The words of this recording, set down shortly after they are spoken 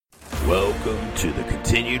Welcome to the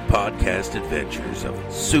continued podcast adventures of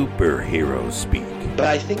Superhero Speak. But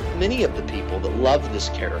I think many of the people that love this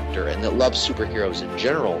character and that love superheroes in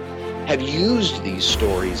general have used these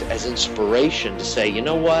stories as inspiration to say, you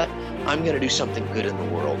know what, I'm going to do something good in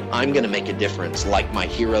the world. I'm going to make a difference like my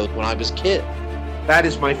hero when I was a kid. That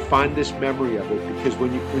is my fondest memory of it, because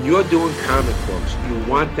when you're doing comic books, you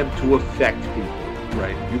want them to affect people,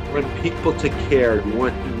 right? You want people to care. You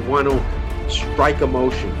want to strike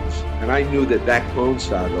emotions, and I knew that Clone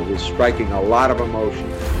Saga was striking a lot of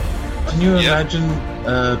emotions. Can you imagine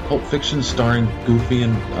Pulp Fiction starring Goofy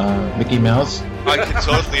and Mickey Mouse? I can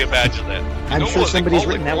totally imagine that. I'm sure somebody's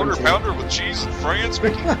written that one quarter too. pounder with cheese in France,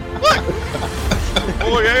 Mickey? What?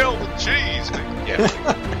 Boy, ale with cheese, Mickey. Yeah,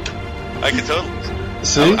 I can totally.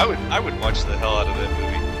 See? I would watch the hell out of that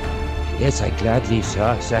movie. Yes, I gladly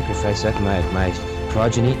sacrifice that my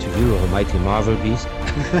progeny to you, almighty Marvel beast.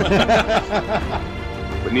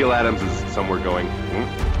 But Neil Adams is somewhere going,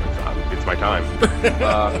 it's my time.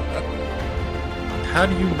 How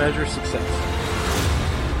do you measure success?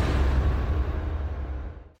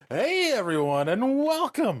 Hey, everyone, and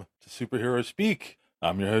welcome to Superhero Speak.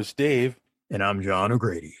 I'm your host, Dave. And I'm John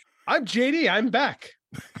O'Grady. I'm JD. I'm back.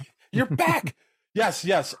 You're back.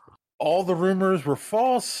 Yes. All the rumors were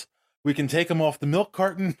false. We can take him off the milk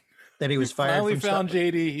carton. That he was fired Finally from found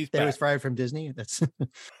JD. He's that back. he was fired from Disney. That's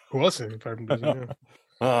Who wasn't fired from Disney?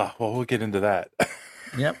 Well, we'll get into that.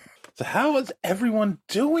 Yep. So how is everyone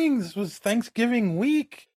doing? This was Thanksgiving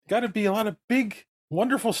week. Got to be a lot of big,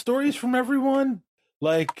 wonderful stories from everyone.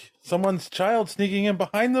 Like someone's child sneaking in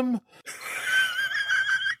behind them.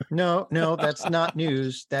 No, that's not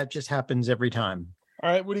news. That just happens every time. All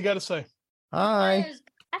right, what do you got to say? Hi.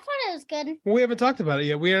 I thought it was good. Well, we haven't talked about it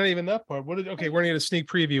yet. We aren't even that part. Okay, we're going to get a sneak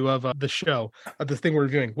preview of the show, of the thing we're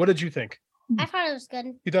reviewing. What did you think? I thought it was good.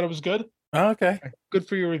 You thought it was good? Oh, okay. Good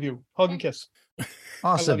for your review. Hug and kiss.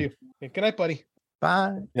 Awesome. I love you. Okay, good night, buddy.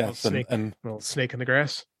 Bye. Yes, Little snake in the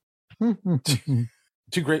grass.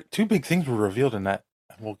 two big things were revealed in that,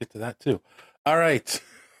 and we'll get to that too. All right.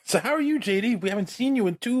 So how are you, JD? We haven't seen you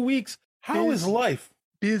in 2 weeks. How is life?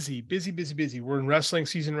 Busy. We're in wrestling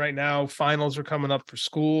season right now. Finals are coming up for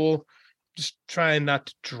school. Just trying not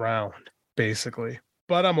to drown, basically.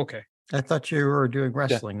 But I'm okay. I thought you were doing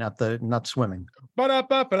wrestling, not swimming. All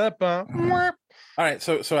right,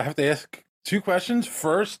 so I have to ask 2 questions.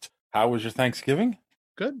 First, how was your Thanksgiving?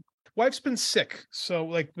 Good. Wife's been sick, so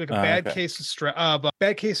like a bad case of stress,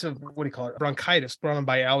 bad case of what do you call it, bronchitis brought on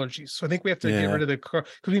by allergies. So I think we have to get rid of the car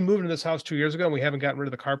because we moved into this house 2 years ago and we haven't gotten rid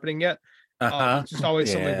of the carpeting yet. It's just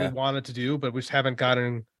always something we wanted to do, but we just haven't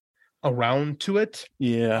gotten around to it.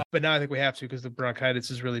 Yeah. But now I think we have to because the bronchitis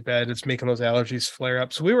is really bad. It's making those allergies flare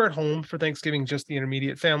up. So we were at home for Thanksgiving, just the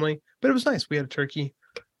intermediate family, but it was nice. We had a turkey.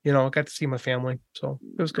 I got to see my family, so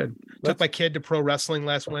it was good. Took my kid to pro wrestling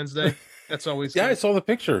last Wednesday. That's always good. I saw the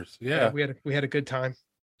pictures. Yeah, we had a good time.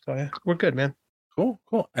 So yeah, we're good, man. Cool.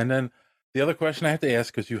 And then the other question I have to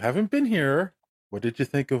ask, because you haven't been here, what did you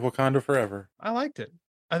think of Wakanda Forever? I liked it.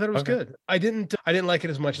 I thought it was good. I didn't like it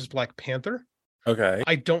as much as Black Panther. Okay.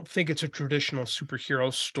 I don't think it's a traditional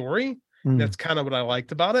superhero story. That's kind of what I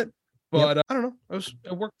liked about it. But I don't know.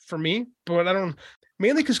 It worked for me. But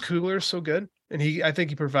mainly because Coogler is so good, and I think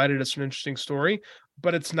he provided us an interesting story.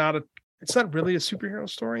 But it's not really a superhero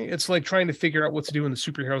story. It's like trying to figure out what to do when the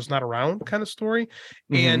superhero's not around kind of story.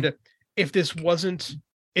 Mm-hmm. And if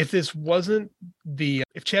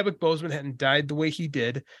Chadwick Boseman hadn't died the way he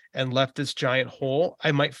did and left this giant hole,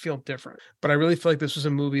 I might feel different. But I really feel like this was a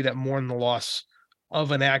movie that mourned the loss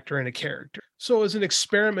of an actor and a character. So as an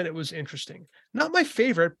experiment, it was interesting. Not my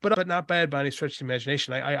favorite, but not bad by any stretch of the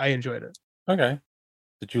imagination. I enjoyed it. Okay.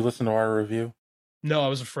 Did you listen to our review? No, I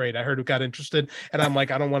was afraid. I heard it got interested, and I'm like,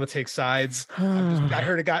 I don't want to take sides. I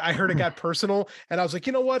heard it got personal, and I was like,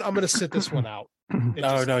 you know what? I'm going to sit this one out.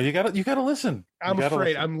 No, you got to listen. I'm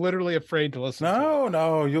afraid. Listen. I'm literally afraid to listen.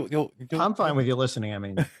 No, you'll. I'm fine with you listening. I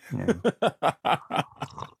mean,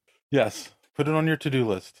 yes, put it on your to-do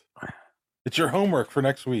list. It's your homework for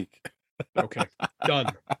next week. Okay, done.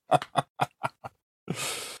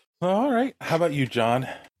 All right. How about you, John?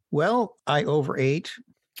 Well, I overate.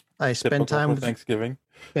 I spent time with Thanksgiving.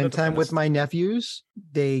 Spend time with my nephews.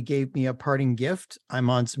 They gave me a parting gift. I'm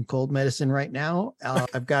on some cold medicine right now.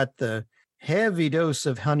 I've got the heavy dose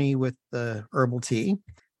of honey with the herbal tea,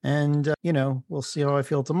 and we'll see how I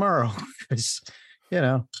feel tomorrow. Because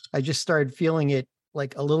I just started feeling it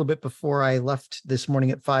like a little bit before I left this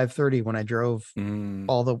morning at 5:30 when I drove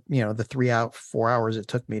all the the 4 hours it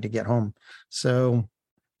took me to get home. So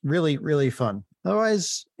really, really fun.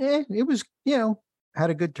 Otherwise, it was had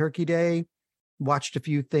a good turkey day, watched a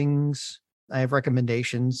few things. I have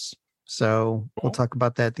recommendations. So we'll talk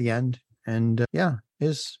about that at the end. And yeah,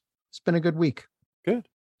 it's been a good week. Good.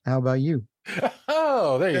 How about you?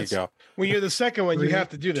 Oh, there you go. When you're the second one, you have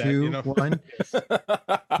to do that. 2, 1.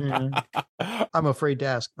 Yeah. I'm afraid to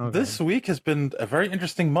ask. Okay. This week has been a very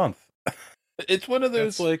interesting month. It's one of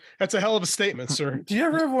those that's a hell of a statement, sir. Do you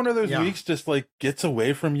ever have one of those weeks just like gets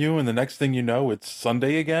away from you, and the next thing you know, it's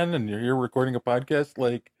Sunday again, and you're here recording a podcast?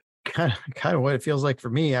 Like kind of what it feels like for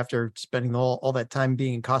me after spending all that time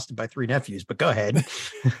being accosted by 3 nephews. But go ahead.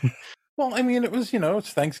 Well, I mean, it was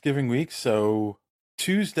it's Thanksgiving week, so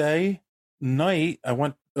Tuesday night I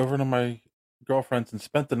went over to my girlfriend's and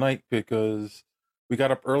spent the night because we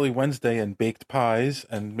got up early Wednesday and baked pies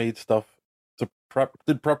and made stuff to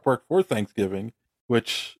did prep work for Thanksgiving,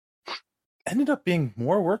 which ended up being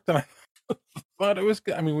more work than I thought it was.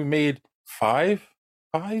 I mean, we made 5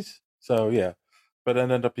 pies, so yeah, but it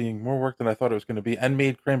ended up being more work than I thought it was going to be, and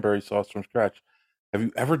made cranberry sauce from scratch. Have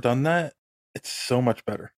you ever done that? It's so much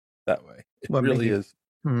better that way. It really is.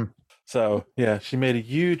 So yeah, she made a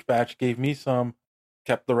huge batch, gave me some,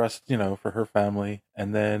 kept the rest, for her family,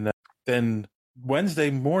 and then Wednesday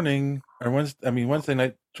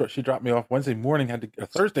night she dropped me off. Thursday morning had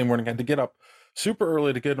to get up super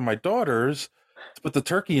early to go to my daughter's to put the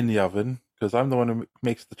turkey in the oven because I'm the one who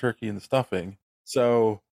makes the turkey and the stuffing.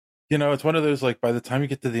 So, it's one of those like by the time you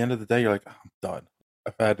get to the end of the day, you're like, oh, I'm done.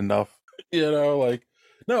 I've had enough. No,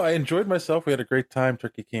 I enjoyed myself. We had a great time.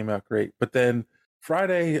 Turkey came out great. But then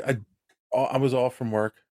Friday, I was off from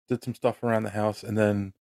work, did some stuff around the house, and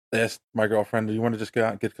then I asked my girlfriend, do you want to just go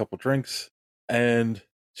out and get a couple drinks? And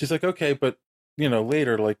she's like, okay, but,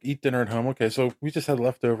 later, like, eat dinner at home. Okay, so we just had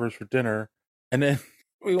leftovers for dinner. And then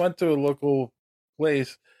we went to a local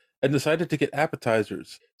place and decided to get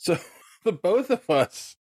appetizers. So the both of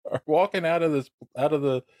us are walking out of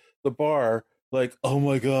the bar like, oh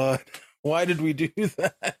my God, why did we do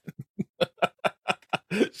that?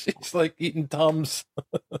 She's like eating Tums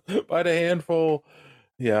by the handful.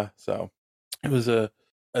 Yeah, so it was a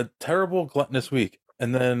terrible gluttonous week.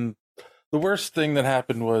 And then the worst thing that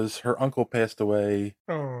happened was her uncle passed away.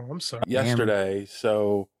 Oh, I'm sorry. Yesterday.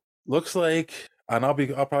 So looks like, and I'll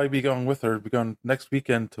probably be going with her. Be going next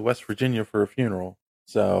weekend to West Virginia for a funeral.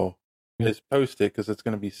 So just post it because it's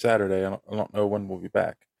going to be Saturday. I don't know when we'll be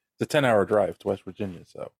back. It's a 10-hour drive to West Virginia.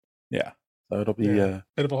 So yeah, so it'll be a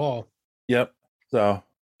bit of a haul. Yep. So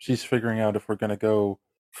she's figuring out if we're going to go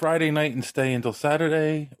Friday night and stay until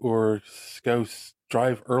Saturday, or go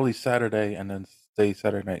drive early Saturday and then stay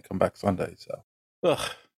Saturday night, come back Sunday. So,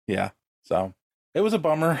 yeah. So it was a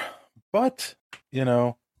bummer, but I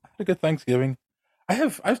had a good Thanksgiving.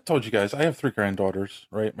 I've told you guys I have 3 granddaughters.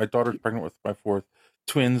 Right, my daughter's pregnant with my 4th.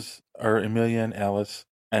 Twins are Amelia and Alice.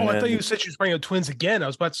 And I thought you said she was bringing up twins again. I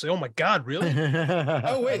was about to say, oh my God, really?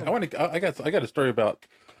 Oh wait, I got a story about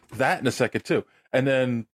that in a second too. And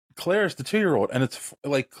then Claire's the 2-year-old, and it's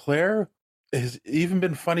like Claire has even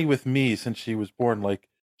been funny with me since she was born. Like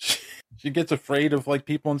she gets afraid of like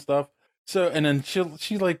people and stuff. So and then she'll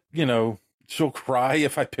cry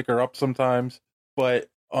if I pick her up sometimes. But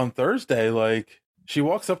on Thursday, like she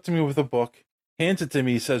walks up to me with a book, hands it to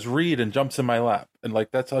me, says read, and jumps in my lap, and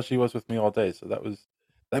like that's how she was with me all day. So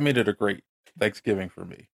that made it a great Thanksgiving for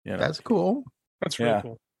me. That's cool. That's really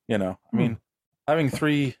cool. I mean, having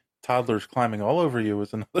 3 toddlers climbing all over you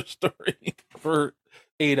is another story for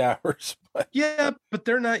 8 hours. But yeah, but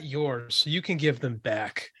they're not yours, so you can give them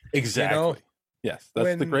back. Exactly. Yes,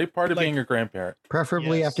 that's the great part of being a grandparent.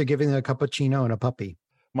 Preferably after giving them a cappuccino and a puppy.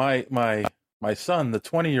 My son, the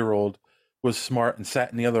 20-year-old, was smart and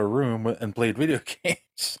sat in the other room and played video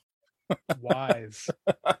games. Wise.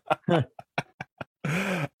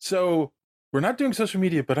 So we're not doing social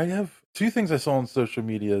media, but I have 2 things I saw on social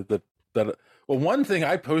media that one thing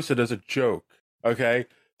I posted as a joke. Okay.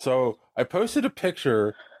 So I posted a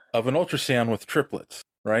picture of an ultrasound with triplets.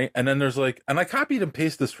 Right. And then there's like, and I copied and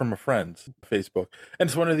pasted this from a friend's Facebook. And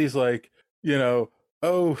it's one of these like,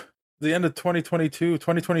 oh, the end of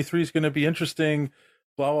 2023 is going to be interesting.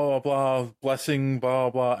 Blah, blah, blah, blah, blessing, blah,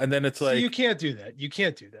 blah. And then it's like, you can't do that. You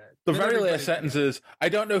can't do that. The very last sentence is, I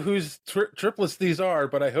don't know whose triplets these are,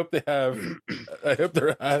 but I hope they're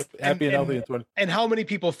happy and healthy in 20. And how many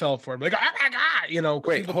people fell for it? Like,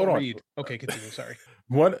 wait, hold on. Read. Okay, continue. Sorry.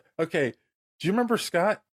 Okay. Do you remember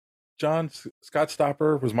Scott? Scott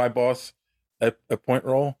Stopper was my boss at Point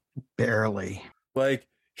Roll. Barely. Like,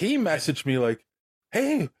 he messaged me like,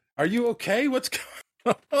 hey, are you okay? What's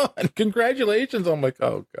going on? Congratulations. I'm like,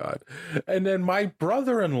 oh God. And then my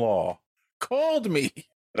brother-in-law called me.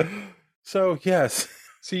 So yes.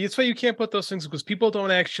 See, it's why you can't put those things, because people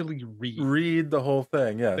don't actually read the whole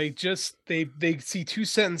thing. Yeah. They see 2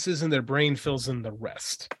 sentences and their brain fills in the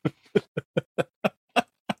rest.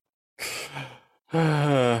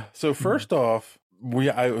 So first off,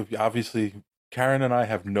 obviously Karen and I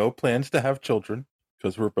have no plans to have children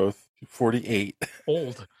because we're both 48.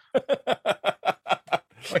 Old.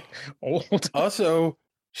 Like old. Also,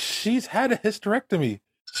 she's had a hysterectomy.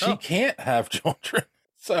 She can't have children.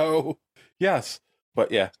 So yes,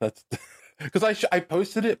 but yeah, that's because I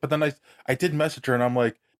posted it, but then I did message her and I'm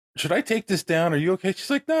like, should I take this down? Are you okay? She's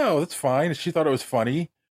like, no, that's fine. She thought it was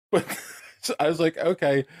funny, but so I was like,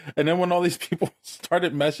 okay. And then when all these people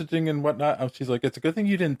started messaging and whatnot, she's like, it's a good thing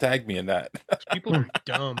you didn't tag me in that. People are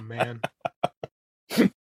dumb, man.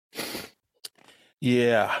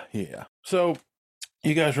 Yeah. So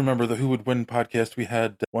you guys remember the Who Would Win podcast? We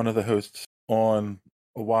had one of the hosts on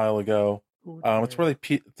a while ago. It's where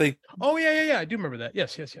they. Oh yeah. I do remember that.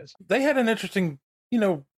 Yes. They had an interesting,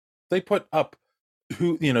 they put up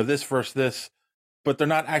who, this versus this, but they're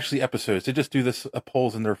not actually episodes. They just do this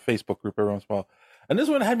polls in their Facebook group every once in a while. And this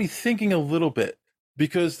one had me thinking a little bit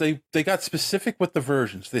because they got specific with the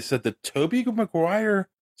versions. They said the Tobey Maguire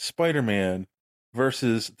Spider-Man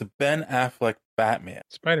versus the Ben Affleck Batman.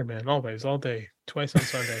 Spider-Man, always, all day, twice on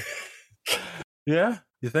Sunday. Yeah,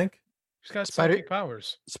 you think? He's got psychic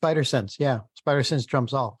powers. Spider Sense, yeah. Spider Sense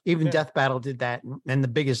trumps all. Even Death Battle did that, and the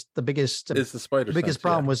biggest is the Spider. Biggest sense,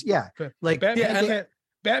 problem was like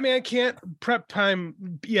Batman can't prep time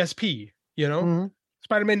ESP. Mm-hmm.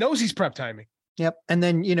 Spider-Man knows he's prep timing. Yep, and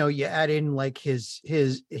then you add in like his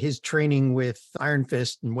training with Iron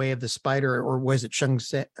Fist and Way of the Spider, or was it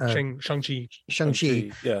Shang-Chi,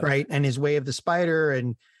 yeah. Right? And his Way of the Spider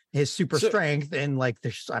and his super strength, and like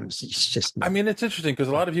it's just. I mean, it's interesting because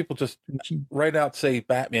a lot of people just right out say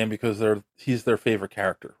Batman because he's their favorite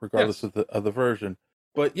character, regardless of the version.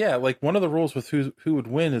 But yeah, like one of the rules with who would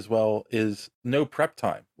win as well is no prep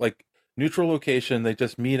time. Like neutral location, they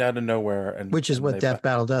just meet out of nowhere, and which is what Death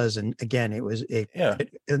Battle does. And again, it was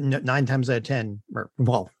 9 times out of 10, or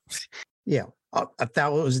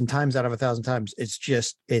 1,000 times out of 1,000 times,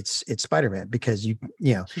 it's Spider-Man because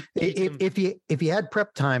if you had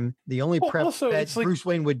prep time, the only prep that Bruce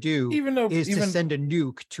Wayne would do is to send a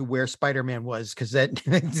nuke to where Spider-Man was, because that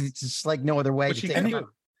it's just like no other way to take him out.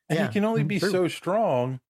 And he can only be so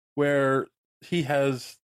strong where he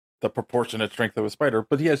has the proportionate strength of a spider,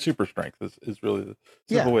 but he has super strength is really the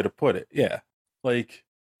simple way to put it. Yeah. Like,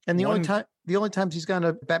 and the only times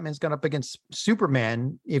Batman's gone up against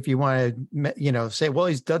Superman, if you want to, say, well,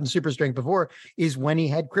 he's done super strength before, is when he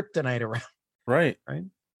had kryptonite around. Right.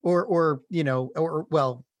 Or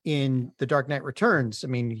in The Dark Knight Returns, I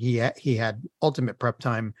mean, he had ultimate prep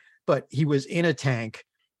time, but he was in a tank,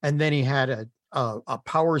 and then he had a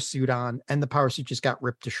power suit on, and the power suit just got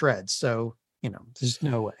ripped to shreds. So, there's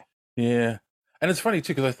no way. Yeah. And it's funny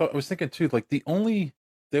too, because I was thinking too, like they always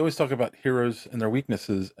talk about heroes and their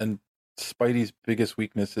weaknesses, and Spidey's biggest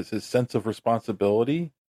weakness is his sense of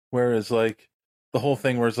responsibility. Whereas like the whole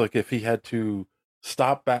thing where it's like, if he had to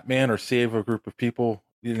stop Batman or save a group of people,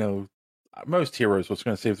 most heroes was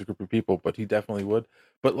going to save the group of people, but he definitely would.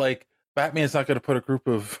 But like Batman's not going to put a group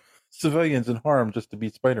of civilians in harm just to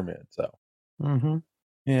beat Spider-Man. So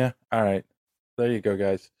yeah. All right. There you go,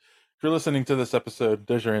 guys. If you're listening to this episode,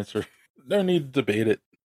 there's your answer. No need to debate it.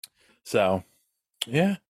 So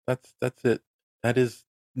yeah, that's it. That is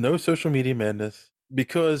no social media madness,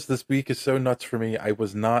 because this week is so nuts for me. I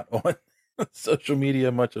was not on social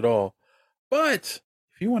media much at all. But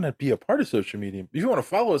if you want to be a part of social media, if you want to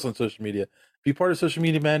follow us on social media, be part of social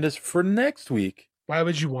media madness for next week. Why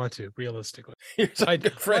would you want to, realistically? Why do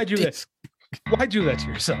that? Why do that to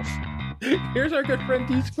yourself? Here's our good friend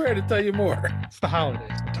D Square to tell you more. It's the holidays.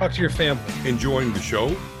 Talk to your family. Enjoying the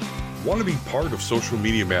show? Want to be part of social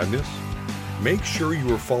media madness? Make sure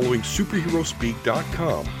you are following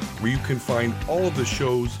superheroespeak.com, where you can find all of the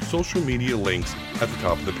show's social media links at the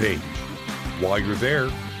top of the page. While you're there,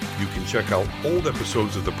 you can check out old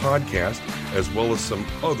episodes of the podcast, as well as some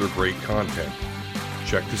other great content.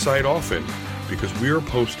 Check the site often, because we are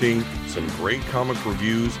posting some great comic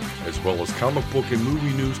reviews, as well as comic book and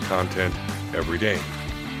movie news content every day.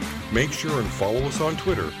 Make sure and follow us on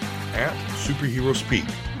Twitter at SuperheroSpeak.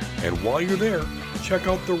 And while you're there, check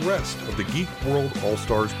out the rest of the Geek World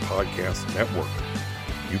All-Stars Podcast Network.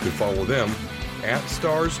 You can follow them at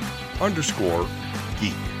 @stars_geek.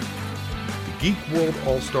 The Geek World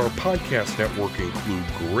All-Star Podcast Network include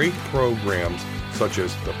great programs such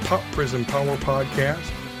as the Pop Prison Power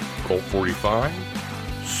Podcast, Cult 45,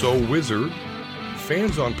 So Wizard,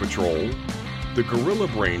 Fans on Patrol, the Gorilla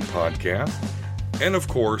Brain Podcast, and of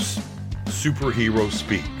course, Superhero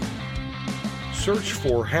Speak. Search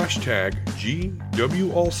for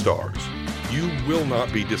 #GWAllstars. You will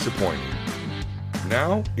not be disappointed.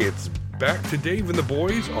 Now it's back to Dave and the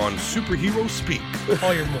boys on Superhero Speak.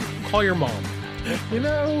 Call your mom. You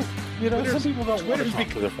know, some people don't want to Twitter's talk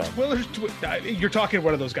to their friends. You're talking to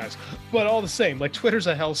one of those guys, but all the same, like Twitter's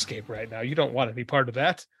a hellscape right now. You don't want to be part of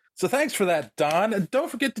that. So thanks for that, Don. And don't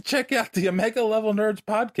forget to check out the Omega Level Nerds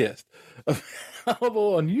podcast,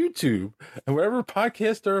 available on YouTube and wherever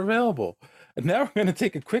podcasts are available. And now we're going to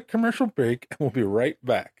take a quick commercial break, and we'll be right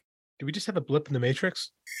back. Did we just have a blip in the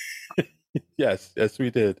Matrix? Yes, we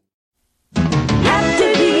did.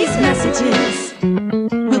 After these messages,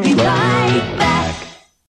 we'll be right back.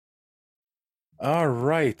 All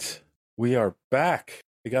right, we are back.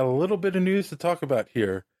 We got a little bit of news to talk about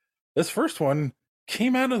here. This first one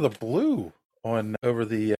came out of the blue over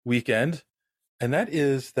the weekend, and that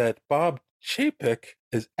is that Bob Chapek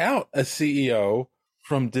is out as CEO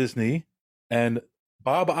from Disney, and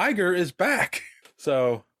Bob Iger is back.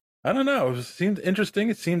 So I don't know. It seemed interesting.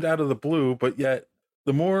 It seemed out of the blue, but yet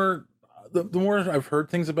the more I've heard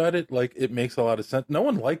things about it, like it makes a lot of sense. No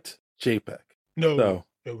one liked Chapek. No,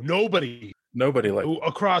 nobody liked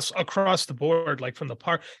across the board. Like from the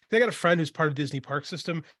park, they got a friend who's part of Disney Park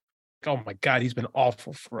System. Oh my God, he's been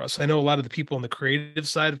awful for us. I know a lot of the people on the creative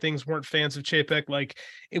side of things weren't fans of Chapek. Like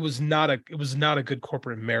it was not a good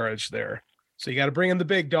corporate marriage there. So you got to bring in the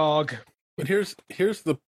big dog. But here's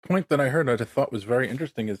the point that I heard that I thought was very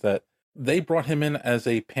interesting is that they brought him in as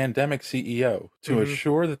a pandemic CEO to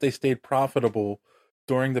assure that they stayed profitable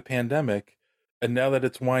during the pandemic. And now that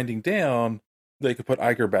it's winding down, they could put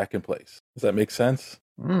Iger back in place. Does that make sense?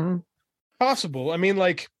 Mm-hmm. Possible. I mean,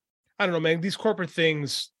 like, I don't know, man, these corporate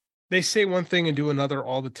things, they say one thing and do another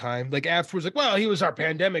all the time. Like afterwards, like, well, he was our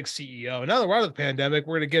pandemic CEO. Now that we're out of the pandemic,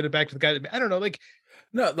 we're going to get it back to the guy. I don't know. Like,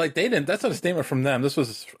 no, like they didn't. That's not a statement from them. This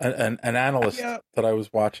was an analyst that I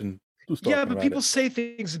was watching. Yeah, but people say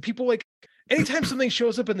things and people like anytime something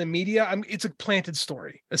shows up in the media, it's a planted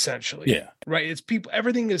story essentially. Yeah, right. It's people.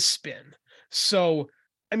 Everything is spin. So,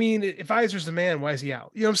 I mean, if Iser's the man, why is he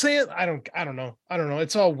out? You know what I'm saying? I don't know.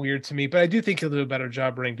 It's all weird to me, but I do think he'll do a better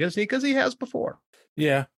job running Disney because he has before.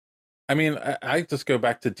 Yeah, I mean, I just go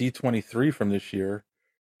back to D23 from this year,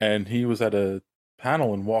 and he was at a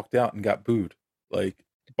panel and walked out and got booed. Like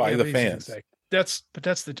by the fans. That's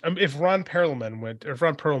if Ron Perlman went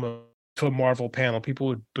to a Marvel panel, people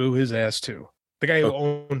would boo his ass too. The guy who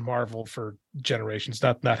owned Marvel for generations,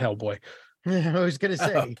 not Hellboy. I was gonna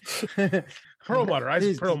say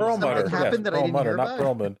Perlmutter. Perlmutter happened that I didn't hear about.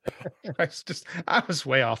 Not Perlman. I was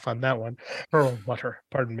way off on that one. Perlmutter,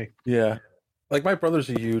 pardon me. Yeah, like my brother's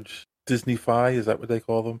a huge Disney-fi. Is that what they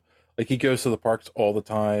call them? Like he goes to the parks all the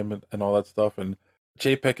time and all that stuff. And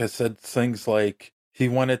Chapek has said things like he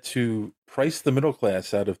wanted to price the middle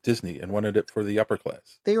class out of Disney and wanted it for the upper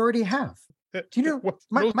class. They already have. Do you know?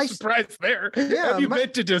 My surprise there. Yeah, have you been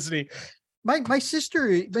to Disney? My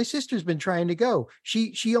sister's been trying to go.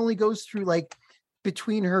 She only goes through like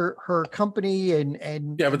between her company and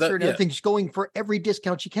certain other things, going for every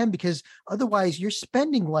discount she can because otherwise you're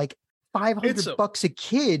spending like $500 a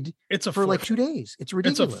kid for like 2 days. It's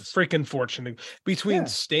ridiculous. It's a freaking fortune between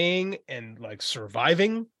staying and like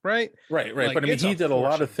surviving, right? Right. Like, but I mean, he did a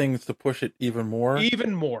lot of things to push it even more.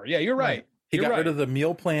 Yeah, you're right. He got rid of the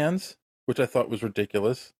meal plans, which I thought was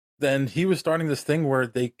ridiculous. Then he was starting this thing where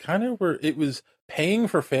they kind of it was paying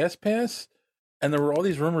for Fast Pass. And there were all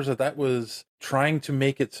these rumors that was trying to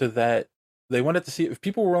make it so that they wanted to see if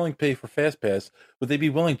people were willing to pay for Fast Pass, would they be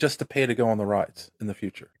willing just to pay to go on the rides in the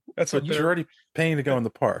future? But you're already paying to go in the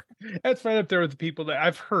park. That's right up there with the people that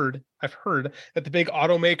I've heard that the big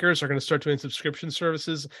automakers are going to start doing subscription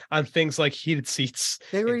services on things like heated seats.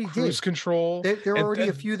 They already cruise control. There are already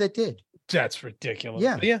a few that did. That's ridiculous.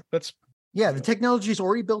 Yeah, the technology is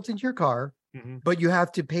already built into your car, but you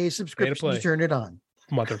have to pay a subscription to turn it on.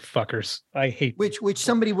 Motherfuckers, I hate which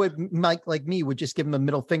somebody like me would just give them a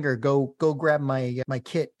middle finger, go grab my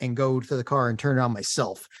kit and go to the car and turn it on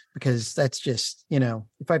myself, because that's just, if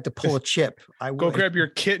I have to pull a chip, I go grab your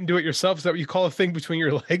kit and do it yourself. Is that what you call a thing between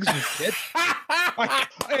your legs? Your kit?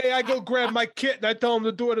 I go grab my kit and I tell him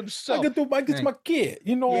to do it himself. I can do my kit.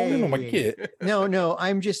 My kit. No,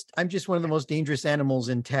 I'm just one of the most dangerous animals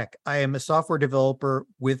in tech. I am a software developer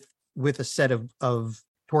with a set of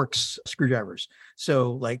Torx screwdrivers.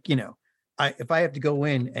 So if I have to go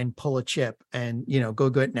in and pull a chip and go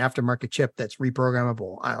get an aftermarket chip that's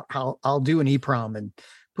reprogrammable, I'll do an EEPROM and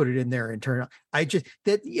put it in there and turn it on.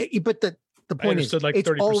 But the point is, like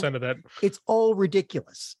 30% of that. It's all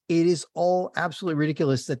ridiculous. It is all absolutely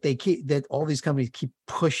ridiculous that that all these companies keep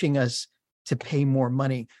pushing us to pay more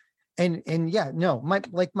money. And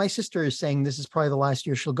my sister is saying this is probably the last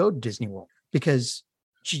year she'll go to Disney World because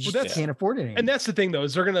She just that's- can't afford it anymore. And that's the thing, though,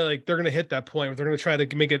 is they're gonna hit that point where they're gonna try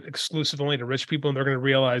to make it exclusive only to rich people, and they're gonna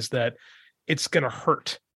realize that it's gonna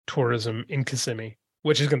hurt tourism in Kissimmee,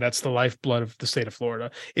 that's the lifeblood of the state of Florida.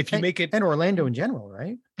 If you make it, and Orlando in general,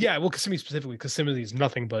 right? yeah, well, Kissimmee specifically, Kissimmee is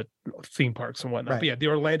nothing but theme parks and whatnot. Right. But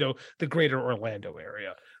yeah, the greater Orlando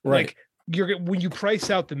area, Right. like when you price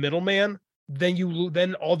out the middleman,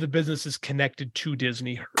 then all the businesses connected to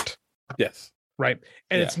Disney hurt. Yes. Right.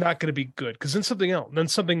 And Yeah. it's not going to be good because then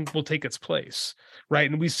something will take its place. Right.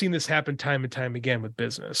 And we've seen this happen time and time again with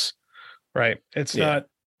business. Right. It's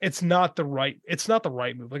not the right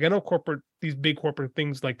move. Like I know these big corporate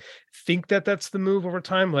things like think that that's the move over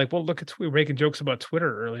time. Like, well, look, we were making jokes about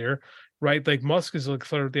Twitter earlier, right? Like Musk is like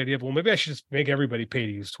flirting with the idea of, well, maybe I should just make everybody pay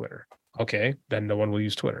to use Twitter. Okay, then no one will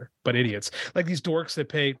use Twitter, but idiots like these dorks that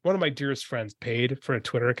pay. One of my dearest friends paid for a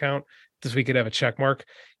Twitter account so we could have a check mark,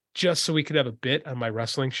 just so we could have a bit on my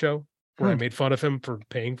wrestling show where I made fun of him for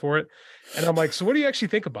paying for it. And I'm like, so what do you actually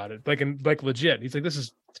think about it? Like legit. He's like, this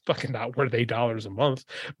is fucking not worth $8 a month.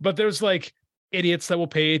 But there's like idiots that will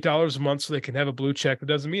pay $8 a month so they can have a blue check that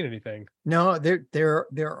doesn't mean anything. No, there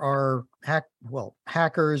are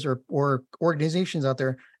hackers or organizations out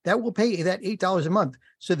there that will pay that $8 a month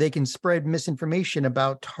so they can spread misinformation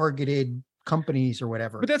about targeted companies or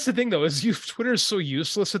whatever. But that's the thing, though, is Twitter is so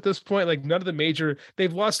useless at this point. Like none of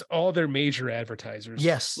they've lost all their major advertisers.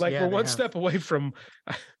 Yes, like we're one step away from.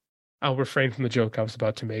 I'll refrain from the joke I was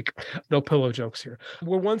about to make. No pillow jokes here.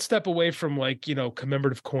 We're one step away from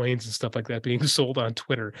commemorative coins and stuff like that being sold on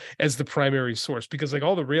Twitter as the primary source because like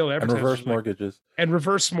all the real advertisers and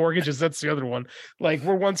reverse mortgages. That's the other one. Like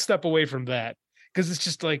we're one step away from that because it's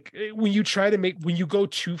just like when you go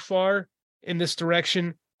too far in this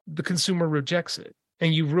direction, the consumer rejects it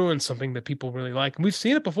and you ruin something that people really like. And we've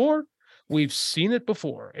seen it before.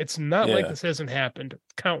 It's not like this hasn't happened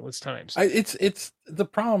countless times. It's the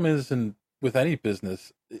problem is, and with any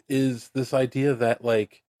business, is this idea that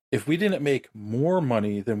like if we didn't make more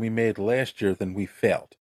money than we made last year, then we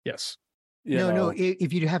failed. Yes. No.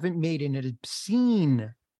 If you haven't made an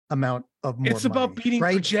obscene amount of more, it's about money, beating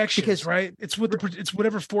right? projections, because, right? It's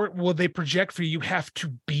whatever they project for you. You have to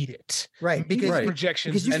beat it, right? Because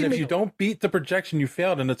projections, if you don't beat the projection, you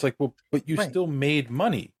failed, and it's like, well, but you still made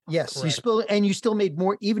money. Yes, correct. you still made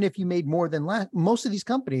more, even if you made more than last. Most of these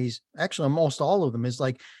companies, actually, almost all of them, is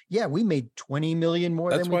like, yeah, we made 20 million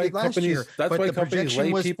more than we did last year. That's why companies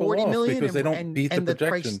lay people off because they don't beat the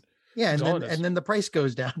projection. Yeah, and then the price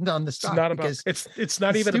goes down on the stock. It's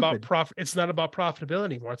not even about profit. It's not about profitability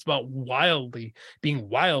anymore. It's about being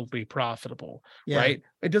wildly profitable. Yeah. Right?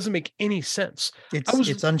 It doesn't make any sense.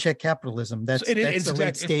 It's unchecked capitalism. That's the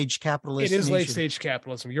late stage capitalism. It is late stage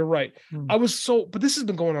capitalism. You're right. But this has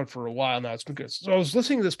been going on for a while now. It's been good. So I was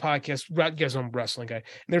listening to this podcast. You guys know I'm a wrestling guy, and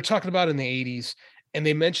they're talking about in the 80s, and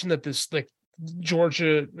they mentioned that this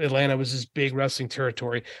Georgia, Atlanta was this big wrestling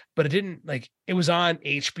territory, but it was on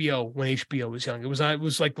HBO when HBO was young. It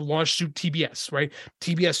was like the launch to TBS, right?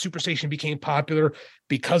 TBS Superstation became popular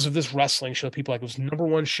because of this wrestling show. People it was the number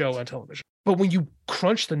one show on television. But when you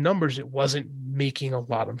crunch the numbers, it wasn't making a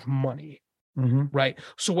lot of money. Mm-hmm. Right.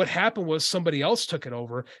 So what happened was somebody else took it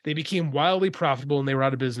over. They became wildly profitable and they were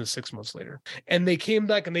out of business 6 months later. And they came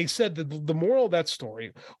back and they said that the moral of that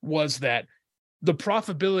story was that the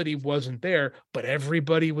profitability wasn't there, but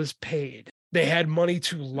everybody was paid. They had money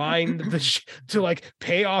to line to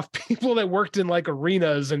pay off people that worked in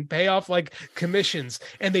arenas and pay off commissions.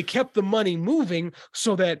 And they kept the money moving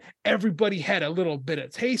so that everybody had a little bit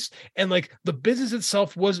of taste. And the business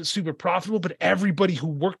itself wasn't super profitable, but everybody who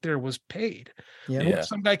worked there was paid. Yeah.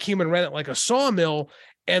 Some guy came and ran it like a sawmill.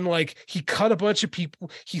 And he cut a bunch of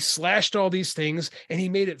people, he slashed all these things, and he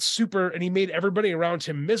made it and he made everybody around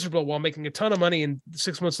him miserable while making a ton of money. And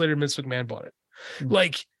 6 months later, Vince McMahon bought it.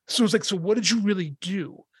 Mm-hmm. So it's so what did you really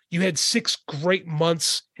do? You had 6 great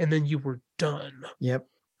months and then you were done. Yep.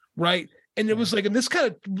 Right. And it was and this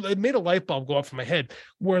it made a light bulb go off in my head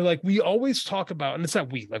where we always talk about, and it's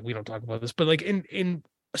not we don't talk about this, but in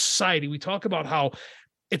society, we talk about how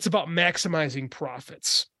it's about maximizing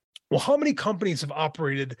profits. Well, how many companies have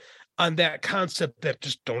operated on that concept that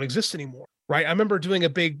just don't exist anymore, right? I remember doing a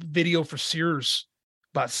big video for Sears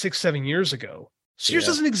about 6-7 years ago. Sears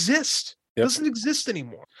doesn't exist. Yep. Doesn't exist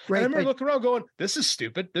anymore. Right, I remember looking around going, this is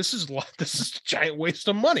stupid. This is a giant waste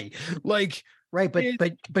of money. Right,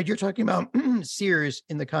 but you're talking about Sears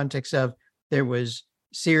in the context of there was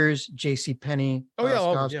Sears, JCPenney,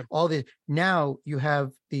 all the now you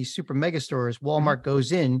have the super mega stores. Walmart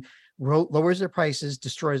goes in lowers their prices,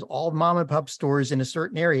 destroys all mom and pop stores in a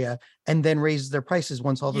certain area, and then raises their prices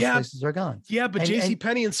once all those places are gone. Yeah, but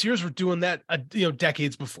JCPenney and Sears were doing that,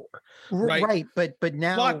 decades before, right? Right, but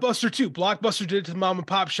now Blockbuster too. Blockbuster did it to the mom and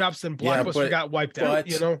pop shops, then Blockbuster got wiped out.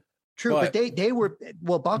 True, but they were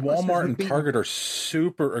Walmart and Target are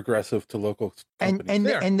super aggressive to local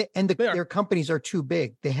companies. and their companies are too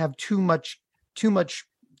big. They have too much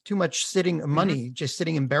sitting money just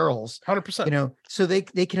sitting in barrels. 100%. So they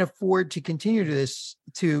can afford to continue to this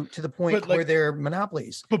to the point where they're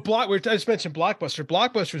monopolies. But I just mentioned Blockbuster.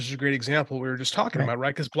 Blockbuster is a great example we were just talking about,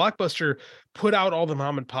 right? Because Blockbuster put out all the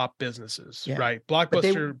mom and pop businesses, right?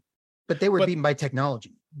 Blockbuster, but they were beaten by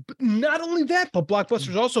technology. But not only that, but Blockbuster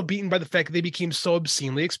is also beaten by the fact that they became so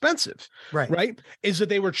obscenely expensive. Right. Is that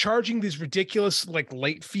they were charging these ridiculous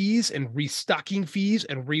late fees and restocking fees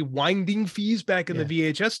and rewinding fees back in the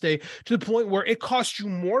VHS day, to the point where it cost you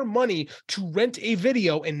more money to rent a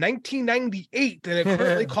video in 1998 than it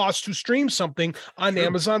currently costs to stream something on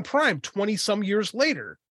Amazon Prime 20 some years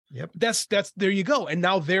later. Yep. That's there you go. And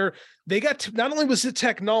now they got to, not only was it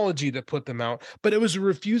technology that put them out, but it was a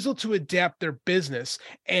refusal to adapt their business.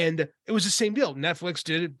 And it was the same deal. Netflix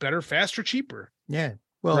did it better, faster, cheaper. Yeah.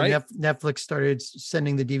 Well, Netflix started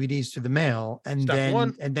sending the DVDs through the mail, and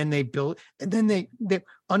then they built, and then they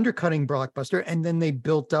undercutting Blockbuster, and then they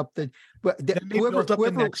built up the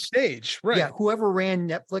the next stage. Right. Yeah. Whoever ran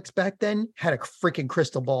Netflix back then had a freaking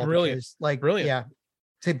crystal ball. Brilliant. Brilliant. Yeah.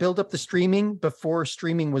 To build up the streaming before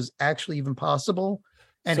streaming was actually even possible,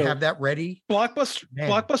 and have that ready.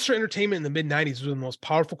 Blockbuster Entertainment in the mid-90s was one of the most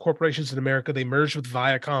powerful corporations in America. They merged with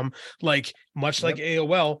Viacom, much like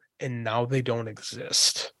AOL, and now they don't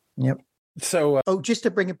exist. Yep. So, just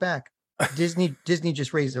to bring it back, Disney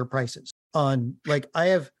just raised their prices on I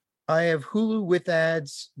have Hulu with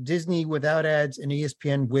ads, Disney without ads, and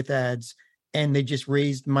ESPN with ads, and they just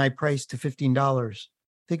raised my price to $15. I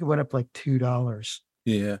think it went up $2.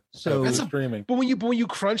 Yeah. So that's streaming. But when you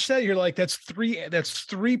crunch that, you're like, that's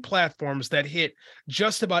three platforms that hit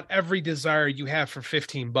just about every desire you have for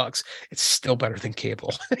 $15. It's still better than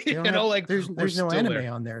cable. There's no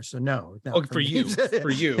anime on there, so no. For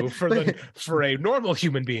a normal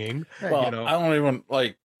human being. Well, I don't even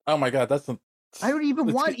oh my God, that's I don't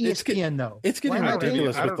even want ESPN though. It's getting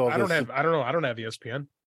ridiculous with all this. I don't have ESPN.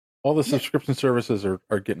 All the subscription services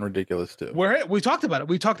are getting ridiculous too. We talked about it.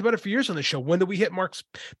 We talked about it for years on the show. When do we hit peak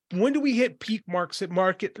market? When do we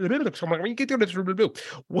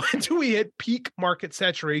hit peak market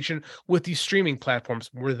saturation with these streaming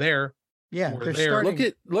platforms? We're there. Yeah, we're there.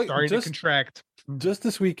 Starting to contract. Just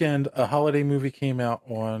this weekend, a holiday movie came out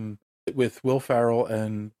with Will Ferrell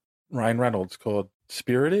and Ryan Reynolds called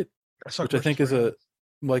Spirited, which I think is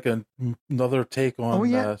another take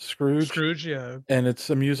on Scrooge. Yeah, and it's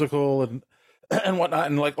a musical and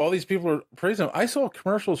whatnot, and all these people are praising it. I saw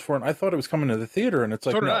commercials for it, and I thought it was coming to the theater, and it's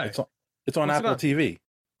it's on Apple TV.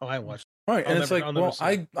 Oh, I watched. All right,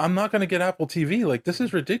 and I'm not going to get Apple TV. This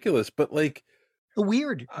is ridiculous, but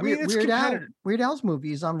Weird Al's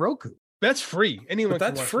movie is on Roku. That's free. Anyone, but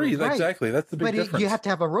that's free. Right. Exactly. That's the big difference. You have to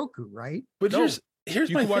have a Roku, right? But here's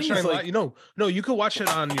my thing. You can watch it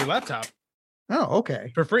on your laptop. Oh,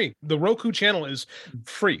 okay. For free. The Roku channel is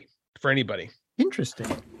free for anybody. Interesting.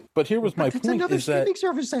 But here was my point: another is that streaming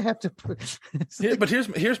service I have to put. But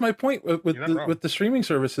here's my point with the streaming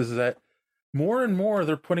services is that more and more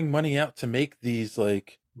they're putting money out to make these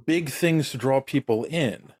big things to draw people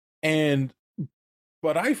in.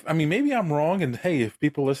 But I mean, maybe I'm wrong, and hey, if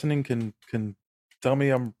people listening can tell me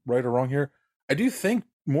I'm right or wrong here, I do think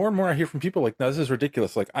more and more I hear from people no, this is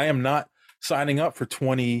ridiculous. I am not signing up for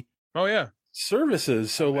 20. Oh yeah.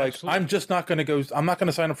 Services, so I'm just not going to go. I'm not going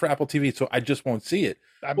to sign up for Apple TV, so I just won't see it.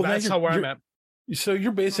 That's where I'm at. So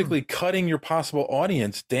you're basically cutting your possible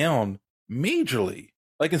audience down majorly.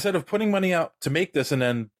 Instead of putting money out to make this and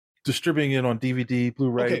then distributing it on DVD,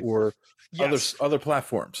 Blu-ray, or other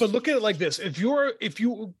platforms. But look at it like this: if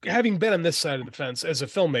you having been on this side of the fence as a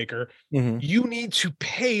filmmaker, you need to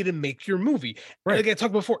pay to make your movie. Right. Like I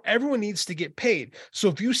talked before, everyone needs to get paid. So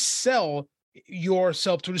if you sell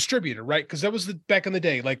yourself to a distributor, right? Because that was back in the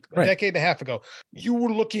day, a decade and a half ago. You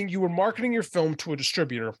were marketing your film to a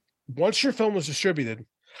distributor. Once your film was distributed,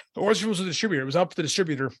 it was up to the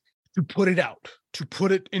distributor to put it out, to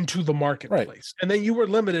put it into the marketplace. Right. And then you were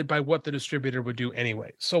limited by what the distributor would do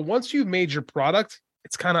anyway. So once you've made your product,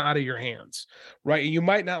 it's kind of out of your hands, right? And you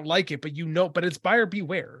might not like it, but it's buyer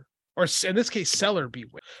beware. Or in this case, seller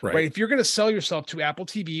beware, right? If you're going to sell yourself to Apple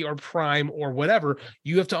TV or Prime or whatever,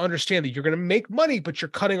 you have to understand that you're going to make money, but you're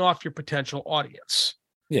cutting off your potential audience.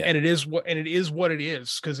 Yeah. And it is what it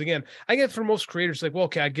is. Because again, I get for most creators, well,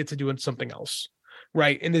 okay, I get to doing something else.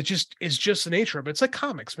 right? And it's just the nature of it. It's like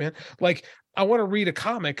comics, man. Like I want to read a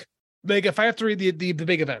comic. Like if I have to read the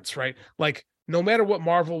big events, right? Like no matter what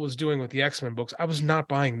Marvel was doing with the X-Men books, I was not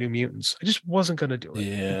buying New Mutants. I just wasn't going to do it.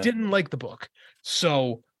 Yeah. I didn't like the book.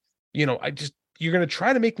 So, you're going to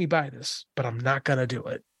try to make me buy this, but I'm not going to do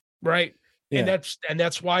it. Right. Yeah. And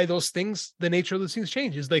that's why those things, the nature of those things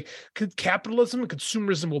changes. Like capitalism and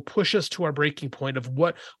consumerism will push us to our breaking point of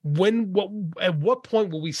at what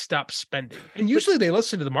point will we stop spending? And usually they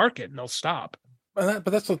listen to the market and they'll stop. But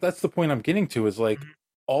that's the point I'm getting to is like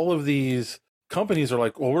all of these companies are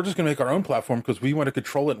like, well, we're just going to make our own platform because we want to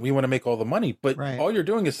control it and we want to make all the money. But all you're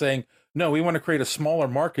doing is saying, no, we want to create a smaller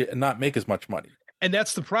market and not make as much money. And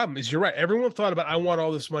that's the problem is you're right. Everyone thought about, I want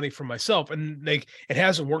all this money for myself. And like, it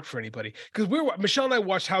hasn't worked for anybody because Michelle and I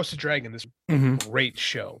watched House of Dragon, this great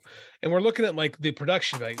show. And we're looking at like the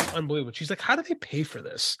production, like it's unbelievable. She's like, how do they pay for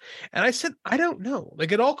this? And I said, I don't know.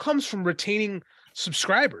 Like it all comes from retaining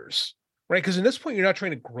subscribers, right? Because at this point, you're not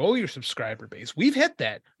trying to grow your subscriber base. We've hit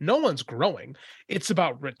that. No one's growing. It's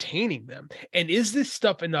about retaining them. And is this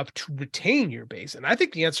stuff enough to retain your base? And I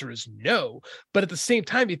think the answer is no. But at the same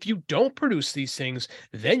time, if you don't produce these things,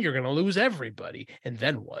 then you're going to lose everybody. And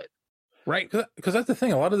then what? Right? Because that's the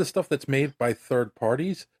thing. A lot of the stuff that's made by third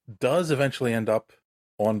parties does eventually end up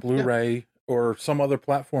on Blu-ray or some other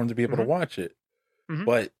platform to be able to watch it.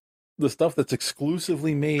 But the stuff that's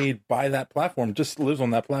exclusively made by that platform just lives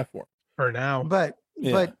on that platform. For now. But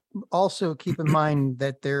also keep in mind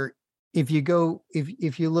that if you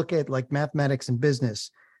look at like mathematics and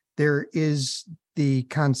business, there is the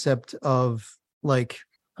concept of like,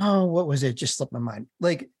 what was it? Just slipped my mind.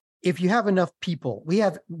 Like if you have enough people, we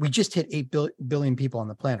just hit 8 billion people on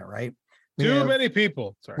the planet, right? Too many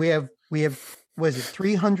people. Sorry. We have, was it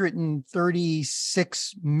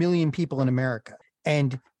 336 million people in America?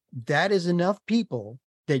 And that is enough people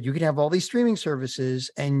that you can have all these streaming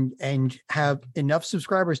services and have enough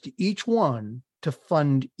subscribers to each one to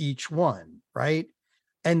fund each one, right?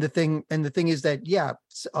 And the thing is that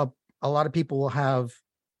a lot of people will have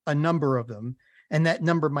a number of them, and that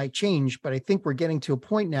number might change. But I think we're getting to a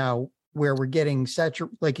point now where we're getting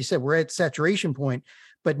like you said, we're at saturation point.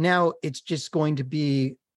 But now it's just going to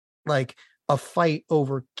be like a fight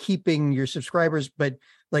over keeping your subscribers, but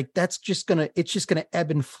like it's just gonna ebb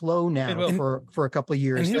and flow now for a couple of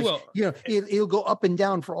years. It'll go up and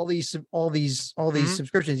down for all these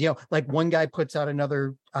subscriptions. Like one guy puts out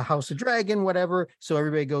a House of Dragon, whatever. So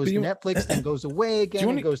everybody goes to Netflix, then goes away again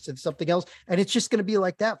and goes to something else. And it's just gonna be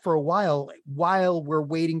like that for a while we're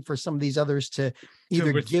waiting for some of these others to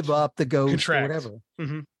either give up the ghost or whatever.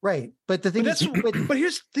 Right. But the thing but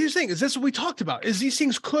here's the thing is that's what we talked about is these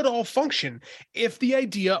things could all function if the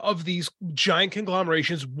idea of these giant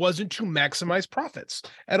conglomerations wasn't to maximize profits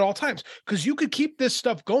at all times. Because you could keep this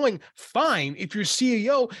stuff going fine if your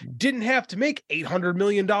CEO didn't have to make $800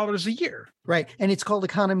 million a year. Right. And it's called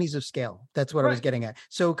economies of scale. That's what I was getting at.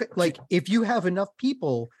 So like if you have enough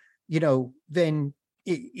people, then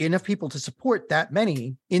enough people to support that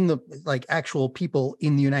many in the like actual people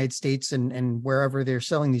in the United States and wherever they're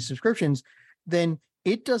selling these subscriptions, then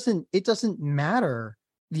it doesn't matter,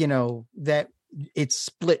 that it's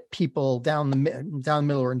split people down the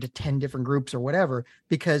middle or into 10 different groups or whatever,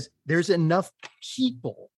 because there's enough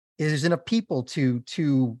people to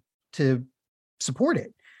support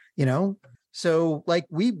it, So like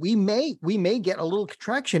we may get a little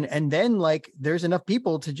contraction, and then like there's enough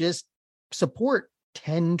people to just support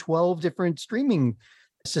 10, 12 different streaming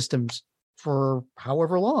systems for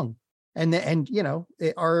however long.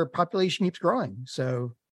 Our population keeps growing.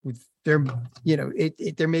 So there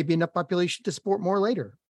may be enough population to support more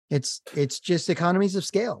later. It's just economies of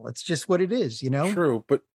scale. It's just what it is, True.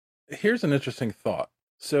 But here's an interesting thought.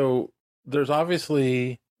 So there's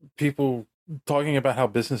obviously people talking about how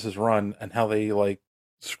businesses run and how they like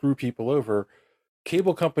screw people over.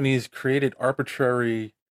 Cable companies created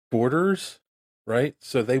arbitrary borders, right?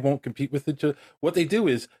 So they won't compete with each other. What they do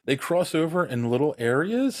is they cross over in little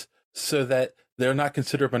areas so that they're not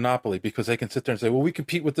considered monopoly, because they can sit there and say, well, we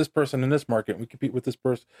compete with this person in this market, and we compete with this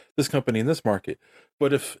company in this market.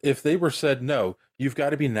 But if they were said, no, you've got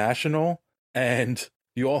to be national and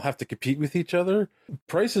you all have to compete with each other,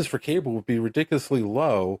 prices for cable would be ridiculously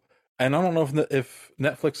low. And I don't know if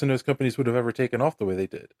Netflix and those companies would have ever taken off the way they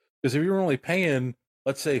did. Because if you were only paying,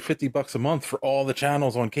 let's say, $50 a month for all the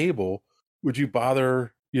channels on cable, would you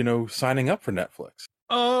bother, signing up for Netflix?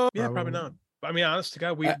 Yeah, probably not. I mean, honest to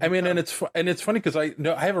God, and it's funny because I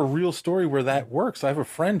have a real story where that works. I have a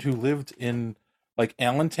friend who lived in like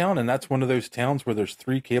Allentown, and that's one of those towns where there's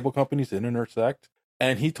 3 cable companies that intersect.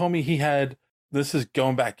 And he told me this is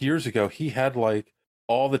going back years ago, he had like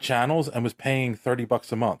all the channels and was paying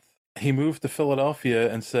 $30 a month. He moved to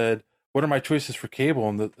Philadelphia and said, "What are my choices for cable?"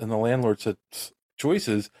 And the landlord said,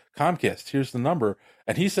 "Choices, Comcast. Here's the number."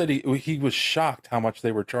 And he said he was shocked how much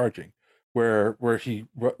they were charging. Where he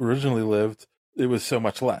originally lived, it was so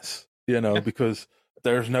much less, because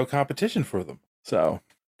there's no competition for them. So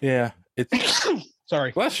yeah, it's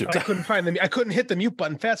sorry. Bless you. I couldn't find them. I couldn't hit the mute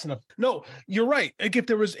button fast enough. No, you're right. Like if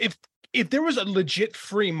there was a legit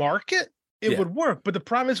free market, it would work. But the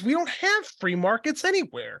problem is we don't have free markets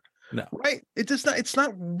anywhere. No. Right? It's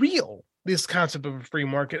not real. This concept of a free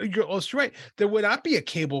market. You're right. There would not be a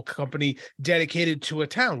cable company dedicated to a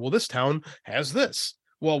town. Well, this town has this.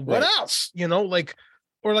 Well, what else?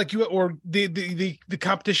 Or the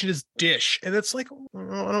competition is Dish, and it's like, oh,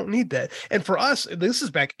 I don't need that. And for us, this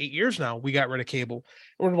is back 8 years now. We got rid of cable.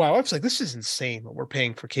 Or my wife's like, this is insane what we're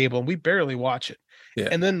paying for cable, and we barely watch it. Yeah.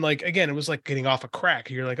 And then again, it was like getting off a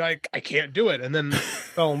crack. You're like, I can't do it. And then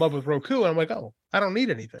fell in love with Roku, and I'm like, oh, I don't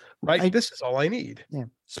need anything. Right? This is all I need. Yeah.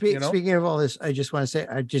 Speaking of all this, I just want to say,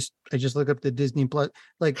 I just look up the Disney Plus.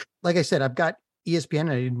 Like I said, I've got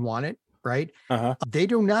ESPN. I didn't want it. Right. They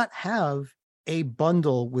do not have a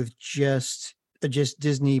bundle with just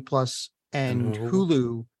Disney Plus and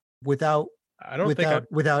Hulu without ads. I don't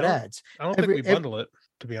think we bundle it,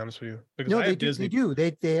 to be honest with you. Because I have Disney. They do.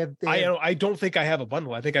 They have. I don't think I have a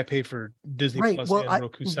bundle. I think I paid for Disney Plus and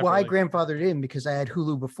Roku separately. Well, I grandfathered in because I had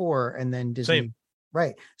Hulu before and then Disney. Same.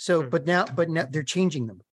 Right. So, but now they're changing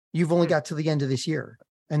them. You've only got to the end of this year.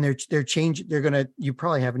 And they're changing. You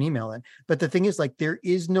probably have an email in. But the thing is, there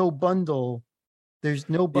is no bundle. There's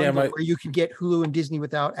no bundle where you can get Hulu and Disney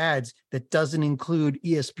without ads that doesn't include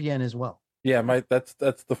ESPN as well. Yeah, that's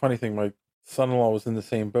the funny thing. My son-in-law was in the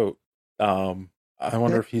same boat. I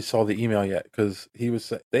wonder if he saw the email yet, because he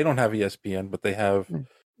was. They don't have ESPN, but they have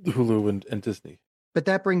Hulu and Disney. But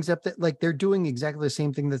that brings up that they're doing exactly the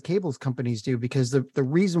same thing that cable companies do, because the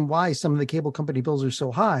reason why some of the cable company bills are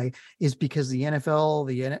so high is because the NFL,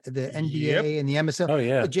 the NBA, and the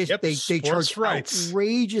MSL, they charge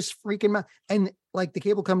outrageous freaking amount. And the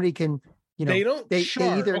cable company can, they don't. They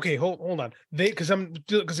either hold on. Because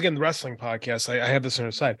again, the wrestling podcast, I have this on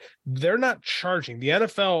the side. They're not charging the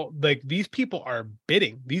NFL. These people are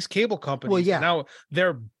bidding these cable companies. Well, yeah. Now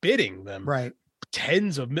they're bidding them. Right.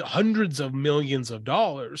 Hundreds of millions of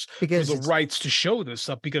dollars because for the rights to show this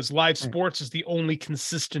stuff, because live sports is the only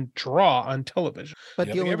consistent draw on television.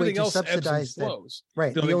 But the only way to subsidize that,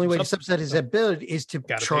 the only way to subsidize that bill is to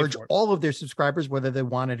charge all of their subscribers, whether they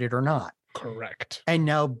wanted it or not. Correct. And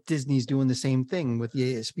now Disney's doing the same thing with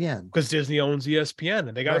ESPN, because Disney owns ESPN,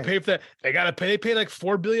 and they got to pay for that. They got to pay like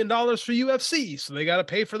 $4 billion for UFC, so they got to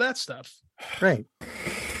pay for that stuff. Right.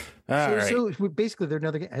 So basically, they're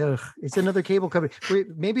it's another cable company.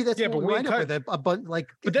 Maybe that's what we wind up with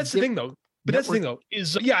But that's the thing, though.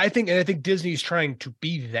 I think Disney's trying to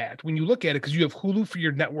be that. When you look at it, because you have Hulu for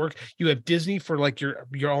your network, you have Disney for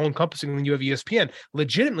your all encompassing, and then you have ESPN.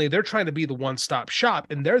 Legitimately, they're trying to be the one-stop shop,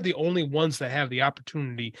 and they're the only ones that have the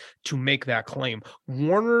opportunity to make that claim.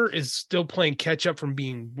 Warner is still playing catch up from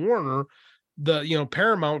being Warner.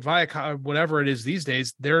 Paramount, Viacom, whatever it is these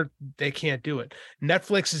days, they can't do it.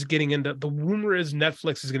 Netflix is getting into, the rumor is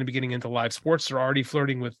Netflix is going to be getting into live sports. They're already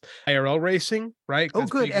flirting with IRL racing, right? Oh,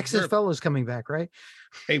 good. XFL is coming back, right?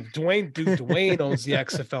 Hey, Dwayne owns the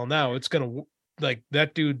XFL now. It's going to,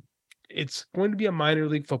 that dude, it's going to be a minor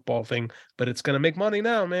league football thing, but it's going to make money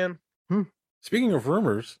now, man. Speaking of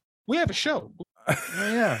rumors, we have a show.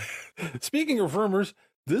 Yeah. Speaking of rumors,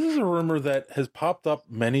 this is a rumor that has popped up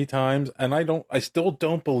many times, and I still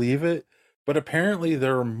don't believe it, but apparently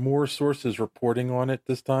there are more sources reporting on it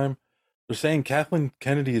this time. They're saying Kathleen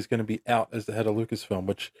Kennedy is going to be out as the head of Lucasfilm,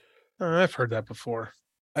 which... I've heard that before.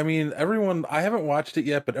 I mean, I haven't watched it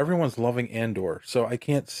yet, but everyone's loving Andor, so I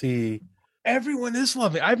can't see... Everyone is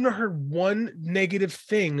loving it. I've not heard one negative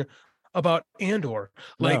thing about Andor.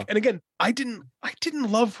 And again, I didn't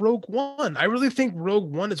love Rogue One. I really think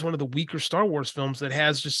Rogue One is one of the weaker Star Wars films that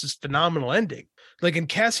has just this phenomenal ending. And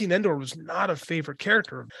Cassian Andor was not a favorite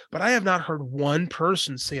character, but I have not heard one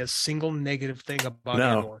person say a single negative thing about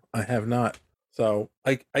Andor. I have not. So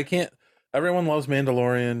I can't. Everyone loves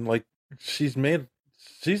Mandalorian. She's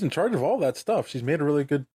in charge of all that stuff. She's made a really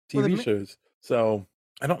good TV shows. So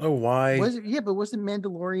I don't know why. But wasn't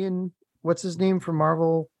Mandalorian, what's his name from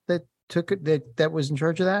Marvel that took it, that was in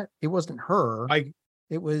charge of that? It wasn't her.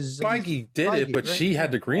 It was Feige did it, but she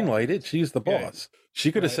had to greenlight it. She's the boss.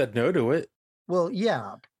 She could have said no to it. Well,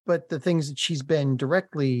 yeah, but the things that she's been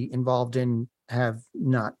directly involved in have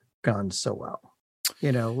not gone so well.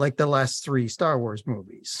 Like the last 3 Star Wars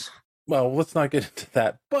movies. Well, let's not get into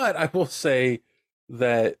that. But I will say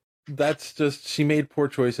that that's just she made poor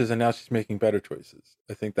choices and now she's making better choices.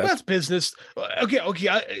 I think That's business. Okay. Look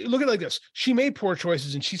at it like this. She made poor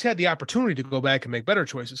choices and she's had the opportunity to go back and make better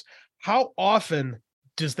choices. How often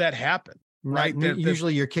does that happen? Right.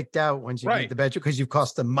 Usually you're kicked out once you make the bet because you've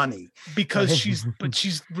cost them money. Because she's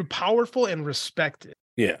powerful and respected.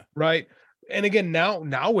 Yeah. Right. And again,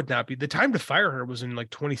 now would not be the time to fire her. Was in like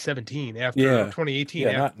 2017 after 2018.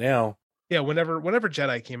 Yeah, not now. Yeah, whenever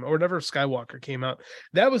Jedi came or whenever Skywalker came out,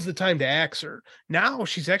 that was the time to axe her. Now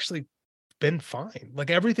she's actually been fine. Like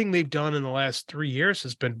everything they've done in the last 3 years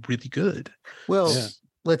has been really good. Well,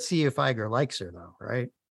 let's see if Iger likes her though, right?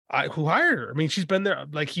 Who hired her? I mean, she's been there.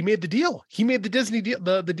 Like he made the deal. He made the Disney deal,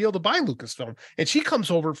 the deal to buy Lucasfilm, and she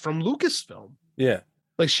comes over from Lucasfilm. Yeah,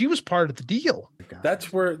 like she was part of the deal.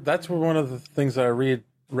 That's where one of the things that I read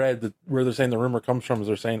that where they're saying the rumor comes from is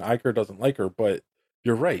they're saying Iger doesn't like her, but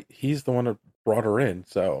you're right. He's the one that brought her in.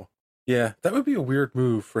 So yeah, that would be a weird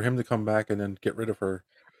move for him to come back and then get rid of her.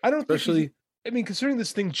 I don't especially. I mean, considering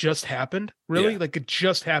this thing just happened, really, like it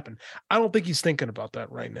just happened. I don't think he's thinking about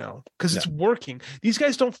that right now because it's working. These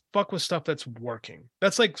guys don't fuck with stuff that's working.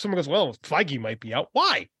 That's like someone goes, "Well, Feige might be out."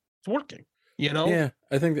 Why? It's working. You know? Yeah,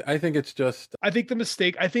 I think it's just. I think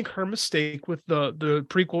her mistake with the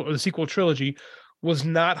prequel or the sequel trilogy was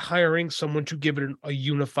not hiring someone to give it a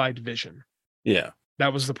unified vision. Yeah,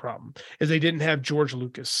 that was the problem. Is they didn't have George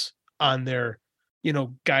Lucas on there,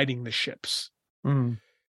 guiding the ships. Mm.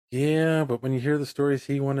 Yeah, but when you hear the stories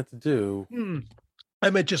he wanted to do, I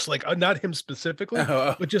meant just like not him specifically,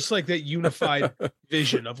 but just like that unified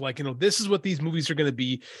vision of like, this is what these movies are going to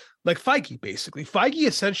be. Like Feige, basically. Feige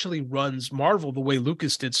essentially runs Marvel the way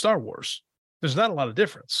Lucas did Star Wars. There's not a lot of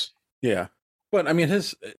difference. Yeah. But I mean,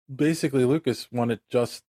 Lucas wanted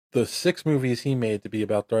just the 6 movies he made to be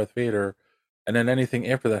about Darth Vader, and then anything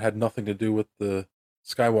after that had nothing to do with the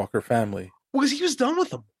Skywalker family. Well, because he was done with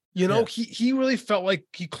them. He really felt like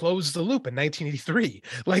he closed the loop in 1983.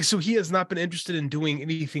 Like, so he has not been interested in doing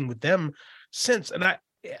anything with them since. And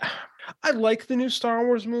I like the new Star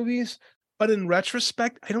Wars movies, but in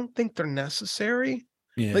retrospect, I don't think they're necessary.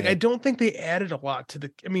 Yeah. Like, I don't think they added a lot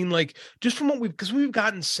to just from what because we've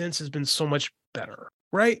gotten since has been so much better,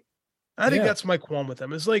 right? I think that's my qualm with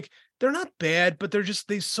them. Is like, they're not bad, but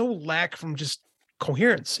they so lack from just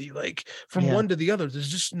coherency. Like from one to the other,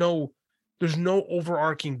 there's no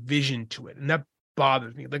overarching vision to it. And that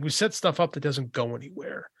bothers me. Like we set stuff up that doesn't go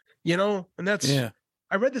anywhere, and that's,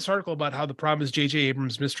 I read this article about how the problem is J.J.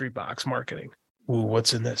 Abrams' mystery box marketing. Ooh,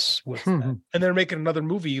 what's in this? What's that? And they're making another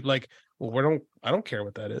movie like, well, I don't care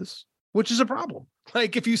what that is, which is a problem.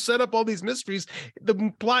 Like if you set up all these mysteries,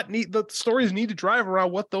 the stories need to drive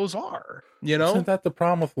around what those are, Isn't that the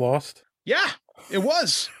problem with Lost? Yeah, it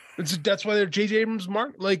was. That's why they're J.J. Abrams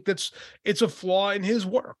it's a flaw in his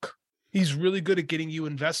work. He's really good at getting you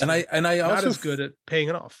invested. And I also not as good at paying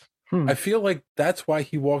it off. I feel like that's why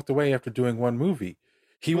he walked away after doing one movie.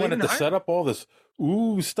 He wanted to set up all this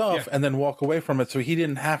stuff and then walk away from it so he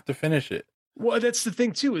didn't have to finish it. Well, that's the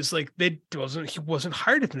thing too, is like he wasn't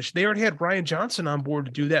hired to finish. They already had Rian Johnson on board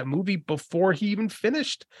to do that movie before he even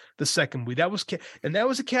finished the second movie. That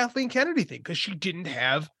was a Kathleen Kennedy thing because she didn't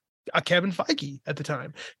have a Kevin Feige at the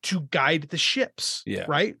time to guide the ships. Yeah.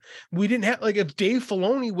 Right. We didn't have if Dave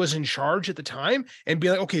Filoni was in charge at the time and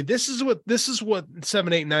be like, okay, this is what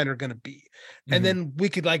 7, 8, 9 are going to be. And then we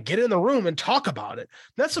could like get in the room and talk about it.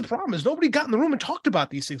 That's the problem is nobody got in the room and talked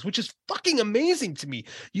about these things, which is fucking amazing to me.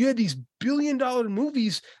 You had these billion-dollar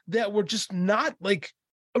movies that were just not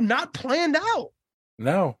planned out.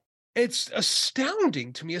 No. It's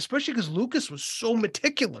astounding to me, especially because Lucas was so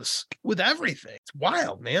meticulous with everything. It's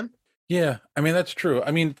wild, man. Yeah, I mean, that's true.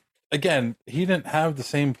 I mean, again, he didn't have the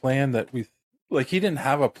same plan that he didn't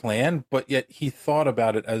have a plan, but yet he thought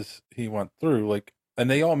about it as he went through, and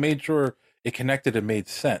they all made sure it connected and made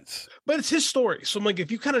sense. But it's his story. So I'm like, if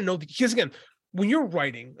you kind of know, because again, when you're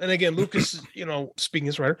writing, and again, Lucas, speaking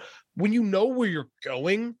as a writer, when you know where you're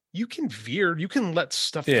going, you can veer, you can let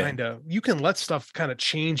stuff kind of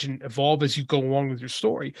change and evolve as you go along with your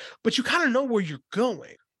story, but you kind of know where you're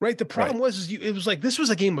going, right? The problem was, it was like, this was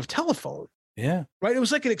a game of telephone. Yeah. Right. It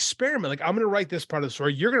was like an experiment. Like, I'm going to write this part of the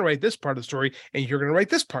story. You're going to write this part of the story, and you're going to write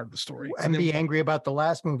this part of the story. And be angry about the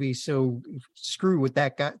last movie. So screw with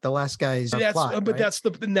that guy, the last guy's plot. But that's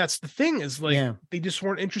the thing is like, they just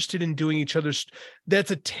weren't interested in doing each other's.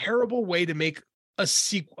 That's a terrible way to make a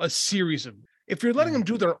series of. If you're letting them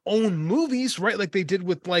do their own movies, right? Like they did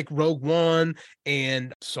with like Rogue One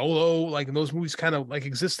and Solo, like and those movies kind of like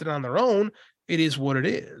existed on their own. It is what it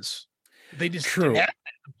is. They just True.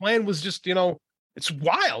 The plan was just, it's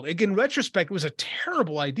wild. Again, in retrospect, it was a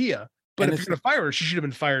terrible idea, But And if you're going to fire her, she should have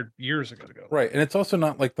been fired years ago. Right. And it's also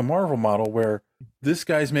not like the Marvel model where this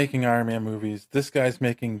guy's making Iron Man movies, this guy's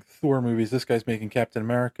making Thor movies, this guy's making Captain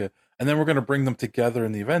America, and then we're going to bring them together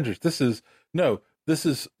in the Avengers. This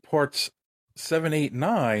is parts 7, 8,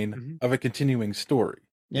 9 of a continuing story.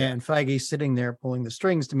 Yeah, and Feige's sitting there pulling the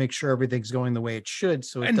strings to make sure everything's going the way it should,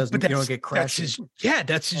 so you don't get crashes.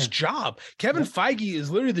 That's his job. Kevin Feige is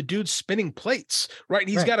literally the dude spinning plates, right? And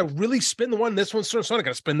he's got to really spin the one. This one's sort of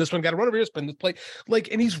got to spin this one. Got to run over here, spin this plate. Like,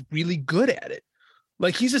 and he's really good at it.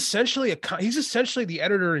 Like he's essentially the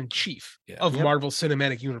editor in chief of Marvel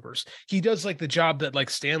Cinematic Universe. He does like the job that like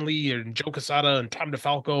Stan Lee and Joe Quesada and Tom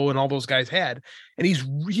DeFalco and all those guys had, and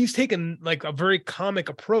he's taken like a very comic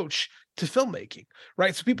approach to filmmaking,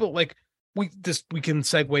 right? So people like we can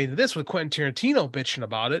segue into this with Quentin Tarantino bitching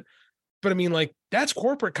about it, but I mean like that's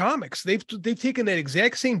corporate comics. They've taken that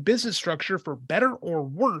exact same business structure for better or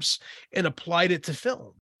worse and applied it to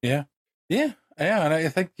film. Yeah, and I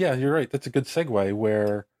think you're right. That's a good segue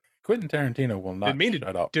where Quentin Tarantino will not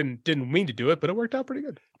shut up. Didn't mean to do it, but it worked out pretty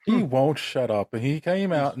good. He won't shut up, and he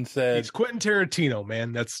came out and said, "He's Quentin Tarantino,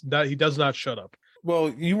 man. He does not shut up." Well,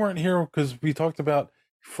 you weren't here because we talked about.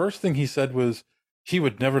 First thing he said was he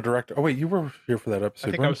would never direct. Oh wait, you were here for that episode.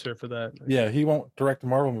 I think I was here for that. Yeah, he won't direct a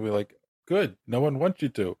Marvel movie. Like, good, no one wants you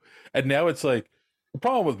to. And now it's like the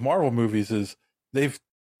problem with Marvel movies is the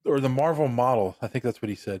Marvel model. I think that's what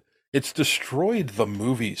he said. It's destroyed the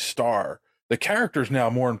movie star. The character's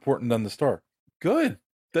now more important than the star. Good.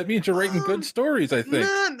 That means you're writing good stories. I think.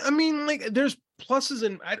 I mean, like, there's pluses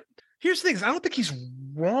and here's the thing: I don't think he's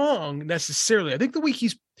wrong necessarily. I think the way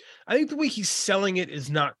he's selling it is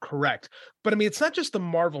not correct. But I mean, it's not just the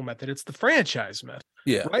Marvel method; it's the franchise method.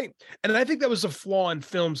 Yeah. Right. And I think that was a flaw in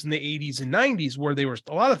films in the 80s and 90s where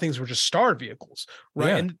a lot of things were just star vehicles. Right.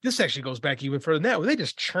 Yeah. And this actually goes back even further than that, where they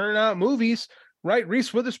just churn out movies. Right.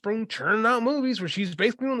 Reese Witherspoon churning out movies where she's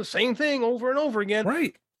basically doing the same thing over and over again.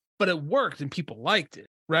 Right. But it worked and people liked it.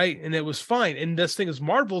 Right. And it was fine. And this thing is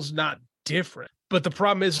Marvel's not different. But the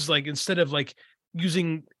problem is like instead of it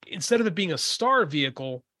being a star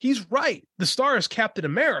vehicle, he's right. The star is Captain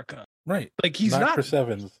America. Right. Like he's not Chris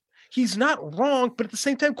Evans. He's not wrong, but at the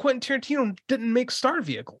same time, Quentin Tarantino didn't make star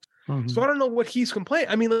vehicles. Mm-hmm. So I don't know what he's complaining.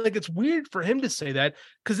 I mean, like it's weird for him to say that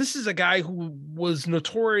because this is a guy who was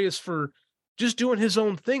notorious for just doing his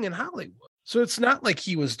own thing in Hollywood. So it's not like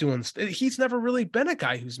he's never really been a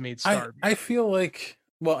guy who's made star vehicles. I feel like.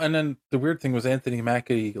 Well, and then the weird thing was Anthony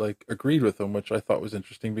Mackie like agreed with him, which I thought was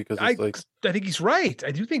interesting because it's I think he's right.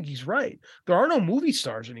 I do think he's right. There are no movie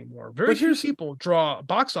stars anymore. Very few people draw a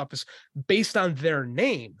box office based on their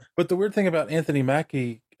name. But the weird thing about Anthony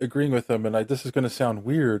Mackie agreeing with him, and this is going to sound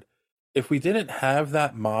weird, if we didn't have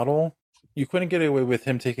that model, you couldn't get away with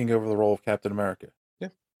him taking over the role of Captain America. Yeah,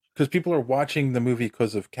 because people are watching the movie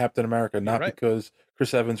because of Captain America, not because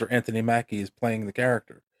Chris Evans or Anthony Mackie is playing the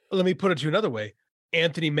character. Let me put it to you another way.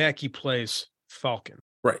 Anthony Mackie plays Falcon.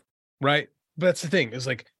 Right. But that's the thing is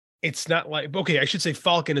like, it's not like, okay, I should say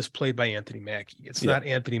Falcon is played by Anthony Mackie. It's not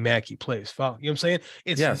Anthony Mackie plays Falcon. You know what I'm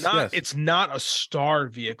saying? It's not a star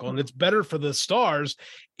vehicle. And it's better for the stars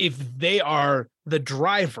if they are the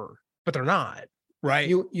driver, but they're not. Right.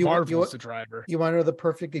 Marvel's the driver. You want to know the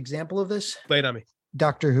perfect example of this? Lay it on me.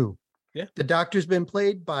 Doctor Who. Yeah. The Doctor's been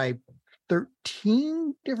played by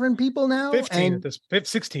 13 different people now. 16 at this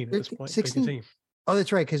point. 16. Oh,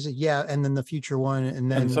 that's right. Because and then the future one, and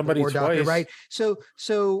then somebody twice. Doctor, right?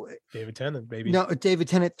 So David Tennant, baby. No, David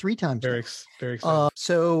Tennant 3 times. Very excited.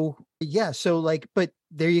 So but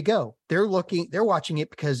there you go. They're watching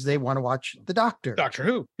it because they want to watch the Doctor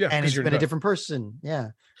Who. Yeah, and it's been a different person. Yeah,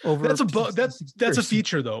 over that's a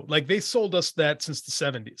feature though. Like they sold us that since the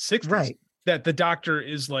 70s, 60s. Right. That the Doctor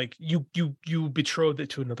is like you betrothed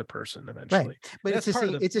it to another person eventually. Right. But it's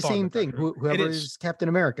the same thing. Whoever is Captain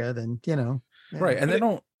America, then Right, and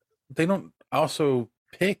they don't also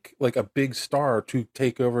pick like a big star to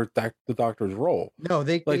take over the Doctor's role. No,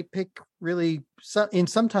 they pick really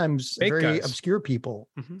sometimes very obscure people.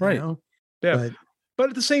 Mm-hmm. Right. Yeah. But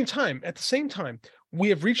at the same time, we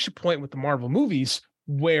have reached a point with the Marvel movies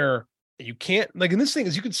where you can't like, and this thing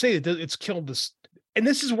is you could say that it's killed this. And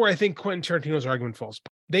this is where I think Quentin Tarantino's argument falls.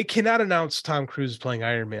 They cannot announce Tom Cruise is playing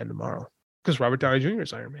Iron Man tomorrow because Robert Downey Jr.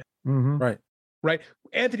 is Iron Man. Mm-hmm. Right.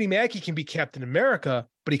 Anthony Mackie can be Captain America,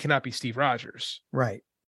 but he cannot be Steve Rogers. Right.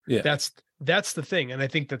 Yeah. That's the thing. And I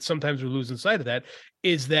think that sometimes we're losing sight of that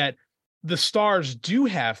is that the stars do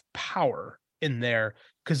have power in there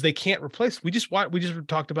because they can't replace. We just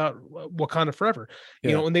talked about Wakanda Forever,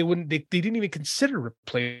 you know, and they didn't even consider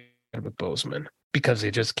replacing with Boseman because they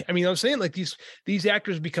just, I mean, I'm saying like these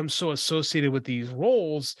actors become so associated with these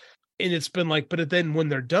roles. and it's been like, but then when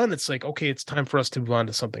they're done, it's like, okay, it's time for us to move on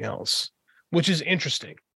to something else, which is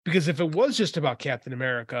interesting because if it was just about Captain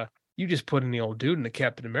America, you just put in the old dude in the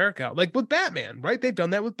Captain America out, like with Batman, right? They've done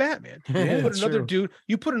that with Batman. You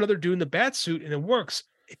put another dude in the bat suit and it works.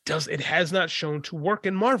 It has not shown to work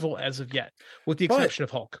in Marvel as of yet, with the exception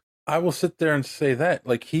of Hulk. I will sit there and say that,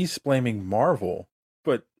 like, he's blaming Marvel,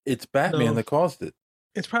 but it's Batman that caused it.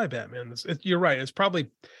 It's probably Batman. You're right. It's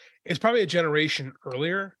probably a generation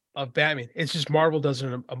earlier of Batman. It's just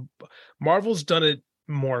Marvel's done it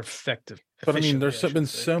more effective. But I mean, there's been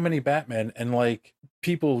so many Batman, and like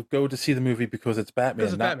people go to see the movie because it's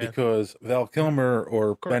Batman, because Val Kilmer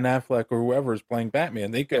or Ben Affleck or whoever is playing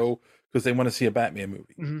Batman. They go because they want to see a Batman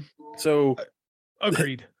movie. Mm-hmm. So,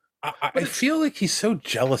 agreed. I feel like he's so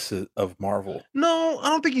jealous of Marvel. No, I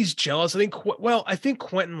don't think he's jealous. I think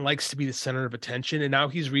Quentin likes to be the center of attention, and now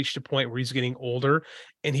he's reached a point where he's getting older,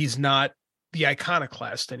 and he's not the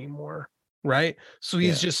iconoclast anymore, right? So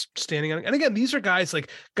he's just standing on. And again, these are guys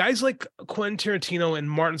like Quentin Tarantino and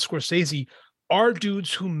Martin Scorsese are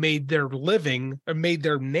dudes who made their living or made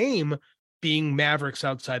their name being mavericks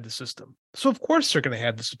outside the system. So of course they're going to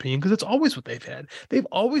have this opinion because it's always what they've had. They've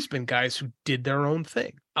always been guys who did their own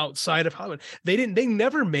thing outside of Hollywood. They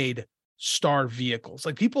never made star vehicles.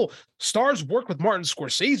 Like stars work with Martin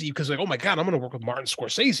Scorsese because like, oh my God, I'm going to work with Martin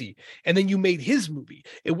Scorsese. And then you made his movie.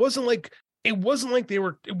 It wasn't like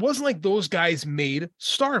those guys made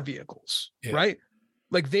star vehicles, right?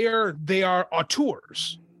 Like they are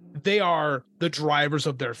auteurs. They are the drivers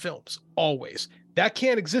of their films always. That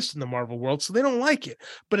can't exist in the Marvel world, so they don't like it.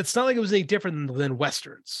 But it's not like it was any different than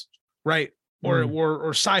Westerns, right? Or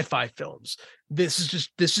sci-fi films. This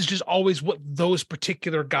is just always what those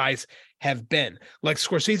particular guys have been. Like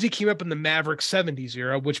Scorsese came up in the Maverick 70s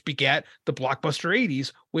era, which begat the blockbuster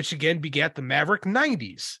 80s, which again begat the Maverick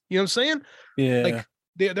 90s. You know what I'm saying? Yeah. Like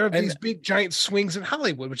there are these big giant swings in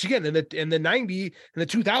Hollywood, which again in the 90s and the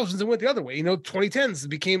 2000s it went the other way. 2010s it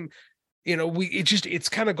became. It's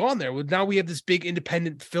kind of gone there. Now we have this big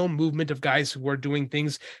independent film movement of guys who are doing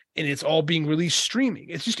things and it's all being released streaming.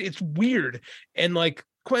 It's weird. And like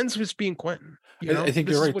Quentin's just being Quentin. I think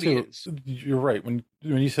you're right too. You're right. When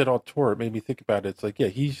you said auteur, it made me think about it. It's like, yeah,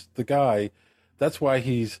 he's the guy. That's why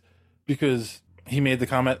because he made the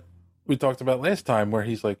comment we talked about last time where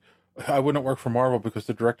he's like, I wouldn't work for Marvel because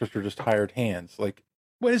the directors are just hired hands. Like,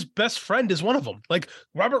 well, his best friend is one of them. Like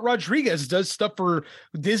Robert Rodriguez does stuff for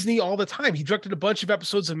Disney all the time. He directed a bunch of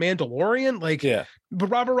episodes of Mandalorian. But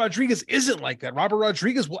Robert Rodriguez isn't like that. Robert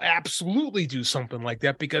Rodriguez will absolutely do something like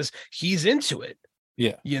that because he's into it.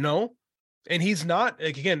 Yeah. And he's not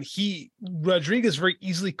like, again, Rodriguez very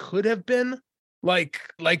easily could have been like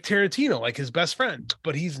Tarantino, like his best friend,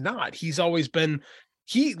 but he's not. He's always been,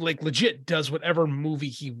 he like legit does whatever movie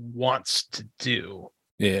he wants to do.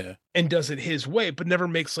 Yeah. And does it his way, but never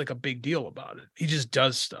makes like a big deal about it. He just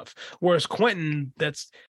does stuff. Whereas Quentin,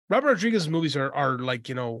 Robert Rodriguez's movies are like,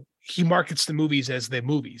 he markets the movies as the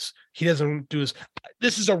movies. He doesn't do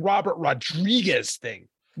this is a Robert Rodriguez thing,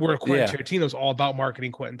 where Quentin Tarantino's all about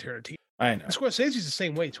marketing Quentin Tarantino. I know. And Scorsese's the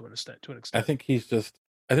same way to an extent.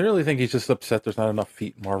 I really think he's just upset there's not enough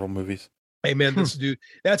feet in Marvel movies. Hey man,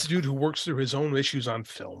 that's a dude who works through his own issues on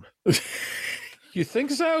film. You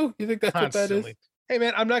think so? You think that's Constantly. what that is? Hey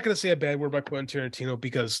man, I'm not going to say a bad word about Quentin Tarantino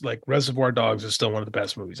because like Reservoir Dogs is still one of the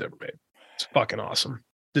best movies ever made. It's fucking awesome.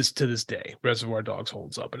 To this day, Reservoir Dogs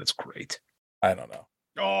holds up and it's great. I don't know.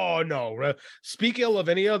 Oh no! Speak ill of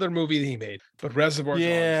any other movie that he made, but Reservoir Dogs.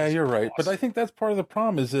 Yeah, you're right. Awesome. But I think that's part of the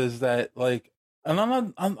problem is that like, and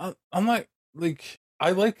I'm not like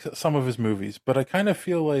I like some of his movies, but I kind of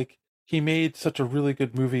feel like he made such a really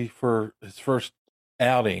good movie for his first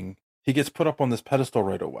outing. He gets put up on this pedestal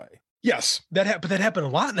right away. Yes, but that happened a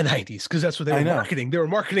lot in the 90s because that's what they were marketing. They were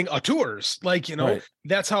marketing auteurs. Like, right.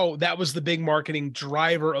 That was the big marketing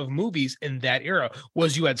driver of movies in that era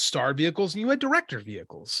was you had star vehicles and you had director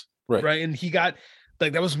vehicles. Right. And he got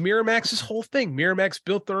like, that was Miramax's whole thing. Miramax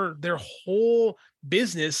built their whole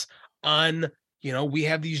business on, we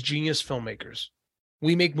have these genius filmmakers.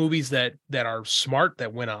 We make movies that are smart,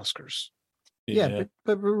 that win Oscars. Yeah.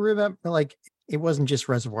 But remember, like, it wasn't just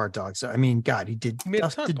Reservoir Dogs. I mean, God, he did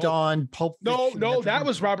Dusk to Dawn, Pulp Fiction. No, that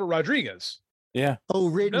was Robert Rodriguez. Yeah. Oh,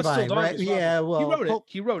 written by, right? Yeah, well,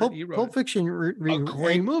 he wrote it. Pulp Fiction, a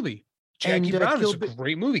great movie. Jackie Brown is a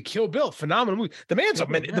great movie. Kill Bill, phenomenal movie. The man's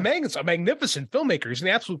a magnificent filmmaker. He's an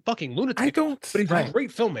absolute fucking lunatic. But he's a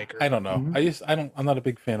great filmmaker. I don't know. I'm not a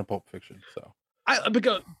big fan of Pulp Fiction. So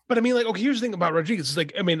But I mean, like, okay, here's the thing about Rodriguez. Is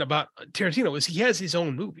like, I mean, about Tarantino is he has his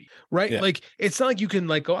own movie, right? Yeah. Like, it's not like you can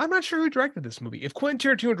like go, I'm not sure who directed this movie. If Quentin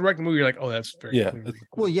Tarantino directed the movie, you're like, oh, that's very clearly.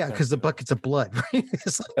 Well, yeah, because the buckets of blood, right?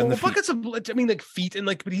 It's like, Well, the buckets of blood. I mean, like feet and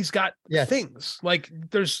like, but he's got things like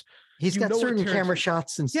there's. He's got certain camera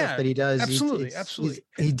shots and stuff that he does. Absolutely,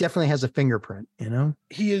 He definitely has a fingerprint, you know?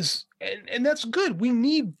 He is, and that's good.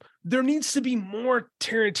 There needs to be more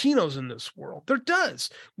Tarantinos in this world. There does.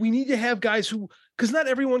 We need to have guys who, because not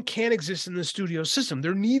everyone can exist in the studio system.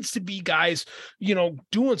 There needs to be guys, you know,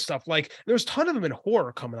 doing stuff. Like there's a ton of them in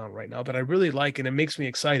horror coming out right now that I really like, and it makes me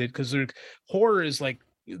excited because horror is like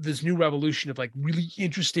this new revolution of like really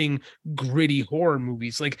interesting, gritty horror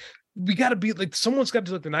movies. Like we got to be like, someone's got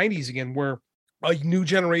to do like the 90s again, where a new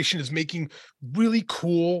generation is making really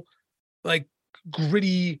cool, like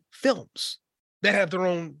gritty films that have their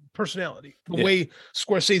own personality. The way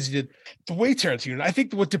Scorsese did, the way Tarantino. I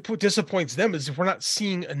think what disappoints them is if we're not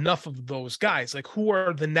seeing enough of those guys. Like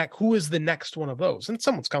who is the next one of those? And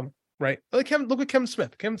someone's coming, right? Like look at Kevin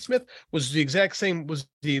Smith. Kevin Smith was in the exact same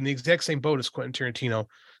boat as Quentin Tarantino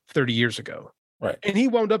 30 years ago. Right. And he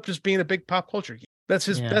wound up just being a big pop culture geek. That's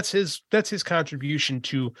his contribution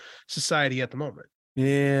to society at the moment.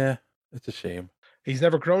 Yeah, it's a shame. He's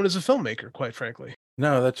never grown as a filmmaker, quite frankly.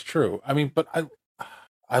 No, that's true. I mean, but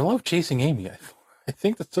I love Chasing Amy. I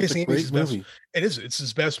think that's such a great movie. It is. It's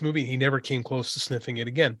his best movie. He never came close to sniffing it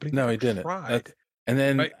again. But he didn't. And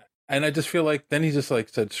then, and I just feel like then he just like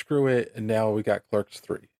said, "Screw it," and now we got Clerks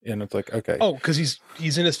 3, and it's like, okay. Oh, because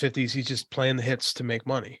he's in his 50s. He's just playing the hits to make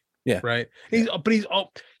money. Yeah. Right. Yeah.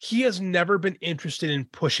 He has never been interested in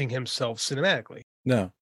pushing himself cinematically.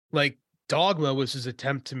 No. Like Dogma was his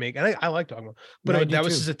attempt to make, and I like Dogma, but that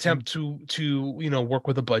was his attempt to work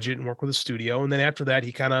with a budget and work with a studio. And then after that,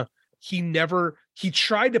 he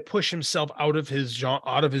tried to push himself out of his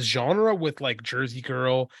genre with like Jersey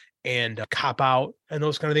Girl and Cop Out and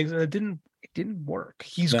those kind of things. And it didn't work.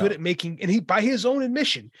 He's good at making, and he, by his own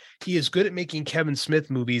admission, he is good at making Kevin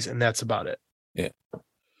Smith movies, and that's about it. Yeah.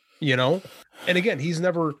 You know, and again, he's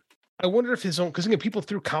never. I wonder if his own, because again, people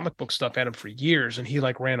threw comic book stuff at him for years, and he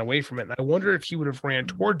like ran away from it. And I wonder if he would have ran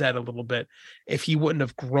toward that a little bit if he wouldn't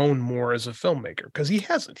have grown more as a filmmaker, because he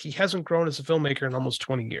hasn't. He hasn't grown as a filmmaker in almost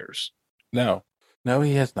 20 years. No,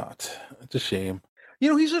 he has not. It's a shame. You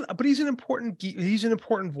know, he's an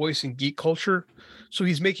important voice in geek culture, so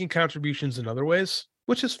he's making contributions in other ways,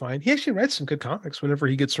 which is fine. He actually writes some good comics whenever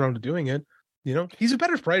he gets around to doing it. You know, he's a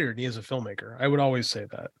better writer than he is a filmmaker. I would always say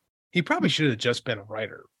that. He probably should have just been a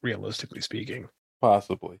writer, realistically speaking.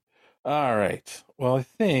 Possibly. All right. Well, I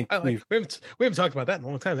think we haven't talked about that in a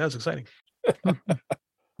long time. That was exciting.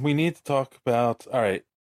 We need to talk about. All right,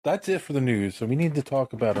 that's it for the news. So we need to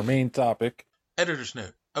talk about our main topic. Editor's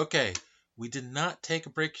note. Okay, we did not take a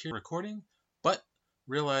break here recording, but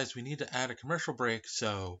realized we need to add a commercial break.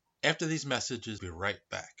 So after these messages, we'll be right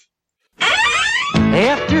back.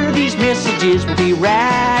 After these messages, we'll be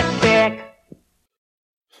right back.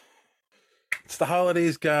 It's the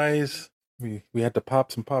holidays, guys. We had to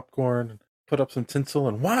pop some popcorn and put up some tinsel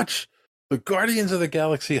and watch the Guardians of the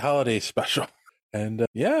Galaxy holiday special. And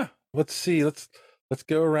let's see. Let's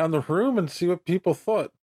go around the room and see what people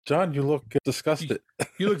thought. John, you look disgusted.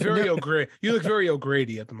 You look very You look very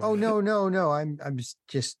O'Grady at the moment. Oh no! I'm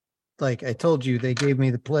just like I told you. They gave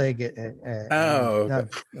me the plague. Okay.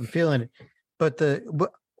 I'm feeling it. But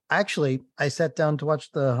actually, I sat down to watch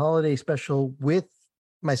the holiday special with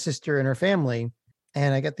my sister and her family,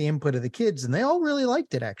 and I got the input of the kids, and they all really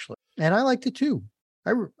liked it actually, and I liked it too.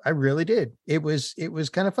 I really did. It was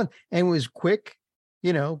kind of fun, and it was quick,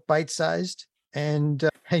 bite-sized, and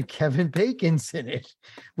Kevin Bacon's in it,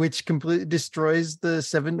 which completely destroys the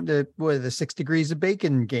 6 degrees of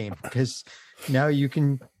bacon game, because now you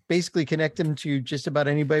can basically connect them to just about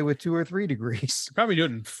anybody with 2 or 3 degrees. Probably do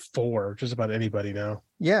it in 4, just about anybody now.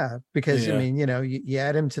 Yeah, because I mean, you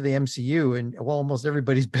add him to the MCU, and almost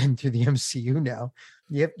everybody's been through the MCU now.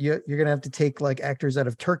 You're gonna have to take like actors out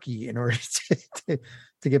of Turkey in order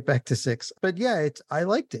to get back to 6. But yeah, I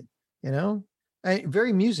liked it.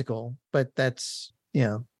 Very musical, but that's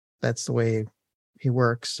the way he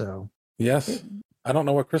works. So yes, I don't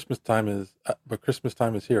know what Christmas time is, but Christmas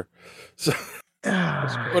time is here. So.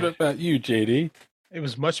 What about you, JD? It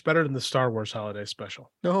was much better than the Star Wars holiday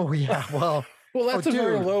special. Oh yeah, well, that's a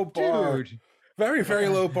very low bar. Very, very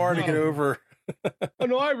low bar to get over. Oh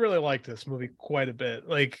no, I really liked this movie quite a bit.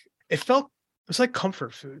 Like it was like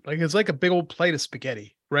comfort food. Like it's like a big old plate of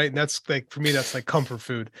spaghetti, right? And that's like, for me, that's like comfort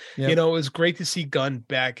food. Yep. It was great to see Gunn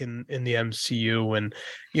back in the MCU, and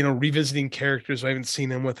revisiting characters I haven't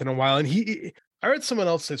seen him with in a while. And he, I read someone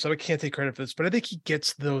else say, so I can't take credit for this, but I think he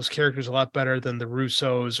gets those characters a lot better than the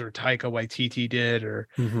Russos or Taika Waititi did, or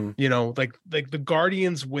you know, like the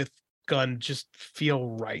Guardians with Gunn just feel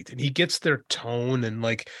right, and he gets their tone, and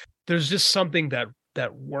like there's just something that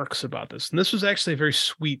works about this. And this was actually a very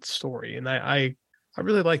sweet story, and I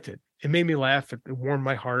really liked it. It made me laugh. It warmed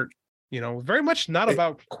my heart. You know, very much not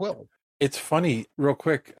about Quill. It's funny, real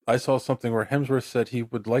quick. I saw something where Hemsworth said he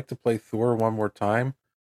would like to play Thor one more time,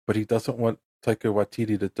 but he doesn't want Taika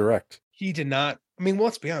Waititi to direct. He did not. I mean, well,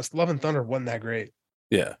 let's be honest. Love and Thunder wasn't that great.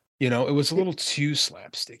 Yeah. You know, it was a little too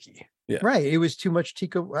slapsticky. Yeah. Right. It was too much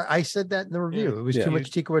Taika. I said that in the review. It was too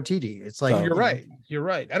much Taika Waititi. It's like you're right. You're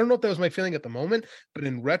right. I don't know if that was my feeling at the moment, but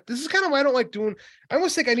in this is kind of why I don't like doing. I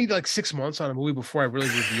almost think I need like 6 months on a movie before I really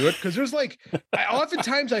review it, because there's like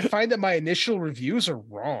oftentimes I find that my initial reviews are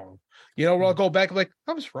wrong. You know, where I'll go back and like,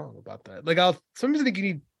 I was wrong about that. Like sometimes think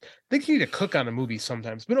you need to cook on a movie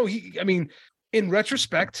sometimes. But no, I mean, in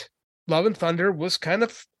retrospect, Love and Thunder was kind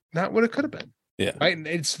of not what it could have been. Yeah. Right. And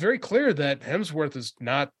it's very clear that Hemsworth is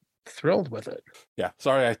not thrilled with it. Yeah.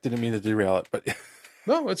 Sorry, I didn't mean to derail it, but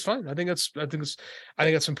no, it's fine. I think it's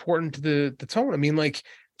important to the tone. I mean, like,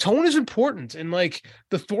 tone is important. And like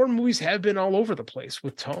the Thor movies have been all over the place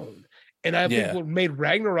with tone. And I think what made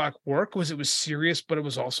Ragnarok work was it was serious, but it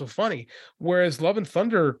was also funny. Whereas Love and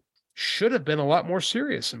Thunder should have been a lot more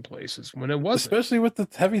serious in places when it wasn't. Especially with the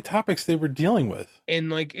heavy topics they were dealing with.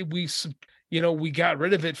 And like we got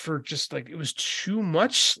rid of it for just like, it was too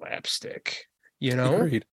much slapstick, you know?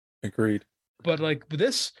 Agreed. But like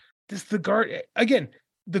this the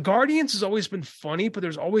Guardians has always been funny, but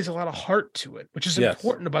there's always a lot of heart to it, which is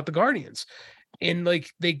important about the Guardians. And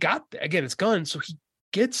like they got again, it's Gunn, so he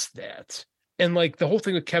gets that. And like the whole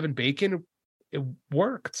thing with Kevin Bacon, it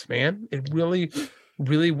worked, man. It really,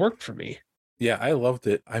 really worked for me. Yeah, I loved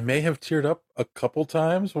it. I may have teared up a couple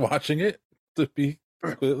times watching it, to be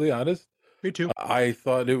completely honest. Me too. I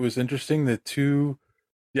thought it was interesting that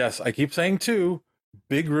I keep saying two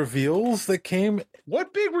big reveals that came.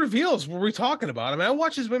 What big reveals were we talking about? I mean, I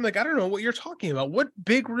watched this movie like, I don't know what you're talking about. What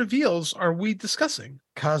big reveals are we discussing?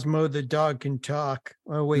 Cosmo the dog can talk.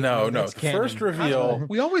 Oh wait, no. The first reveal, Cosmo,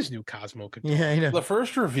 we always knew Cosmo could talk. Yeah, I know. The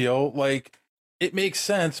first reveal, like, it makes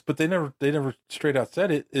sense, but they never straight out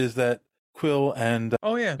said it, is that Quill and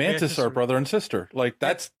Mantis are brother and sister. Like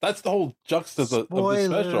that's the whole juxta of the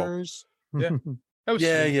special.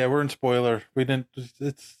 Yeah. We're in spoiler. We didn't.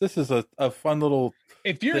 This is a fun little.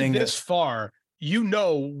 If you're this far, you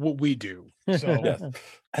know what we do. So, yes.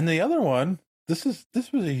 And the other one, this was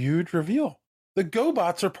a huge reveal. The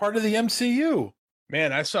GoBots are part of the MCU.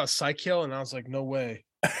 Man, I saw Psykill and I was like, no way.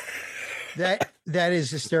 That is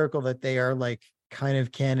hysterical that they are like kind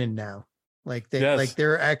of canon now. Like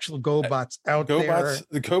they're actual GoBots out there.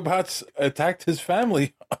 The GoBots attacked his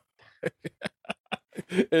family.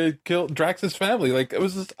 It killed Drax's family. Like, it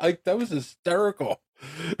was just, like, that was hysterical.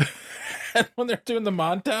 And when they're doing the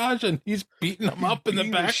montage and he's beating them up in the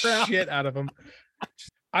background, shit out of them.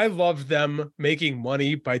 I love them making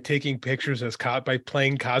money by taking pictures by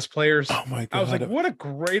playing cosplayers. Oh my god! I was like, what a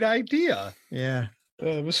great idea! Yeah,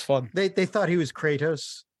 it was fun. They thought he was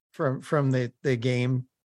Kratos from the game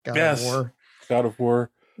God of War. God of War.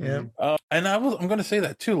 Yeah, and I'm going to say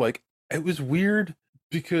that too. Like, it was weird.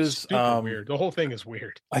 Because weird. The whole thing is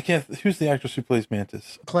weird. I can't. Who's the actress who plays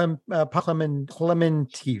Mantis? Clementif.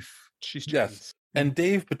 She's Chinese. And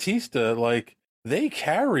Dave Bautista, like, they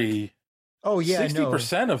carry. Oh yeah,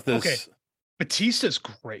 60% of this. Okay, Bautista's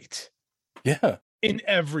great. Yeah, in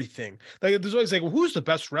everything. Like, there's always like, well, who's the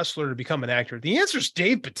best wrestler to become an actor? The answer is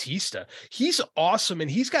Dave Bautista. He's awesome,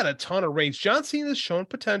 and he's got a ton of range. John Cena's shown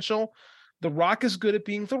potential. The Rock is good at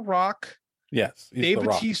being The Rock. Yes, Dave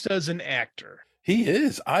Bautista is an actor. He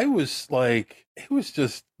is. I was like, it was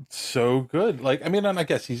just so good. Like, I mean, and I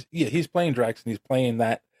guess he's playing Drax and he's playing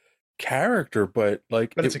that character, but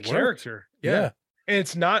like, it's a character. Yeah. And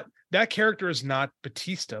it's not, that character is not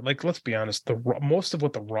Bautista. Like, let's be honest, most of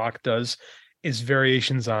what The Rock does is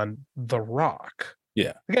variations on The Rock.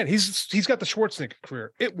 Yeah. Again, he's got the Schwarzenegger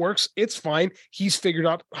career. It works. It's fine. He's figured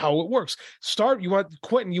out how it works. You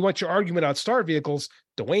want your argument on star vehicles.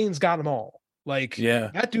 Dwayne's got them all. Like,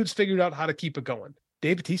 that dude's figured out how to keep it going.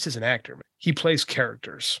 Dave Bautista's an actor, man. He plays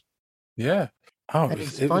characters. Yeah. Oh,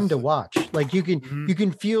 it's fun to watch. Like, you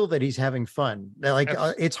can feel that he's having fun. Like,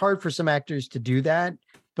 it's hard for some actors to do that,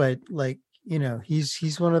 but like, you know,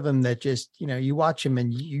 he's one of them that just, you know, you watch him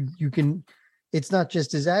and you can. It's not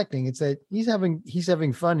just his acting; it's that he's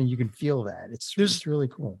having fun, and you can feel that. It's really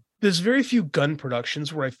cool. There's very few Gunn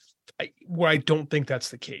productions where I don't think that's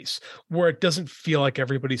the case, where it doesn't feel like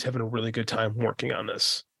everybody's having a really good time working on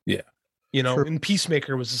this. Yeah. You know, True. and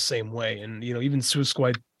Peacemaker was the same way, and you know, even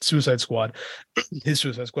Suicide Squad, his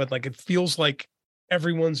Suicide Squad, like it feels like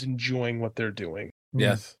everyone's enjoying what they're doing.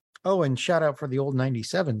 Yes. Oh, and shout out for the old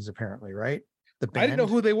 97s, apparently, right? The band. I didn't know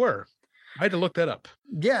who they were. I had to look that up.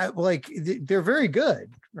 Yeah, like they're very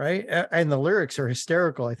good, right? And the lyrics are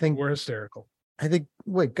hysterical. I think we're hysterical. I think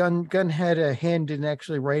Gunn had a hand in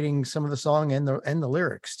actually writing some of the song and the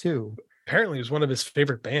lyrics too. Apparently, it was one of his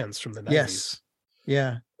favorite bands from the 90s. Yes.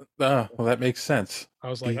 Yeah. Well, that makes sense. I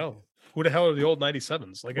was like, oh, who the hell are the old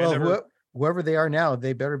 97s? Like, I never. Whoever they are now,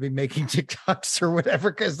 they better be making TikToks or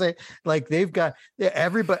whatever, because they've got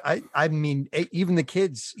everybody. I mean, even the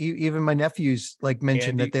kids, even my nephews, like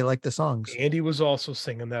mentioned that they like the songs. Andy was also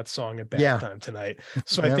singing that song at Bath tonight,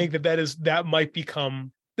 so I think that might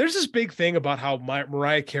become. There's this big thing about how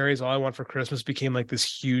Mariah Carey's "All I Want for Christmas" became like this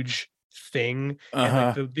huge thing,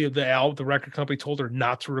 and like the record company told her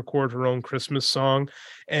not to record her own Christmas song,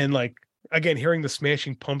 and like. Again, hearing the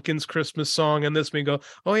Smashing Pumpkins Christmas song and this, we go,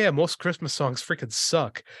 oh yeah, most Christmas songs freaking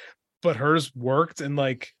suck, but hers worked, and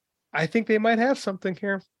like, I think they might have something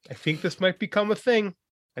here. I think this might become a thing.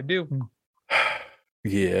 I do.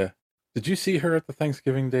 Yeah. Did you see her at the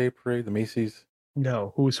Thanksgiving Day parade, the Macy's?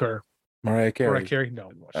 No. Who's her? Mariah Carey. Mariah Carey?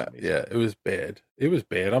 No. Yeah, it was bad. It was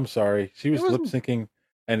bad. I'm sorry. She was lip syncing,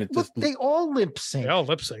 and it just they all lip sync. They all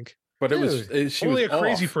lip sync. But she only was a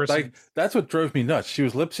crazy off. person. Like, that's what drove me nuts. She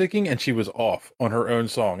was lip syncing and she was off on her own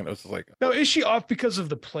song, and it was like, now is she off because of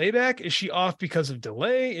the playback? Is she off because of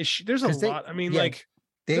delay? Is she? There's a lot. I mean, like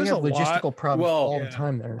they have logistical problems all the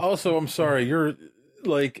time there. Also, I'm sorry, you're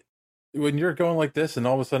like when you're going like this, and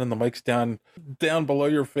all of a sudden the mic's down below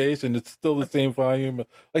your face, and it's still the same volume.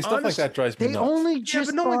 Like stuff like that drives me nuts. They only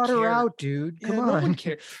just brought her out, dude. Come on.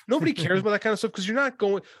 Nobody cares about that kind of stuff because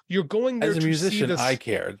you're going there as a musician. I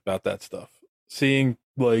cared about that stuff. Seeing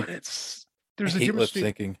like there's a difference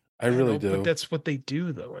lip syncing. I really do. But that's what they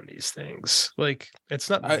do though in these things. Like it's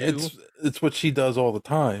not. It's what she does all the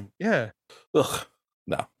time. Yeah. Ugh.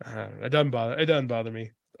 No. It doesn't bother. It doesn't bother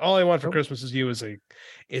me. All I Want for Christmas Is You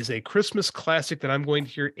is a Christmas classic that I'm going to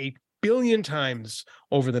hear 8 billion times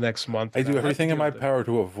over the next month. I do everything in my power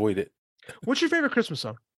to avoid it. What's your favorite Christmas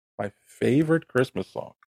song? My favorite Christmas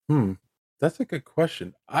song? That's a good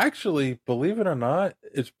question. Actually, believe it or not,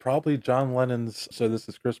 it's probably John Lennon's "So This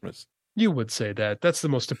Is Christmas." You would say that. That's the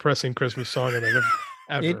most depressing Christmas song I've ever.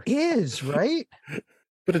 It is, right?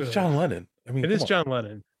 But it's John Lennon. I mean, it is John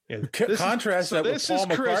Lennon. Yeah. Contrast that with Paul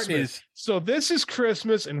McCartney's. So this is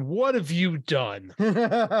Christmas, and what have you done?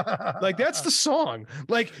 Like that's the song.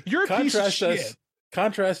 Like you're a piece of shit.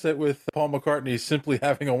 Contrast that with Paul McCartney simply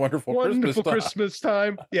having a wonderful Christmas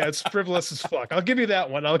time. Yeah, it's frivolous as fuck. I'll give you that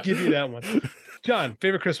one. John,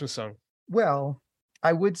 favorite Christmas song? Well,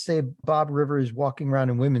 I would say Bob Rivers walking around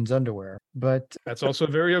in women's underwear, but that's also a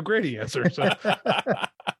very O'Grady answer. So. I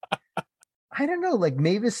don't know. Like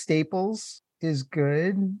Mavis Staples is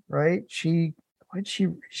good, right?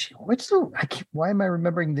 Why am I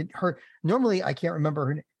remembering her? Normally, I can't remember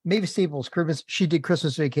her. Mavis Staples, she did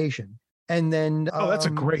Christmas Vacation. And then that's a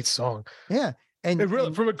great song. Yeah. And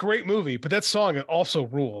from a great movie, but that song it also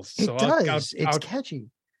rules. It does. It's catchy.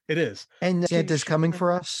 It is. And Santa's Coming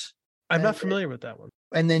for Us. I'm not familiar with that one.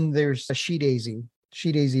 And then there's She Daisy.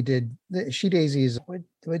 She Daisy is what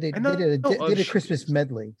they did a Christmas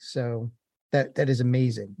medley. So that is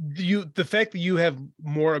amazing. The fact that you have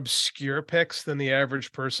more obscure picks than the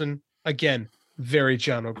average person, again, very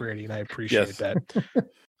John O'Grady, and I appreciate that.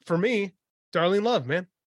 For me, Darling Love, man.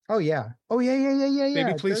 Oh yeah.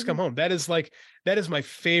 Baby, please come home. That is my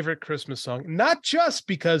favorite Christmas song. Not just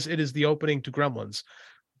because it is the opening to Gremlins,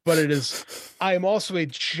 but I am also a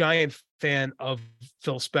giant fan of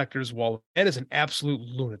Phil Spector's Wall and is an absolute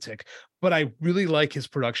lunatic, but I really like his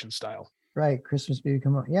production style. Right. Christmas Baby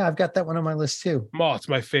Come On. Yeah, I've got that one on my list too. Oh, it's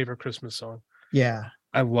my favorite Christmas song. Yeah.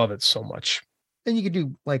 I love it so much. And you could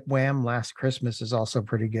do like Wham! Last Christmas is also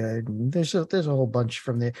pretty good. And there's a whole bunch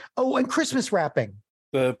from there. Oh, and Christmas Wrapping.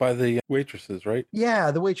 By the Waitresses, right?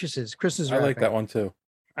 Yeah, the Waitresses. Christmas Wrapping. I like that one too.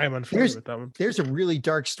 I am unfamiliar with that one. There's a really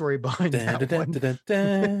dark story behind that one. If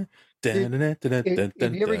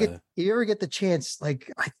you ever get the chance,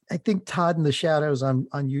 like I think Todd in the Shadows on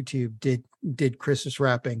YouTube did Christmas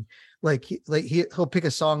Wrapping. Like he'll pick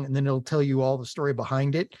a song and then he'll tell you all the story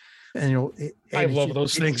behind it. And I love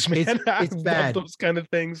those things, man. It's bad. Love those kind of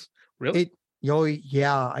things. Really?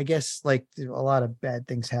 Yeah. I guess like a lot of bad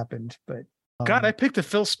things happened, but. God, I picked a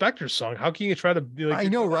Phil Spector song. How can you try to be like? I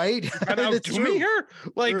know, right? Trying to outdo me here?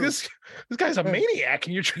 Like this guy's a maniac,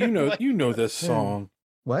 and you're trying. You know this song.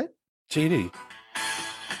 What? JD.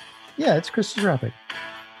 Yeah, it's Christmas Wrapping.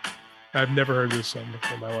 I've never heard this song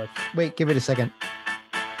before in my life. Wait, give it a second.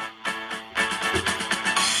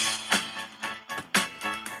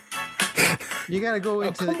 You got to go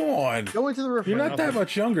into come on. Go into the refrain. You're not that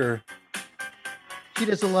much younger. She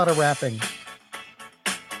does a lot of rapping.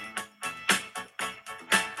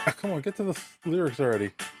 Come on, get to the lyrics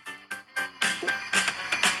already.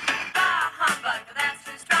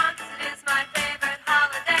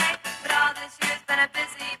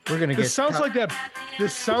 We're gonna get. This sounds like that.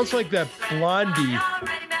 This sounds like that Blondie.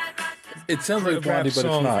 It sounds like Blondie, but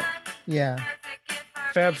it's not. Yeah.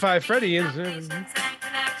 Fab Five Freddy is.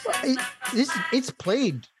 It's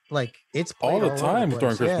played like it's played all the time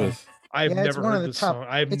during Christmas. I've it's never one heard of the this top. song.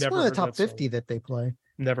 I've It's never one of heard the top that song. 50 that they play.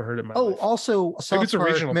 Never heard it in my Oh, life. also I think it's a South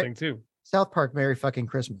Park, regional thing too. South Park, Merry fucking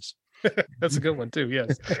Christmas. That's a good one too.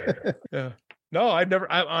 Yes. Yeah. No, I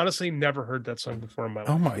honestly never heard that song before in my life.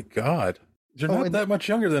 Oh my God. You're not that much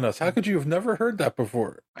younger than us. How could you have never heard that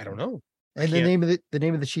before? I don't know. And the name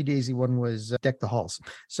of the She Daisy one was Deck the Halls.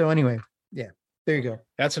 So anyway, yeah, there you go.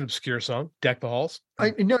 That's an obscure song. Deck the Halls.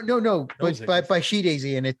 No, but by She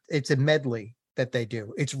Daisy, and it's a medley that they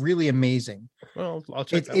do. It's really amazing. Well, I'll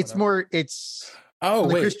check that It's one out. more. It's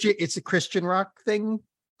It's a Christian rock thing.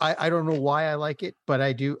 I don't know why I like it, but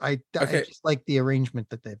I do. I just like the arrangement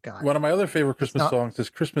that they've got. One of my other favorite Christmas songs is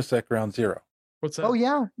Christmas at Ground Zero. What's that? Oh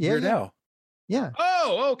yeah, Weird Al. Yeah.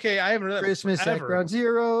 Oh, okay. I haven't heard that. Christmas at Ground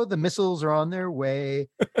Zero. The missiles are on their way.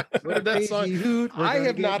 Heard that song. I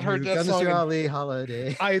have not heard that song.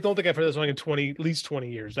 Holiday. I don't think I've heard that song in at least 20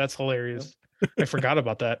 years. That's hilarious. I forgot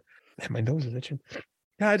about that. Man, my nose is itching.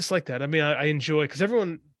 Yeah, I just like that. I mean, I enjoy because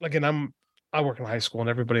everyone, again, I work in high school and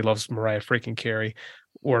everybody loves Mariah freaking Carey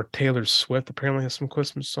or Taylor Swift. Apparently has some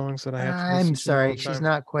Christmas songs that I have to listen I'm to sorry, all the she's time.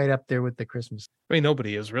 not quite up there with the Christmas. I mean,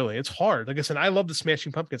 nobody is really. It's hard. Like I said, I love the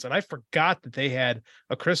Smashing Pumpkins, and I forgot that they had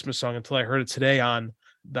a Christmas song until I heard it today on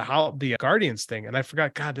the Guardians thing, and I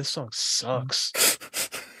forgot. God, this song sucks.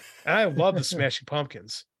 And I love the Smashing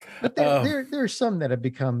Pumpkins. But there are some that have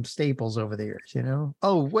become staples over the years. You know.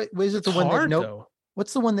 Oh, what is it? The one hard, that though.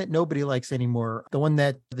 What's the one that nobody likes anymore? The one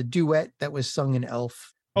that the duet that was sung in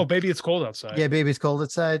Elf. Oh, Baby It's Cold Outside. Yeah, Baby It's Cold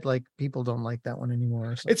Outside. Like people don't like that one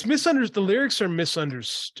anymore. So. It's misunderstood. The lyrics are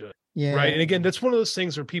misunderstood. Yeah. Right. And again, that's one of those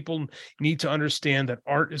things where people need to understand that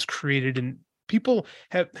art is created and people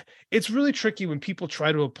have, it's really tricky when people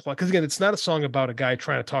try to apply, because again, it's not a song about a guy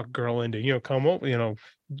trying to talk a girl into, come over, doing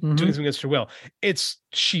something against her will.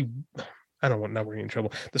 I don't want, now we're getting in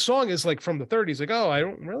trouble. The song is like from the 30s, like, oh, I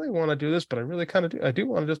don't really want to do this, but I really kind of do. I do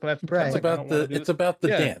want to do this, but I have to pretend It's about the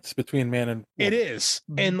dance between man and woman. It is.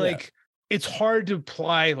 And it's hard to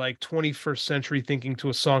apply like 21st century thinking to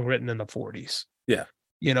a song written in the 40s. Yeah.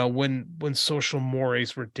 When social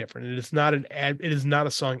mores were different. It is not it is not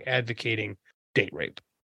a song advocating date rape.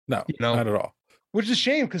 No, not at all. Which is a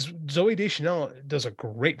shame because Zooey Deschanel does a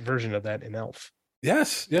great version of that in Elf.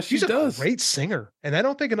 Yes, she's a great singer, and I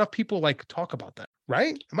don't think enough people talk about that.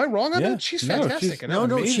 Right? Am I wrong on that? She's fantastic.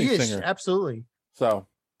 No, she is singer. Absolutely. So,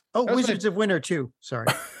 Wizards of Winter too. Sorry,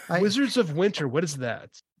 Wizards of Winter. What is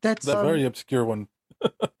that? That's a very obscure one.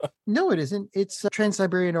 No, it isn't. It's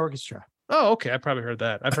Trans-Siberian Orchestra. Oh, okay. I probably heard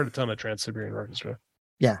that. I've heard a ton of Trans-Siberian Orchestra.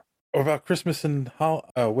 Yeah. Or about Christmas in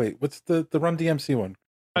what's the Run DMC one?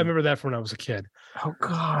 I remember that from when I was a kid. Oh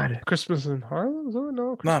God, Christmas in Harlem? Is that,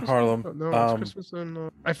 no, Christmas not Harlem. No, it's Christmas in.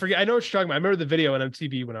 I forget. I know what you're talking about. I remember the video on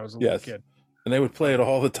MTV when I was a little kid. And they would play it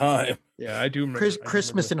all the time. Yeah, I do remember.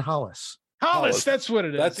 Christmas in Hollis. Hollis, that's what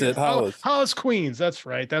it is. That's it, Hollis. Hollis, Queens. That's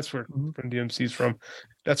right. That's where Run DMC's from.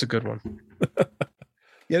 That's a good one.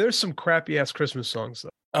 Yeah, there's some crappy ass Christmas songs though.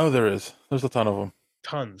 Oh, there is. There's a ton of them.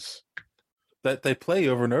 Tons. That they play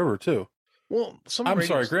over and over too. Well, I'm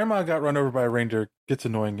sorry, Grandma Got Run Over by a Reindeer gets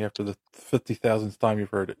annoying after the 50,000th time you've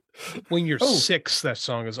heard it. When you're 6, that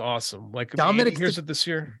song is awesome. Like Dominic hears it this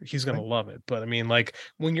year, he's gonna love it. But I mean, like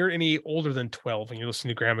when you're any older than 12 and you're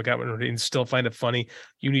listening to Grandma Got Run Over and still find it funny,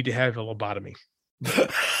 you need to have a lobotomy.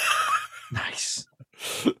 Nice.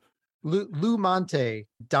 Lou Monte,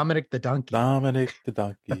 Dominic the Donkey. Dominic the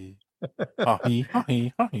Donkey.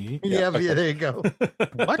 Yeah, there you go.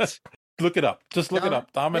 What? Look it up. Just look it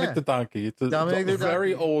up. Dominic the Donkey. It's a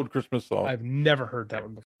very old Christmas song. I've never heard that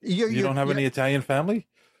one before. You don't have any Italian family?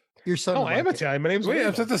 Your son. Oh, I am Italian. My name's. Wait, I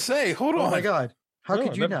was about to say. Hold on. Oh my God! How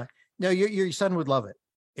could you not? No, your son would love it.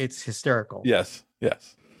 It's hysterical. Yes. Oh,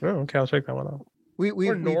 okay, I'll check that one out.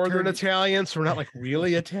 We're Northern Italian, so we're not like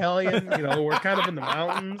really Italian. We're kind of in the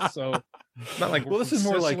mountains, so not like. Well, this is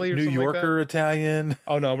more like New Yorker Italian.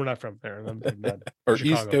 Oh no, we're not from there. Or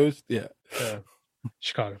East Coast, yeah.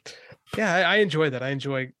 Chicago. Yeah, I enjoy that. I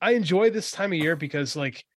enjoy this time of year because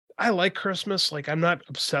like I like Christmas. Like I'm not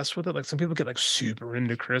obsessed with it. Like some people get like super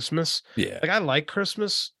into Christmas. Yeah. Like I like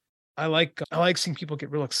Christmas. I like seeing people get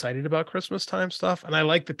real excited about Christmas time stuff, and I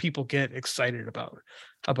like that people get excited about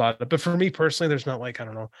it. But for me personally, there's not like, I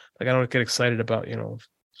don't know, like I don't get excited about, you know,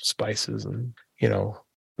 spices and, you know,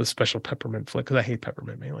 the special peppermint flick, because I hate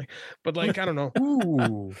peppermint mainly. But like, I don't know.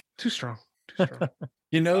 Ooh, too strong.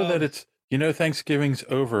 You know that it's, you know, Thanksgiving's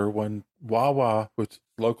over when Wawa, which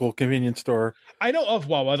local convenience store, I know of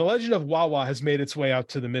Wawa. The legend of Wawa has made its way out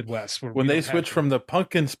to the Midwest. When they switch from the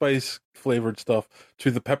pumpkin spice flavored stuff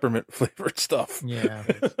to the peppermint flavored stuff. Yeah.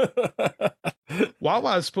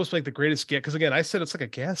 Wawa is supposed to be like the greatest get, because again, I said it's like a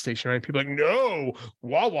gas station, right? People are like, no,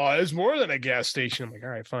 Wawa is more than a gas station. I'm like, all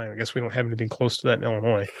right, fine. I guess we don't have anything close to that in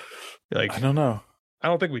Illinois. Like, I don't know. I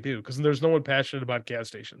don't think we do, because there's no one passionate about gas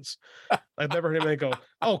stations. I've never heard anybody go,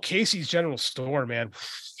 "Oh, Casey's General Store, man,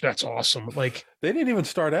 that's awesome." Like, they didn't even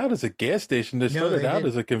start out as a gas station; they started out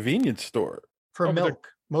as a convenience store for milk,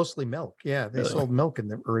 mostly milk. Yeah, they sold milk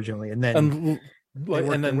originally, and then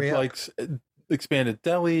expanded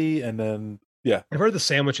deli, and then I've heard the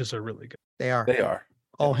sandwiches are really good. They are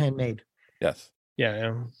all handmade. Yes.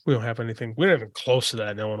 Yeah, we don't have anything. We don't even close to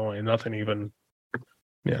that in Illinois. Nothing even.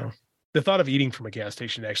 You know, the thought of eating from a gas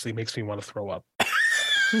station actually makes me want to throw up.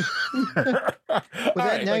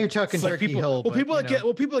 Now you're talking Turkey Hill. People that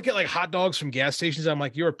get like hot dogs from gas stations, I'm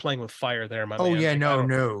like, you're playing with fire there, my man. Oh yeah, like,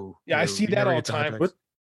 no. Yeah, I see that all the time. What,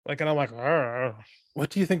 and I'm like, what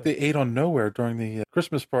do you think they ate on Nowhere during the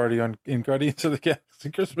Christmas party in Guardians of the Galaxy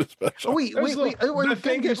Christmas special? Oh, wait. We're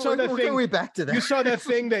going way back to that. You saw that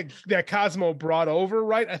thing that Cosmo brought over,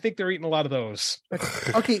 right? I think they're eating a lot of those.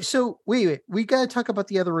 Okay, so wait. We got to talk about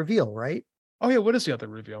the other reveal, right? Oh yeah, what is the other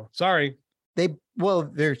reveal? Sorry.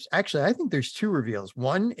 There's actually, I think there's two reveals.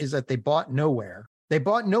 One is that they bought Nowhere. They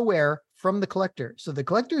bought Nowhere from the Collector. So the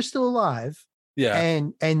Collector is still alive. Yeah.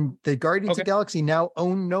 And the Guardians of the Galaxy now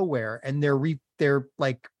own Nowhere, and they're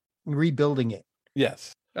like rebuilding it.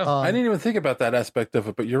 Yes. I didn't even think about that aspect of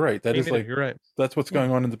it, but you're right. That is like, you're right. That's what's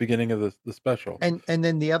going on in the beginning of the special. And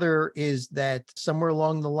then the other is that somewhere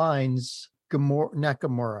along the lines,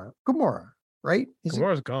 Gamora, right?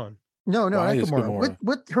 Gamora's gone. No, not Gamora.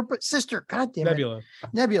 What her sister? God damn it,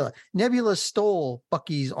 Nebula stole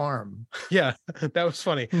Bucky's arm. Yeah, that was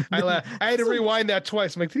funny. I had to rewind that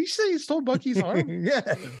twice. I'm like, did he say he stole Bucky's arm? Yeah,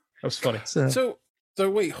 that was funny. So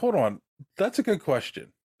wait, hold on. That's a good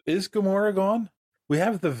question. Is Gamora gone? We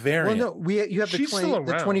have the variant. Well, no, you have the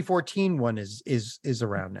 2014 one is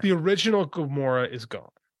around now. The original Gamora is gone.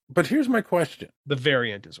 But here's my question: the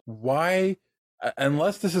variant is why,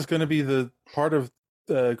 unless this is going to be the part of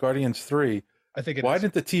Guardians 3, I think why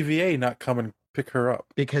did the TVA not come and pick her up?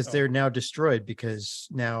 Because they're now destroyed, because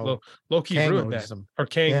now Loki Kang ruined that. them. Or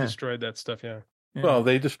Kang destroyed that stuff. Yeah. Well,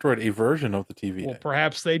 they destroyed a version of the TVA. Well,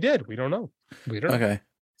 perhaps they did. We don't know. Okay.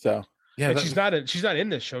 So and she's not in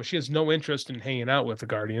this show. She has no interest in hanging out with the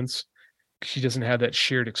Guardians. She doesn't have that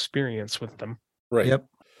shared experience with them. Right. Yep.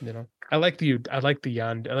 You know, I like the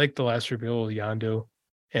last reveal of Yondu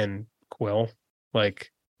and Quill.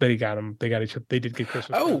 Like, that he got him. They did get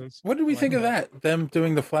Christmas presents. What did we think of that? Them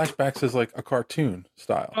doing the flashbacks as like a cartoon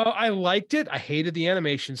style. I liked it. I hated the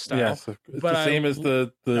animation style. Yes, it's the same as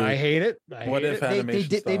the. I hate it. What if animation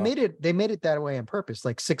style. They made it that way on purpose,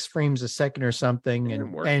 like 6 frames a second or something,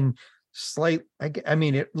 and slight. I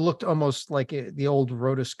mean, it looked almost like the old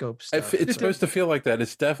rotoscope stuff. It's supposed to feel like that.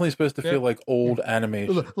 It's definitely supposed to feel like old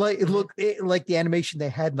animation. Like the animation they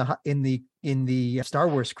had in the Star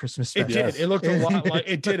Wars Christmas special. It did. It looked a lot like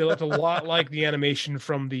it did. It looked a lot like the animation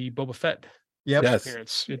from the Boba Fett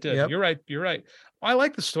appearance. It did. Yep. You're right. I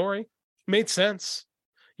like the story. It made sense.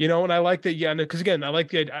 You know, and I like that Yondu, because again,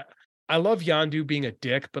 I love Yondu being a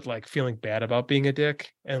dick, but like feeling bad about being a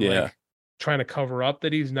dick, and like trying to cover up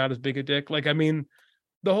that he's not as big a dick. Like, I mean,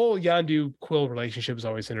 the whole Yondu Quill relationship is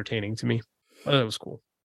always entertaining to me. I thought it was cool.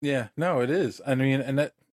 Yeah, no, it is. I mean, and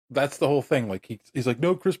that's the whole thing. Like he's like,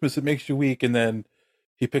 no, Christmas, it makes you weak, and then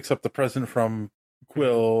he picks up the present from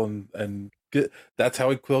Quill, and that's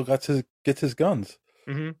how Quill gets his guns.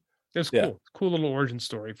 Mm-hmm. It's cool. Yeah. Cool little origin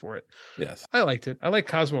story for it. Yes, I liked it. I like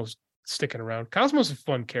Cosmo's sticking around. Cosmo's a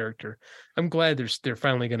fun character. I'm glad they're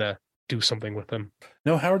finally gonna do something with him.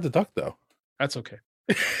 No Howard the Duck though. That's okay.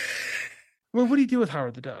 Well, what do you do with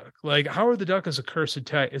Howard the Duck? Like, Howard the Duck is a cursed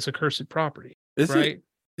cursed property, is right? It?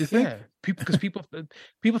 You think? Yeah,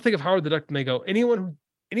 people think of Howard the Duck and they go, anyone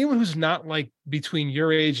who's not like between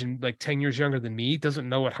your age and like 10 years younger than me doesn't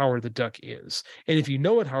know what Howard the Duck is. And if you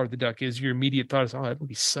know what Howard the Duck is, your immediate thought is, oh, that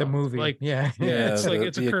movie sucked. The movie, like, it's like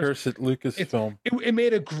it's a cursed Lucas film. It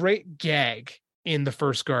made a great gag in the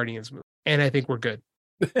first Guardians movie, and I think we're good.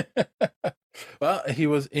 Well, he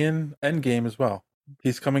was in Endgame as well.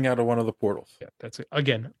 He's coming out of one of the portals. Yeah, that's it.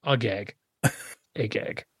 Again, a gag. A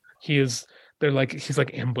gag. He's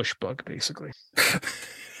like ambush bug basically.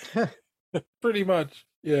 Pretty much.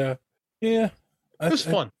 Yeah. Yeah. It was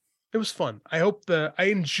fun. It was fun. I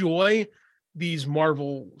enjoy these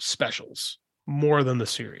Marvel specials more than the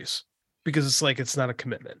series because it's not a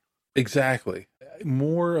commitment. Exactly.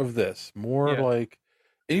 More of this. More like,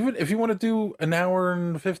 even if you want to do an hour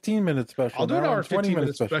and 15-minute special, I'll do an hour and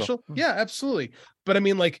 20-minute special. Yeah, absolutely. But I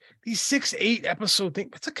mean, like these 6-8 episode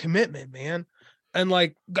thing, it's a commitment, man. And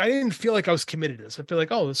like, I didn't feel like I was committed to this. I feel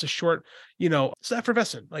like, oh, this is short, it's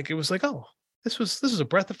effervescent. Like it was like, oh, this is a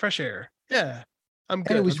breath of fresh air. Yeah, I'm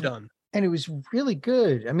good. I'm done. And it was really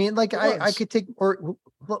good. I mean, like I could take, or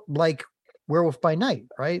like Werewolf by Night,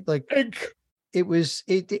 right? Like it was,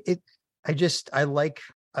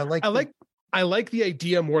 I like the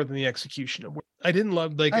idea more than the execution. I didn't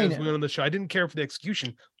love, like, as we went on the show, I didn't care for the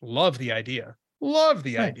execution. Love the idea.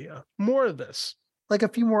 Idea. More of this. Like a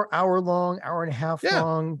few more hour and a half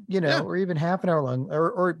long, or even half an hour long,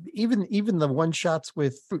 or even the one shots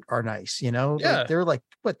with fruit are nice, Yeah. Like,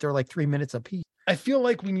 they're like 3 minutes a piece. I feel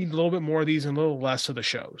like we need a little bit more of these and a little less of the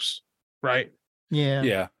shows, right? Yeah.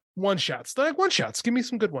 Yeah. One shots. They're like one shots. Give me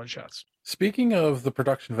some good one shots. Speaking of the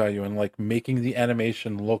production value and like making the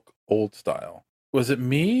animation look old style, was it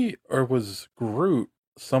me or was Groot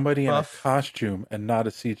somebody in a costume and not a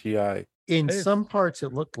CGI? In some parts,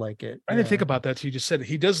 it looked like it. I didn't think about that till you just said it.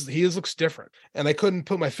 He looks different. And I couldn't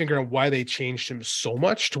put my finger on why they changed him so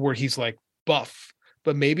much to where he's like buff.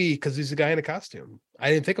 But maybe because he's a guy in a costume.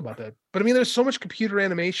 I didn't think about that. But I mean, there's so much computer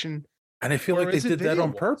animation. And I feel like they did that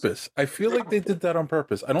on purpose. I feel like they did that on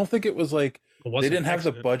purpose. I don't think it was like they didn't have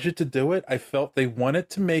the budget to do it. I felt they wanted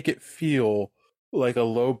to make it feel like a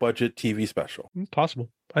low budget TV special. It's possible.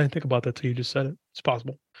 I didn't think about that till you just said it. It's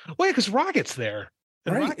possible. Wait, because Rocket's there.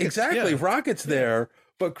 And right, exactly. Yeah. Rocket's there,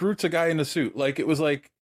 but Groot's a guy in a suit. Like it was like,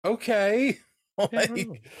 okay.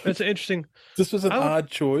 That's an interesting. This was an odd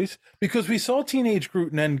choice because we saw Teenage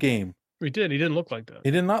Groot in Endgame. We did. He didn't look like that.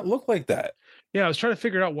 He did not look like that. Yeah, I was trying to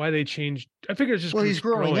figure out why they changed. I figured it's just he's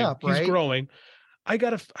growing up, right? He's growing. I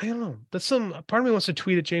don't know. That's part of me wants to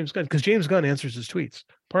tweet at James Gunn because James Gunn answers his tweets.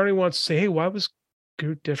 Part of me wants to say, hey, why was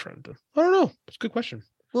Groot different? I don't know. It's a good question.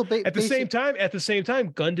 Well, at the same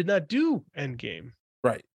time, Gunn did not do Endgame.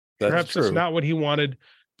 Right. Perhaps that's not what he wanted.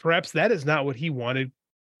 Perhaps that is not what he wanted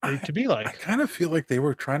it to be like. I kind of feel like they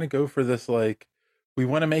were trying to go for this, like, we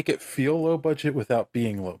want to make it feel low budget without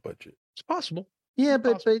being low budget. It's possible. Yeah,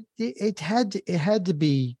 but it had to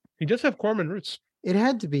be. He does have Corman roots. It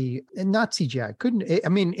had to be, and not CGI.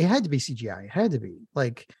 It had to be CGI. It had to be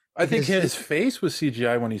like. I think his face was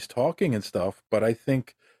CGI when he's talking and stuff, but I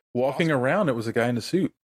think walking around, it was a guy in a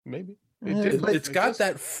suit. Maybe. It's got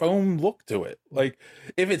that foam look to it. Like,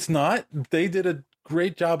 if it's not, they did a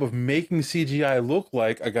great job of making CGI look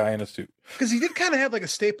like a guy in a suit. Because he did kind of have like a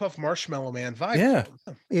Stay Puft Marshmallow Man vibe. Yeah.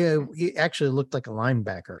 Yeah, he actually looked like a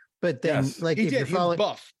linebacker. But then, like, he did. He was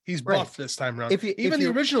buff. He's buff this time around. Even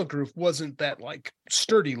the original Groot wasn't that like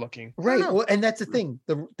sturdy looking. Right. Well, and that's the thing.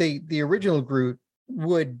 The original Groot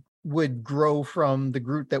would grow from the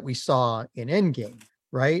Groot that we saw in Endgame,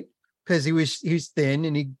 right? Because he's thin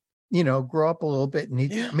and he grow up a little bit, and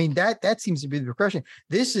I mean that seems to be the progression.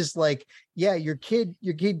 This is like, your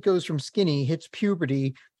kid goes from skinny, hits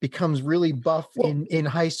puberty, becomes really buff in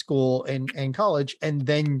high school and college, and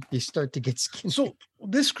then you start to get skinny. So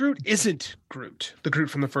this Groot isn't Groot, the Groot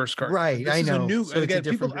from the first card, right? I know. So again,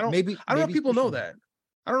 people, I don't know if people know that.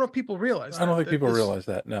 I don't know if people realize that. I don't think people realize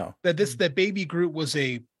that. No, that baby Groot was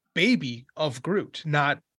a baby of Groot,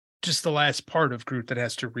 not just the last part of Groot that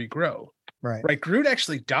has to regrow. Right. Groot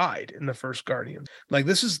actually died in the first Guardians. Like,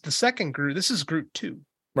 this is the second Groot. This is Groot 2.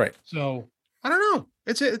 Right. So I don't know.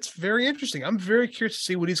 It's very interesting. I'm very curious to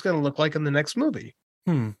see what he's going to look like in the next movie.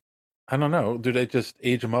 I don't know. Do they just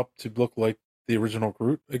age him up to look like the original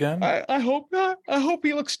Groot again? I hope not. I hope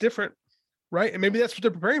he looks different. Right. And maybe that's what they're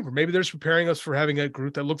preparing for. Maybe they're just preparing us for having a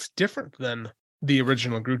Groot that looks different than the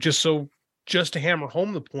original Groot, just to hammer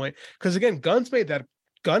home the point. Because again, Gunn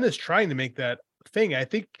is trying to make that thing. I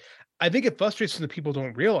think it frustrates when the people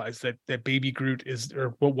don't realize that Baby Groot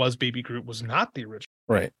or what was Baby Groot was not the original.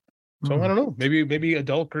 Right. So I don't know. Maybe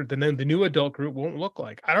adult Groot, and then the new adult Groot won't look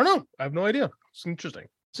like. I don't know. I have no idea. It's interesting.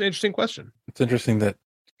 It's an interesting question. It's interesting that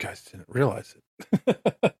you guys didn't realize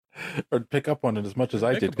it or pick up on it as much as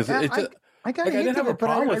I did, because I didn't have a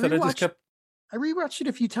problem with it. I rewatched it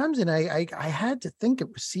a few times, and I had to think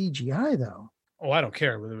it was CGI though. Oh, I don't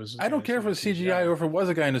care whether it was. I don't care if it was CGI or if it was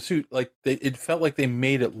a guy in a suit. Like, it felt like they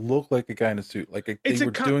made it look like a guy in a suit. Like they were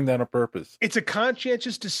doing that on purpose. It's a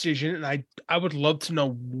conscientious decision, and I would love to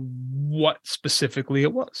know what specifically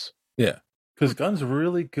it was. Yeah, because Gunn's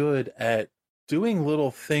really good at doing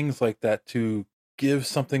little things like that to give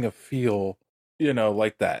something a feel,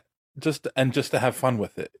 like that, just to have fun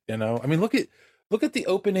with it. I mean, look at the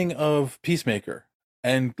opening of Peacemaker,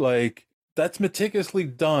 and like that's meticulously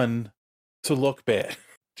done to look bad.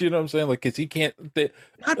 Do you know what I'm saying? Like, because he can't,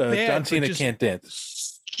 Not bad, John Cena just, can't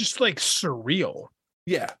dance. Just like surreal.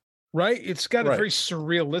 Yeah. Right? It's got a Right. very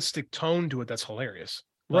surrealistic tone to it that's hilarious.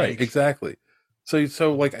 Right, Like, exactly.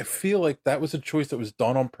 So like I feel like that was a choice that was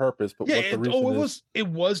done on purpose, but yeah, what the reason is, it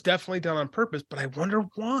was definitely done on purpose, but I wonder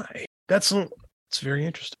why. It's very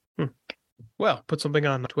interesting. Well, put something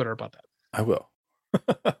on Twitter about that. I will.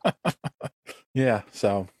 Yeah,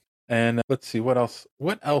 so, and let's see what else,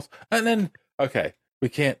 and then okay, we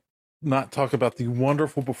can't not talk about the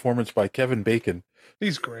wonderful performance by Kevin Bacon.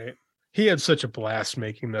 He's great. He had such a blast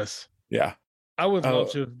making this. Yeah. I would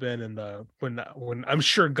love to have been in the when I'm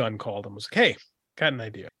sure Gunn called him, was like, "Hey, got an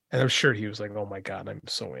idea," and I'm sure he was like, "Oh my god, I'm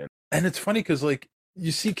so in." And it's funny because like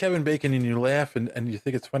you see Kevin Bacon and you laugh and you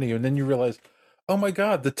think it's funny, and then you realize, oh my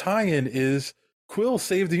god, the tie-in is Quill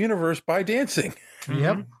saved the universe by dancing.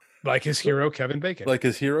 Yep. Like his hero Kevin Bacon. Like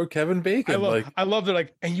his hero Kevin Bacon. I love that.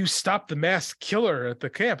 Like, and you stopped the masked killer at the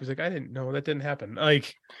camp. He's like, I didn't know that didn't happen.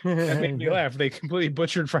 Like, that made me laugh. They completely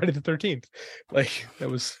butchered Friday the 13th. Like, that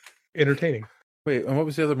was entertaining. Wait, and what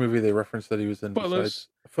was the other movie they referenced that he was in? Footloose.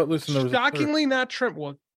 Footloose, and there was Shockingly not Tremor.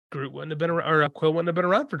 Well, Groot wouldn't have been around, or Quill wouldn't have been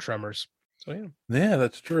around for Tremors. So yeah. Yeah,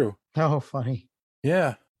 that's true. Oh, funny.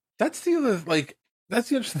 Yeah, that's the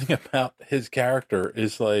interesting thing about his character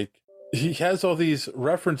is like he has all these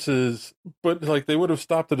references, but like they would have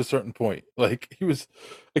stopped at a certain point. Like he was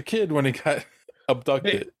a kid when he got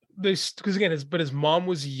abducted. Because again, his mom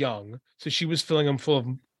was young, so she was filling him full of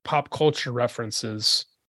pop culture references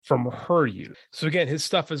from her youth. So again, his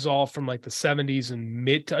stuff is all from like the 70s and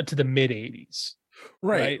mid to the mid 80s.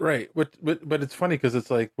 Right. But it's funny because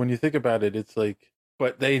it's like when you think about it, it's like,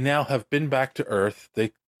 but they now have been back to Earth.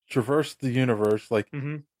 They traversed the universe. Like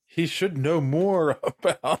he should know more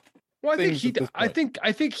about. Well, I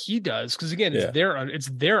think he does because again, it's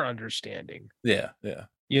their understanding. Yeah.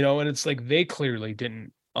 And it's like they clearly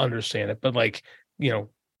didn't understand it, but like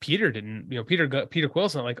Peter didn't. Peter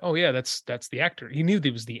Quill's not like, oh yeah, that's the actor. He knew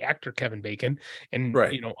there was the actor Kevin Bacon, and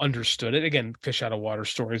understood it. Again, fish out of water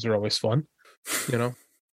stories are always fun.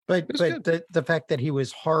 But the fact that he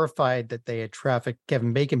was horrified that they had trafficked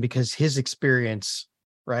Kevin Bacon because his experience,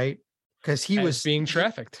 right? Because he was being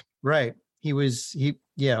trafficked, right? He was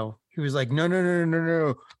like,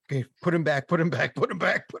 no. Okay, put him back.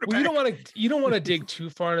 You don't want to dig too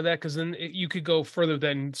far into that because then you could go further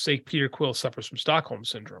than say Peter Quill suffers from Stockholm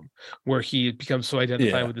syndrome, where he becomes so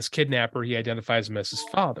identified with this kidnapper, he identifies him as his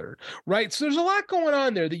father, right? So there's a lot going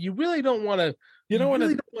on there that you really don't want to. You don't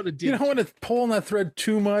want to pull on that thread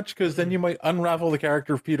too much because then you might unravel the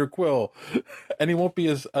character of Peter Quill, and he won't be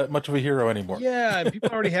as much of a hero anymore. Yeah, people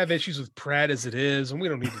already have issues with Pratt as it is, and we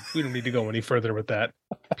don't need to go any further with that.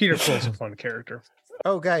 Peter Quill's a fun character.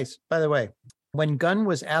 Oh, guys, by the way, when Gunn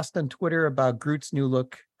was asked on Twitter about Groot's new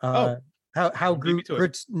look, how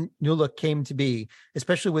Groot's new look came to be,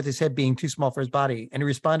 especially with his head being too small for his body, and he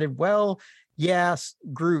responded, "Well, yes,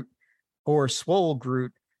 Groot, or Swole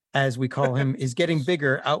Groot, as we call him, is getting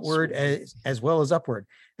bigger outward as well as upward.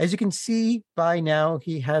 As you can see by now,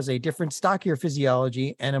 he has a different, stockier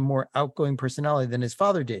physiology and a more outgoing personality than his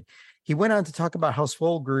father did." He went on to talk about how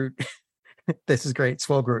Swole Groot, this is great,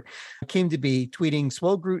 Swole Groot, came to be, tweeting,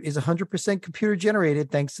 "Swole Groot is 100% computer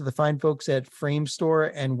generated thanks to the fine folks at Frame Store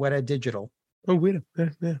and Weta Digital." Oh, wait.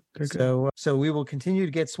 Yeah. So we will continue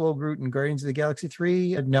to get Swole Groot in Guardians of the Galaxy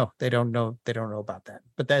 3. No, they don't know. They don't know about that.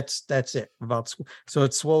 But that's it about. So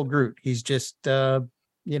it's Swole Groot. He's just swole.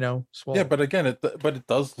 Yeah, but again, it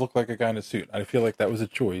does look like a guy in a suit. I feel like that was a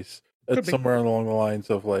choice. It's somewhere along the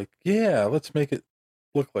lines of like, yeah, let's make it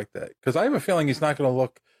look like that. Because I have a feeling he's not going to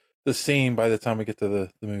look the same by the time we get to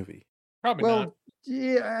the movie. Probably not.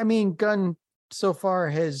 Yeah, I mean, Gunn so far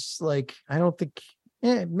has I don't think.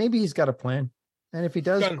 Maybe he's got a plan, and if he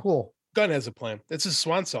does, cool. Gunn has a plan. It's his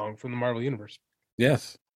swan song from the Marvel Universe.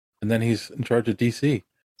 Yes, and then he's in charge of DC.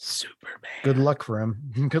 Superman. Good luck for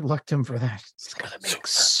him. Good luck to him for that. He's gonna make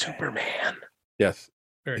Superman. Yes,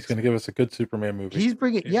 he's going to give us a good Superman movie. He's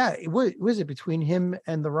bringing. Yeah, what was it between him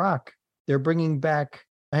and The Rock? They're bringing back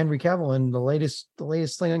Henry Cavill, and the latest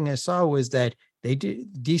thing I saw was that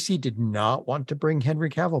DC did not want to bring Henry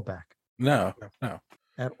Cavill back. No,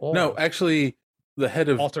 at all. No, actually. The head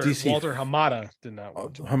of DC, Walter Hamada, did not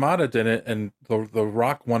want to. Hamada didn't, and the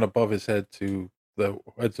Rock went above his head to the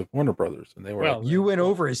heads of Warner Brothers, and they were. Well, you went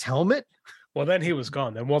over his helmet. Well, then he was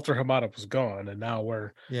gone. Then Walter Hamada was gone, and now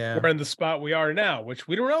we're in the spot we are now, which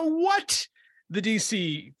we don't know what the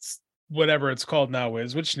DC whatever it's called now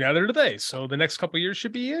is, which neither do they. So the next couple of years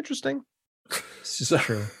should be interesting. This is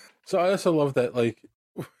true. So I also love that, like,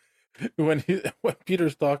 when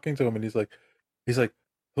Peter's talking to him and he's like,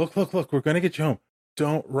 look, we're gonna get you home.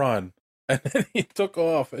 Don't run. And then he took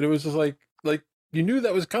off, and it was just like you knew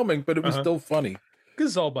that was coming, but it was still funny.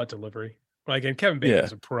 Because it's all about delivery. Like, and Kevin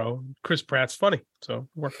Bacon's a pro. Chris Pratt's funny, so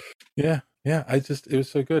it worked. Yeah. It was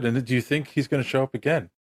so good. And do you think he's going to show up again?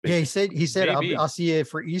 Yeah, he said I'll see you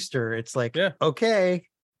for Easter. It's like, okay,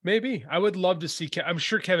 maybe. I would love to see. I'm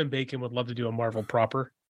sure Kevin Bacon would love to do a Marvel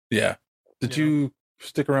proper. Yeah. Did you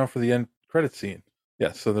stick around for the end credit scene?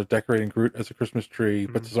 Yeah. So they're decorating Groot as a Christmas tree.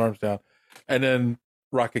 Puts his arms down, and then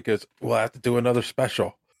Rocket goes, "We'll have to do another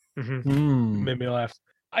special." Made me laugh.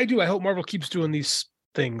 I do. I hope Marvel keeps doing these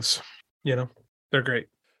things. They're great.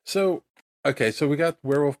 So, okay, so we got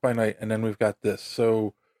Werewolf by Night, and then we've got this.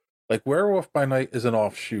 So, like, Werewolf by Night is an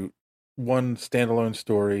offshoot, one standalone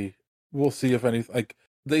story. We'll see if anything, like,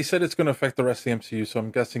 they said it's going to affect the rest of the MCU, so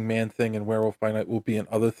I'm guessing Man-Thing and Werewolf by Night will be in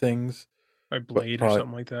other things. Like Blade or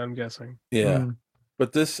something like that, I'm guessing. Yeah.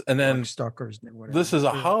 But this, and then Stalkers, whatever. This is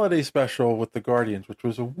a holiday special with the Guardians, which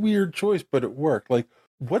was a weird choice, but it worked. Like,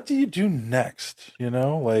 what do you do next?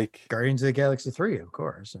 Like Guardians of the Galaxy 3, of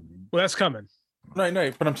course. Well, that's coming.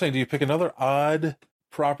 Right. But I'm saying, do you pick another odd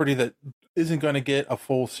property that isn't going to get a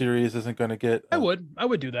full series, isn't going to get... I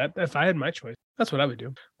would do that if I had my choice. That's what I would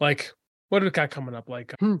do. Like, what do we got coming up?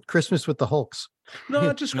 Like Christmas with the Hulks.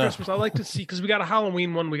 No, just Christmas. I like to see, because we got a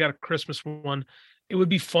Halloween one, we got a Christmas one. It would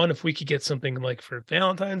be fun if we could get something like for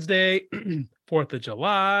Valentine's Day, 4th of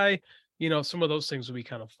July. Some of those things would be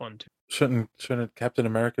kind of fun too. Shouldn't Captain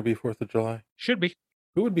America be 4th of July? Should be.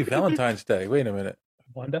 Who would be Valentine's Day? Wait a minute.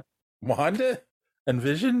 Wanda and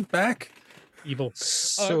Vision back? Evil.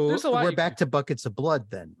 So we're back to buckets of blood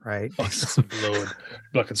then, right? Buckets of blood,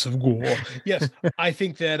 buckets of gore. Yes, I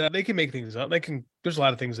think that they can make things up. There's a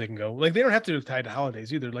lot of things they can go. Like, they don't have to do tied to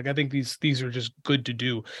holidays either. Like, I think these are just good to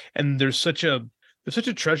do. And there's such a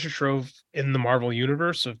treasure trove in the Marvel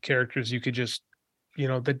universe of characters you could just,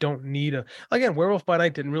 that don't need again, Werewolf by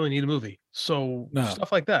Night didn't really need a movie. So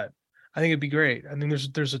stuff like that, I think it'd be great. I think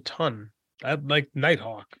there's a ton. I'd like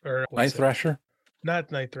Nighthawk or Night Thrasher.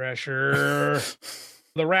 Not Night Thrasher.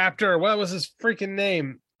 The Raptor. What was his freaking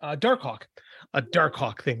name? Darkhawk. A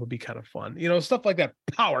Darkhawk thing would be kind of fun. Stuff like that.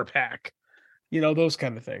 Power Pack. Those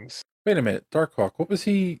kind of things. Wait a minute. Darkhawk. What was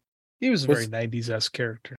he? He was a very 90s-esque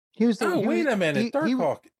character. He was. Wait a minute.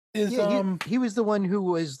 Darkhawk is he was the one who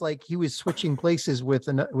was like he was switching places with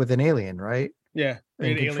an alien, right? Yeah,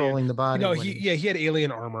 and controlling the body. No, he had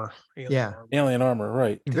alien armor. Alien armor,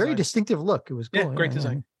 right? Very distinctive look. It was cool. Yeah, great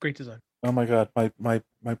design. Great design. Oh my god, my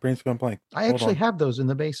brain's going blank. I actually have those in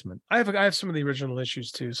the basement. I have some of the original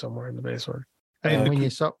issues too somewhere in the basement. When you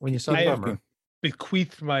saw I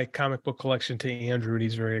bequeathed my comic book collection to Andrew, and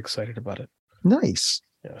he's very excited about it. Nice.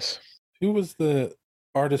 Yes. Who was the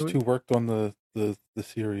artist who worked on the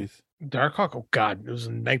series? Darkhawk. Oh God, it was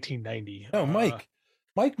in 1990. No,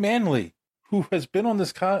 Mike Manley, who has been on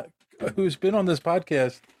this who's been on this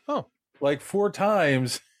podcast. Like 4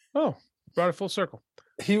 times. Oh, brought it full circle.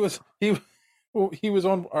 He was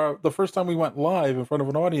on the first time we went live in front of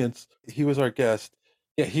an audience. He was our guest.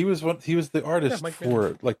 Yeah, he was the artist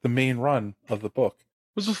for like the main run of the book.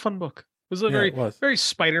 It was a fun book. It was very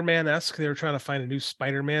Spider-Man-esque. They were trying to find a new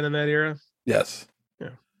Spider-Man in that era. Yes.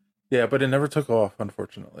 Yeah, but it never took off,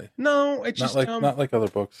 unfortunately. No, it just not like other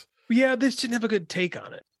books. Yeah, this didn't have a good take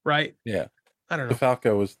on it, right? Yeah, I don't know.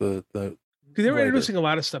 DeFalco was the they were introducing a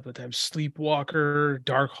lot of stuff at the time. Sleepwalker,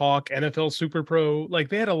 Darkhawk, NFL Super Pro. Like,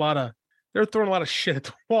 they were throwing a lot of shit at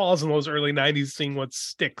the walls in those early 90s, seeing what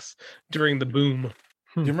sticks during the boom.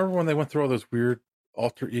 Do you remember when they went through all those weird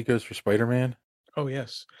alter egos for Spider-Man? Oh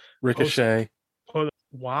yes, Ricochet.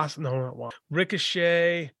 Wasp? No, not Wasp.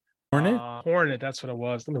 Ricochet. Hornet. That's what it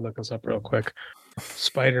was. Let me look this up real quick.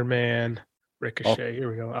 Spider-Man, Ricochet.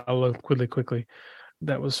 Here we go. I'll look quickly.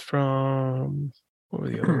 That was from. What were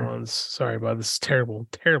the other ones? Sorry about this. Terrible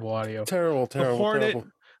audio. Terrible.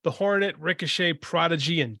 The Hornet, Ricochet,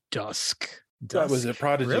 Prodigy, and Dusk. That was it.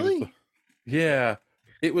 Prodigy. Really? Yeah.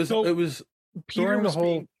 It was. It was during the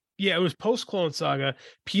whole. It was post Clone Saga.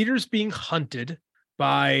 Peter's being hunted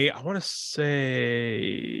by, I want to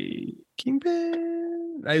say,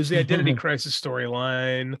 Kingpin. It was the Identity Crisis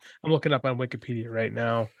storyline. I'm looking up on Wikipedia right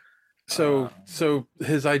now. So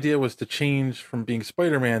his idea was to change from being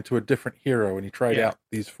Spider-Man to a different hero, and he tried out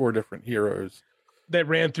these 4 different heroes that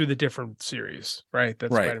ran through the different series, right?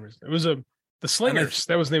 That's right. Spider-Man. It was the Slingers.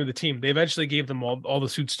 That was the name of the team. They eventually gave them all the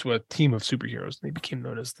suits to a team of superheroes. They became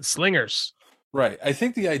known as the Slingers. Right. I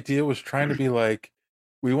think the idea was trying to be like,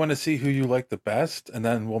 we want to see who you like the best, and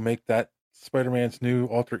then we'll make that Spider-Man's new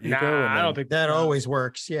alter ego. Nah, and I don't think That always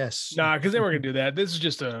works. Yes. Nah, because they weren't gonna do that. This is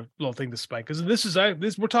just a little thing to spike. Because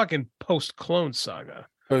this we're talking post Clone Saga.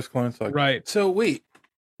 Post Clone Saga, right? So wait,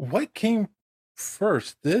 what came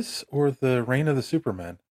first, this or the Reign of the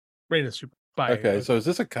Superman? Reign of Superman. Okay, so is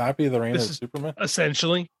this a copy of the Reign of the Superman?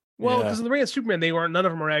 Essentially. Well, Yeah. because in the Reign of Superman, none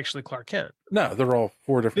of them are actually Clark Kent. No, they're all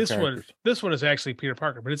 4 different characters. This one is actually Peter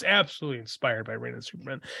Parker, but it's absolutely inspired by Reign of the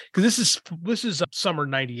Superman. Because this is summer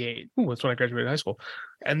 '98. That's when I graduated high school,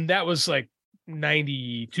 and that was like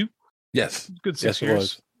 '92. Yes, Good 6 yes, years. it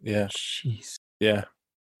was. Yeah, jeez, yeah,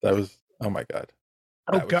 that was. Oh my god.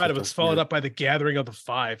 Oh That god, such it a was followed weird- up by the Gathering of the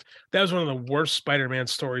Five. That was one of the worst Spider-Man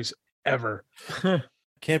stories ever.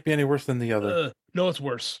 Can't be any worse than the other. No, it's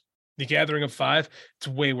worse. The Gathering of Five, it's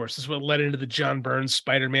way worse. This is what led into the John Burns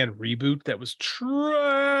Spider-Man reboot that was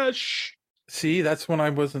trash. See, that's when I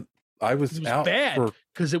was It was out bad for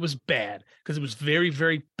because it was bad because it was very,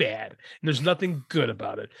 very bad. And there's nothing good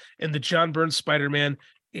about it. And the John Burns Spider-Man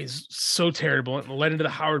is so terrible. And it led into the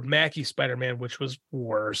Howard Mackie Spider-Man, which was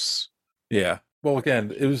worse. Yeah. Well,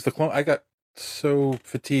 again, it was the clone. I got so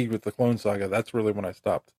fatigued with the Clone Saga. That's really when I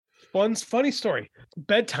stopped. Funny story.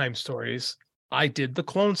 Bedtime stories. I did the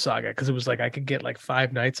Clone Saga because it was like I could get like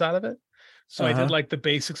 5 nights out of it. So I Uh-huh. did like the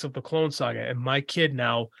basics of the Clone Saga. And my kid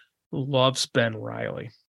now loves Ben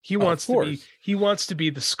Reilly. He Of wants course. to be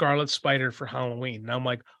the Scarlet Spider for Halloween. And I'm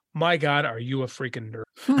like, my God, are you a freaking nerd?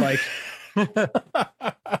 Like,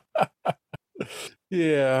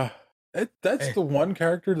 Yeah. That's the one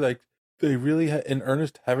character like they really in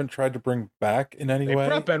earnest haven't tried to bring back in any way.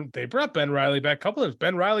 they brought Ben Reilly back a couple of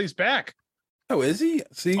Ben Reilly's back. Oh, is he?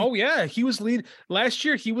 See? Oh yeah, he was lead last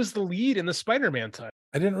year. He was the lead in the Spider-Man title.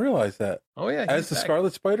 I didn't realize that. Oh yeah, As he's the back.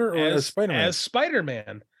 Scarlet Spider or as Spider-Man? As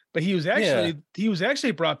Spider-Man, but he was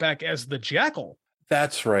actually brought back as the Jackal.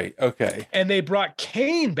 That's right. Okay. And they brought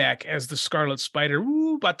Kane back as the Scarlet Spider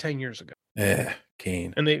about 10 years ago. Yeah,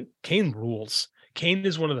 Kane. And Kane rules. Kane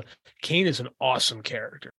is an awesome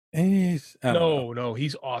character. He's No,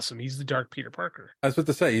 he's awesome. He's the dark Peter Parker. I was about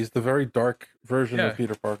to say he's the very dark version Yeah. of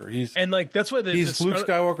Peter Parker. He's And like that's why he's Luke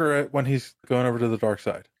Skywalker when he's going over to the dark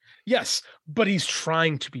side. Yes, but he's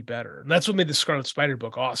trying to be better. And that's what made the Scarlet Spider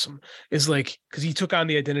book awesome. Is like because he took on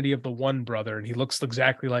the identity of the one brother and he looks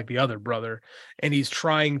exactly like the other brother, and he's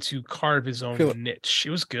trying to carve his own niche.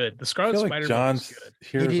 It was good. The I Scarlet feel Spider like John book was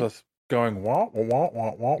good. hears us going wah wah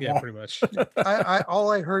wah wah. Yeah, wah. pretty much. I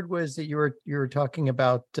all I heard was that you were talking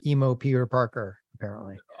about emo Peter Parker.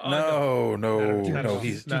 Apparently, No,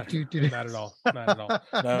 he's not at all. Not at all.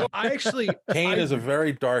 No. I actually Kane is a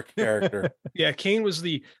very dark character. Yeah, Kane was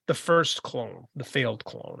the first clone, the failed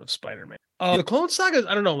clone of Spider-Man. The Clone Saga,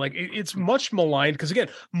 I don't know, like it's much maligned because again,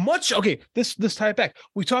 this tie it back.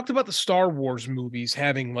 We talked about the Star Wars movies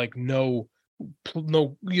having like no,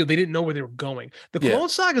 they didn't know where they were going. The Clone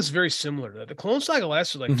Saga is very similar to that. The Clone Saga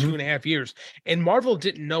lasted like 2.5 years, and Marvel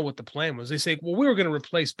didn't know what the plan was. They say, well, we were going to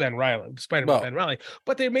replace Ben Reilly, Spider-Man Ben Reilly,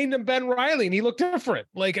 but they made him Ben Reilly and he looked different.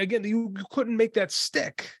 Like again, you couldn't make that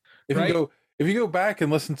stick. If you go back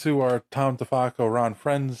and listen to our Tom DeFalco, Ron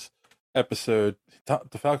Friends episode,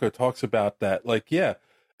 DeFalco talks about that. Like, yeah.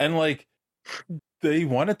 And like they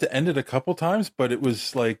wanted to end it a couple times, but it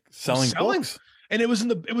was like selling books. And it was in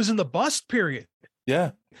the bust period.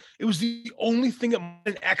 Yeah. It was the only thing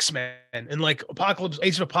that X-Men and like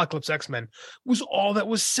Age of Apocalypse X-Men was all that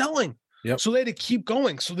was selling. Yep. So they had to keep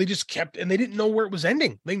going. So they just kept, and they didn't know where it was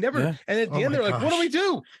ending. They never, and at the end, they're like, what do we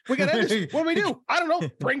do? We got to end this. What do we do? I don't know.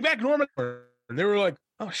 Bring back Norman. And they were like,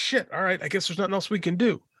 oh shit. All right. I guess there's nothing else we can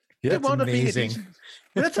do. Yeah, It wound up being amazing.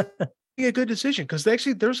 That's a good decision because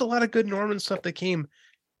actually there's a lot of good Norman stuff that came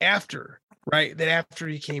after. Right, that after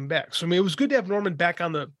he came back. So I mean, it was good to have Norman back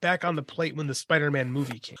on the plate when the Spider-Man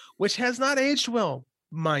movie came, which has not aged well,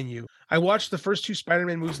 mind you. I watched the first 2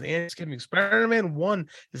 Spider-Man movies in the Thanksgiving. Spider-Man 1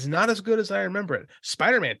 is not as good as I remember it.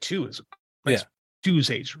 Spider-Man 2 is 2's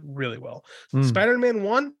aged really well. Spider-Man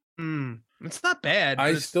 1, it's not bad.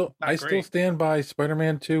 I but still stand by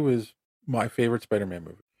Spider-Man 2 is my favorite Spider-Man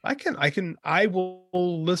movie. I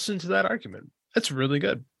will listen to that argument. That's really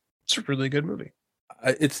good. It's a really good movie.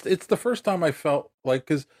 It's the first time I felt like,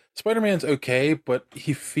 because Spider-Man's okay, but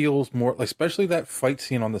he feels more like, especially that fight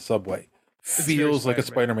scene on the subway feels like a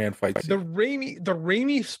Spider-Man fight scene. The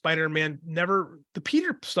Raimi Spider-Man the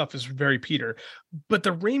Peter stuff is very Peter, but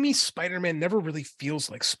the Raimi Spider-Man never really feels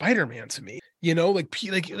like Spider-Man to me. You know, like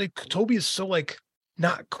Toby is so like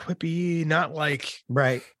not quippy, not like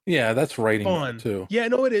right. Yeah, that's writing fun too. Yeah,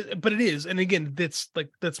 no, it is, but it is. And again,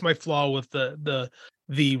 that's my flaw with the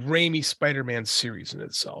the Raimi Spider-Man series in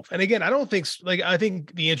itself. And again, I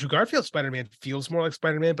think the Andrew Garfield Spider-Man feels more like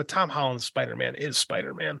Spider-Man, but Tom Holland's Spider-Man is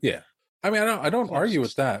Spider-Man. Yeah. I mean, I don't argue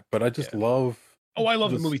with that, but I just love. Oh, I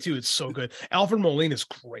love the movie too. It's so good. Alfred Molina is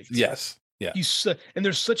great. Yes. Yeah. And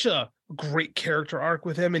there's such a great character arc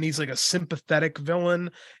with him, and he's like a sympathetic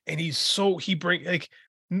villain, and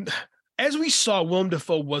as we saw, Willem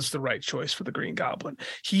Dafoe was the right choice for the Green Goblin.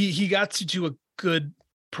 He got to do a good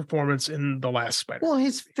performance in the last Spider. Well,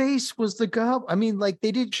 his face was the goblin. I mean, like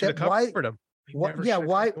they did that. Why? Him.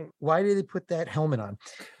 Why did they put that helmet on?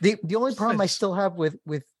 The only problem I still have with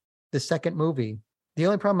the second movie,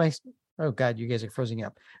 oh God, you guys are freezing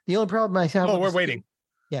up. The only problem I have. Oh, we're waiting.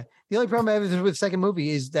 Yeah, the only problem I have with the second movie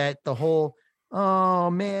is that the whole, oh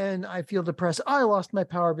man, I feel depressed. I lost my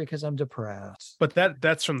power because I'm depressed. But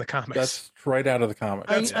that's from the comics. That's right out of the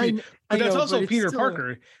comics. That's also Peter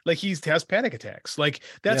Parker. Like he has panic attacks. Like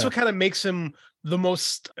that's what kind of makes him the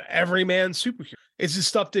most everyman superhero. It's his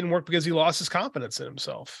stuff didn't work because he lost his confidence in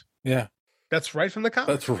himself. Yeah. That's right from the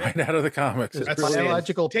comics. That's right out of the comics. That's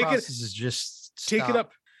biological process is just take it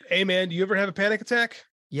up. Hey man, do you ever have a panic attack?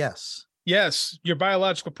 Yes. Yes, your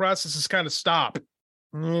biological processes kind of stop.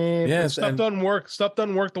 Yes, stuff doesn't work. Stuff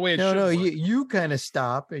doesn't work the way it should. No, you kind of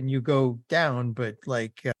stop and you go down, but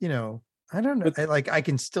like I don't know. I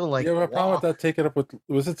can still You have a problem with that? Take it up with.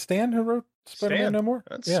 Was it Stan who wrote Spider-Man No More?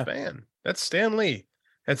 That's Stan. That's Stan Lee.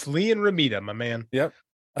 That's Lee and Ramita, my man. Yep,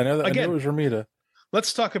 I know that. Again, I knew it was Ramita.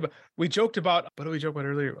 Let's talk about. We joked about. What did we joke about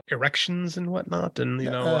earlier? Erections and whatnot, and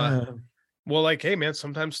well, like, hey man,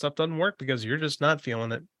 sometimes stuff doesn't work because you're just not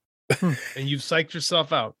feeling it. And you've psyched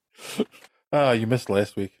yourself out. You missed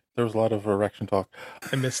last week. There was a lot of erection talk.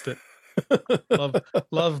 I missed it.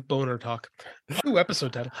 love boner talk. New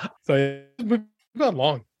episode title. So we've gone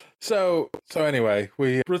long. So anyway,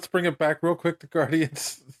 let's bring it back real quick to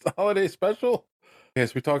Guardians Holiday Special.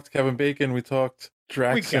 Yes, we talked Kevin Bacon. We talked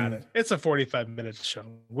Drax. We got it. It's a 45-minute show.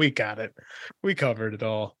 We got it. We covered it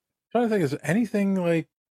all. I'm trying to think, is anything like?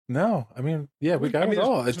 No, I mean, yeah, we got it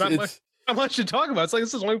all. It's not much to talk about. It's like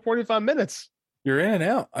this is only 45 minutes. You're in and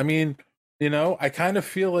out. I mean, I kind of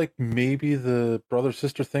feel like maybe the brother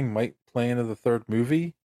sister thing might play into the third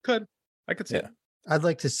movie. I could see it. I'd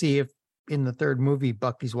like to see if in the third movie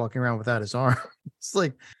Bucky's walking around without his arm. It's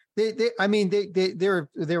like there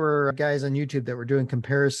were guys on YouTube that were doing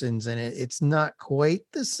comparisons, and it's not quite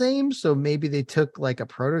the same. So maybe they took like a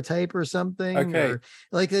prototype or something. Okay, or,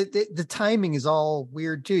 like the timing is all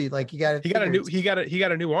weird too. Like he got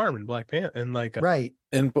a new arm in Black Panther, and like right.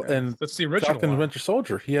 And that's the original Falcon Winter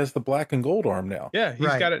Soldier. He has the black and gold arm now. Yeah, he's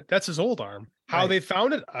got it. That's his old arm. How they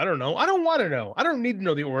found it, I don't know. I don't want to know. I don't need to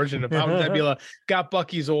know the origin of how Nebula got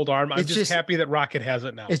Bucky's old arm. I'm just happy that Rocket has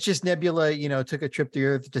it now. It's just Nebula, took a trip to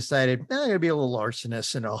Earth, decided I'm gonna be a little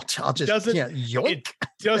larcenous, and I'll just yoink. It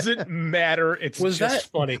doesn't matter. It's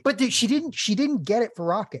just funny. But she didn't get it for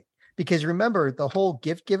Rocket, because remember the whole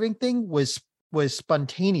gift giving thing was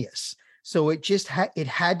spontaneous. So it just it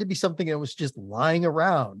had to be something that was just lying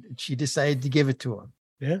around, and she decided to give it to him.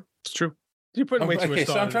 Yeah, it's true. You're putting way too much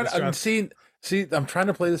thought into this. I'm trying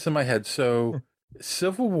to play this in my head. So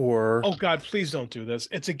Civil War. Oh God, please don't do this.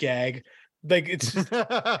 It's a gag. Like it's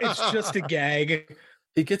just a gag.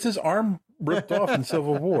 He gets his arm ripped off in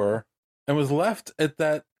Civil War and was left at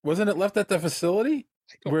that. Wasn't it left at the facility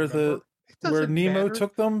where Nemo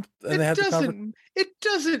took them and they had It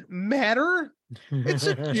doesn't matter. It's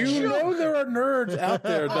a there are nerds out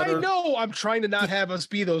there that I know. I'm trying to not have us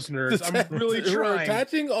be those nerds. I'm really trying. We're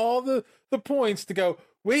attaching all the points to go,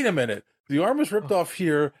 wait a minute. The arm was ripped off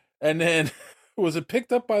here, and then was it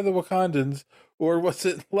picked up by the Wakandans, or was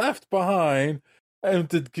it left behind? And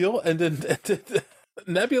did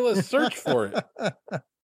Nebula search for it?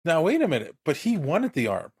 Now wait a minute, but he wanted the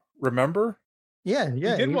arm. Remember? Yeah. He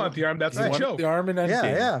did want the arm. That's the joke. The arm in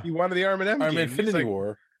Endgame. Yeah. He wanted the arm in Endgame. Infinity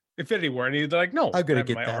War. Infinity War, and he's like, "No, I'm gonna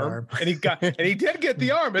get that arm." And he did get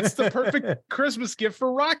the arm. It's the perfect Christmas gift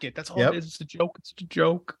for Rocket. That's all it is. It's a joke. It's a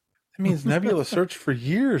joke. That means Nebula searched for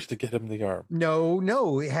years to get him the arm.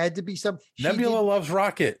 No, it had to be something. Nebula loves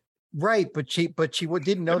Rocket, right? But she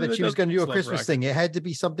didn't know that she was going to do a Christmas thing. It had to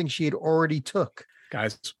be something she had already took.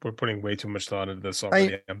 Guys, we're putting way too much thought into this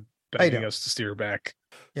already. I'm begging us to steer back.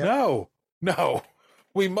 Yep. No,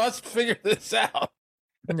 we must figure this out.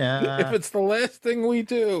 Nah. If it's the last thing we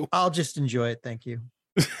do, I'll just enjoy it. Thank you.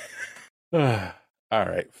 All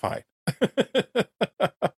right, fine.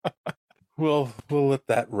 We'll let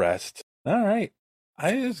that rest. All right.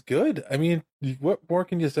 It's good. I mean, what more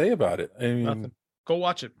can you say about it? I mean, nothing. Go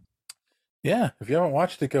watch it. Yeah, if you haven't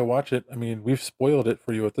watched it, go watch it. I mean, we've spoiled it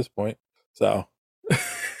for you at this point. So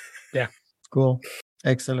yeah. Cool.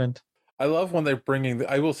 Excellent. I love when they're bringing.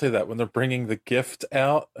 I will say that when they're bringing the gift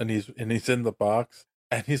out, and he's in the box,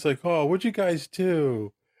 and he's like, "Oh, what'd you guys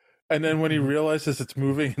do?" And then when he realizes it's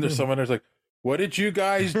moving, and there's someone there's like, "What did you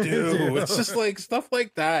guys do?" It's just like stuff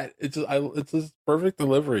like that. It's just perfect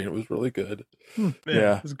delivery. It was really good.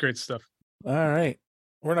 Yeah, it's great stuff. All right,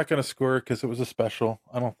 we're not going to score it because it was a special.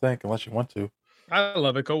 I don't think, unless you want to. I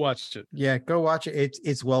love it. Go watch it. Yeah, go watch it.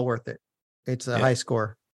 It's well worth it. It's a high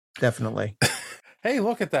score, definitely. Hey,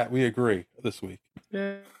 look at that. We agree this week.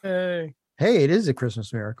 Yay. Hey, it is a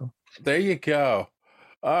Christmas miracle. There you go.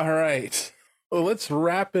 All right. Well, let's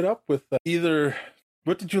wrap it up with either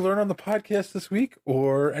what did you learn on the podcast this week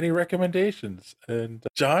or any recommendations? And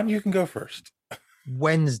John, you can go first.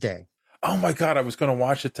 Wednesday. Oh my God, I was going to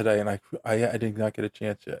watch it today and I did not get a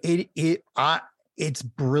chance yet. It's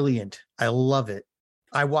brilliant. I love it.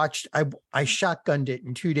 I shotgunned it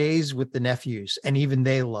in 2 days with the nephews, and even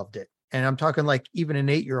they loved it. And I'm talking like even an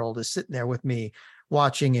 8-year-old is sitting there with me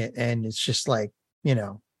watching it, and it's just like,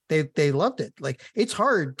 they loved it. Like, it's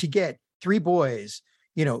hard to get 3 boys,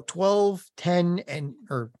 12, 10,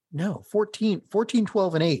 14,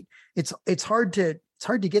 12, and 8. It's hard to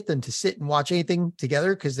get them to sit and watch anything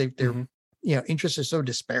together because their interests are so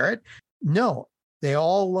disparate. No, they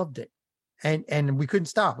all loved it. And we couldn't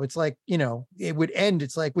stop. It's like, it would end.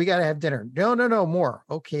 It's like, we got to have dinner. No, more.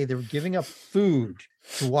 Okay. They were giving up food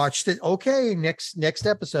to watch it. Okay. Next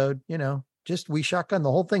episode, we shotgun the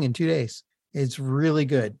whole thing in 2 days. It's really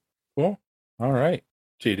good. Cool. All right.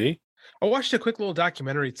 GD. I watched a quick little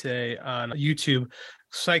documentary today on YouTube,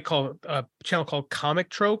 channel called Comic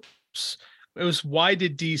Tropes. It was Why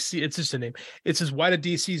Did DC, it's just a name. It says, Why Did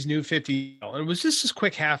DC's New 50? And it was just this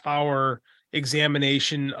quick half-hour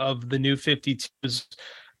examination of the New 52s.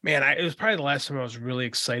 Man, it was probably the last time I was really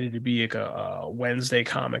excited to be like a Wednesday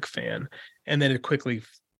comic fan. And then it quickly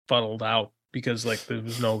funneled out because there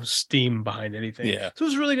was no steam behind anything. Yeah. So it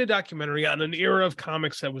was a really good documentary on an era of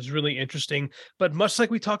comics that was really interesting. But much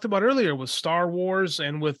like we talked about earlier with Star Wars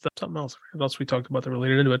and with something else we talked about that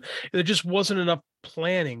related into it, there just wasn't enough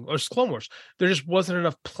planning, or Clone Wars. There just wasn't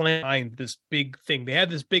enough plan behind this big thing. They had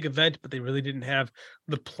this big event, but they really didn't have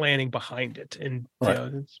the planning behind it. And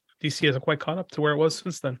DC hasn't quite caught up to where it was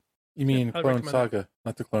since then. You mean Clone Saga,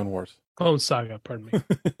 not the Clone Wars. Clone Saga, pardon me.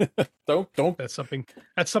 Don't. That's something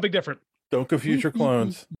different. Don't confuse your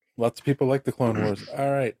clones. Lots of people like the Clone Wars.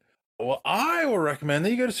 All right. Well, I will recommend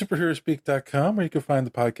that you go to superheroespeak.com where you can find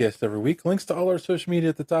the podcast every week. Links to all our social media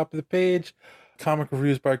at the top of the page, comic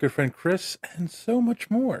reviews by our good friend Chris, and so much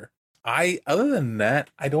more. Other than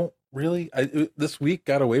that, I don't really, this week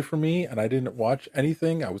got away from me and I didn't watch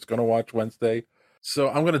anything. I was going to watch Wednesday. So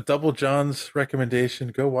I'm going to double John's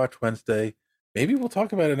recommendation. Go watch Wednesday. Maybe we'll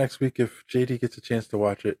talk about it next week if JD gets a chance to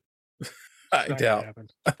watch it. I doubt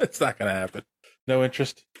it's not going to happen. No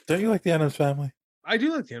interest. Don't you like the Addams Family? I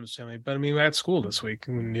do like the Addams Family, but I mean, we're at school this week,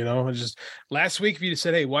 and just last week, if you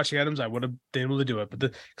said, "Hey, watch the Addams," I would have been able to do it. But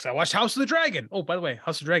because I watched House of the Dragon. Oh, by the way,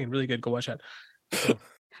 House of the Dragon, really good. Go watch that. So.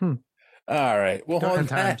 All right. Well, on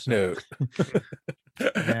that note,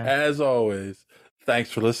 as always,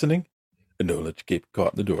 thanks for listening, and don't let you keep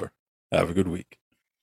caught in the door. Have a good week.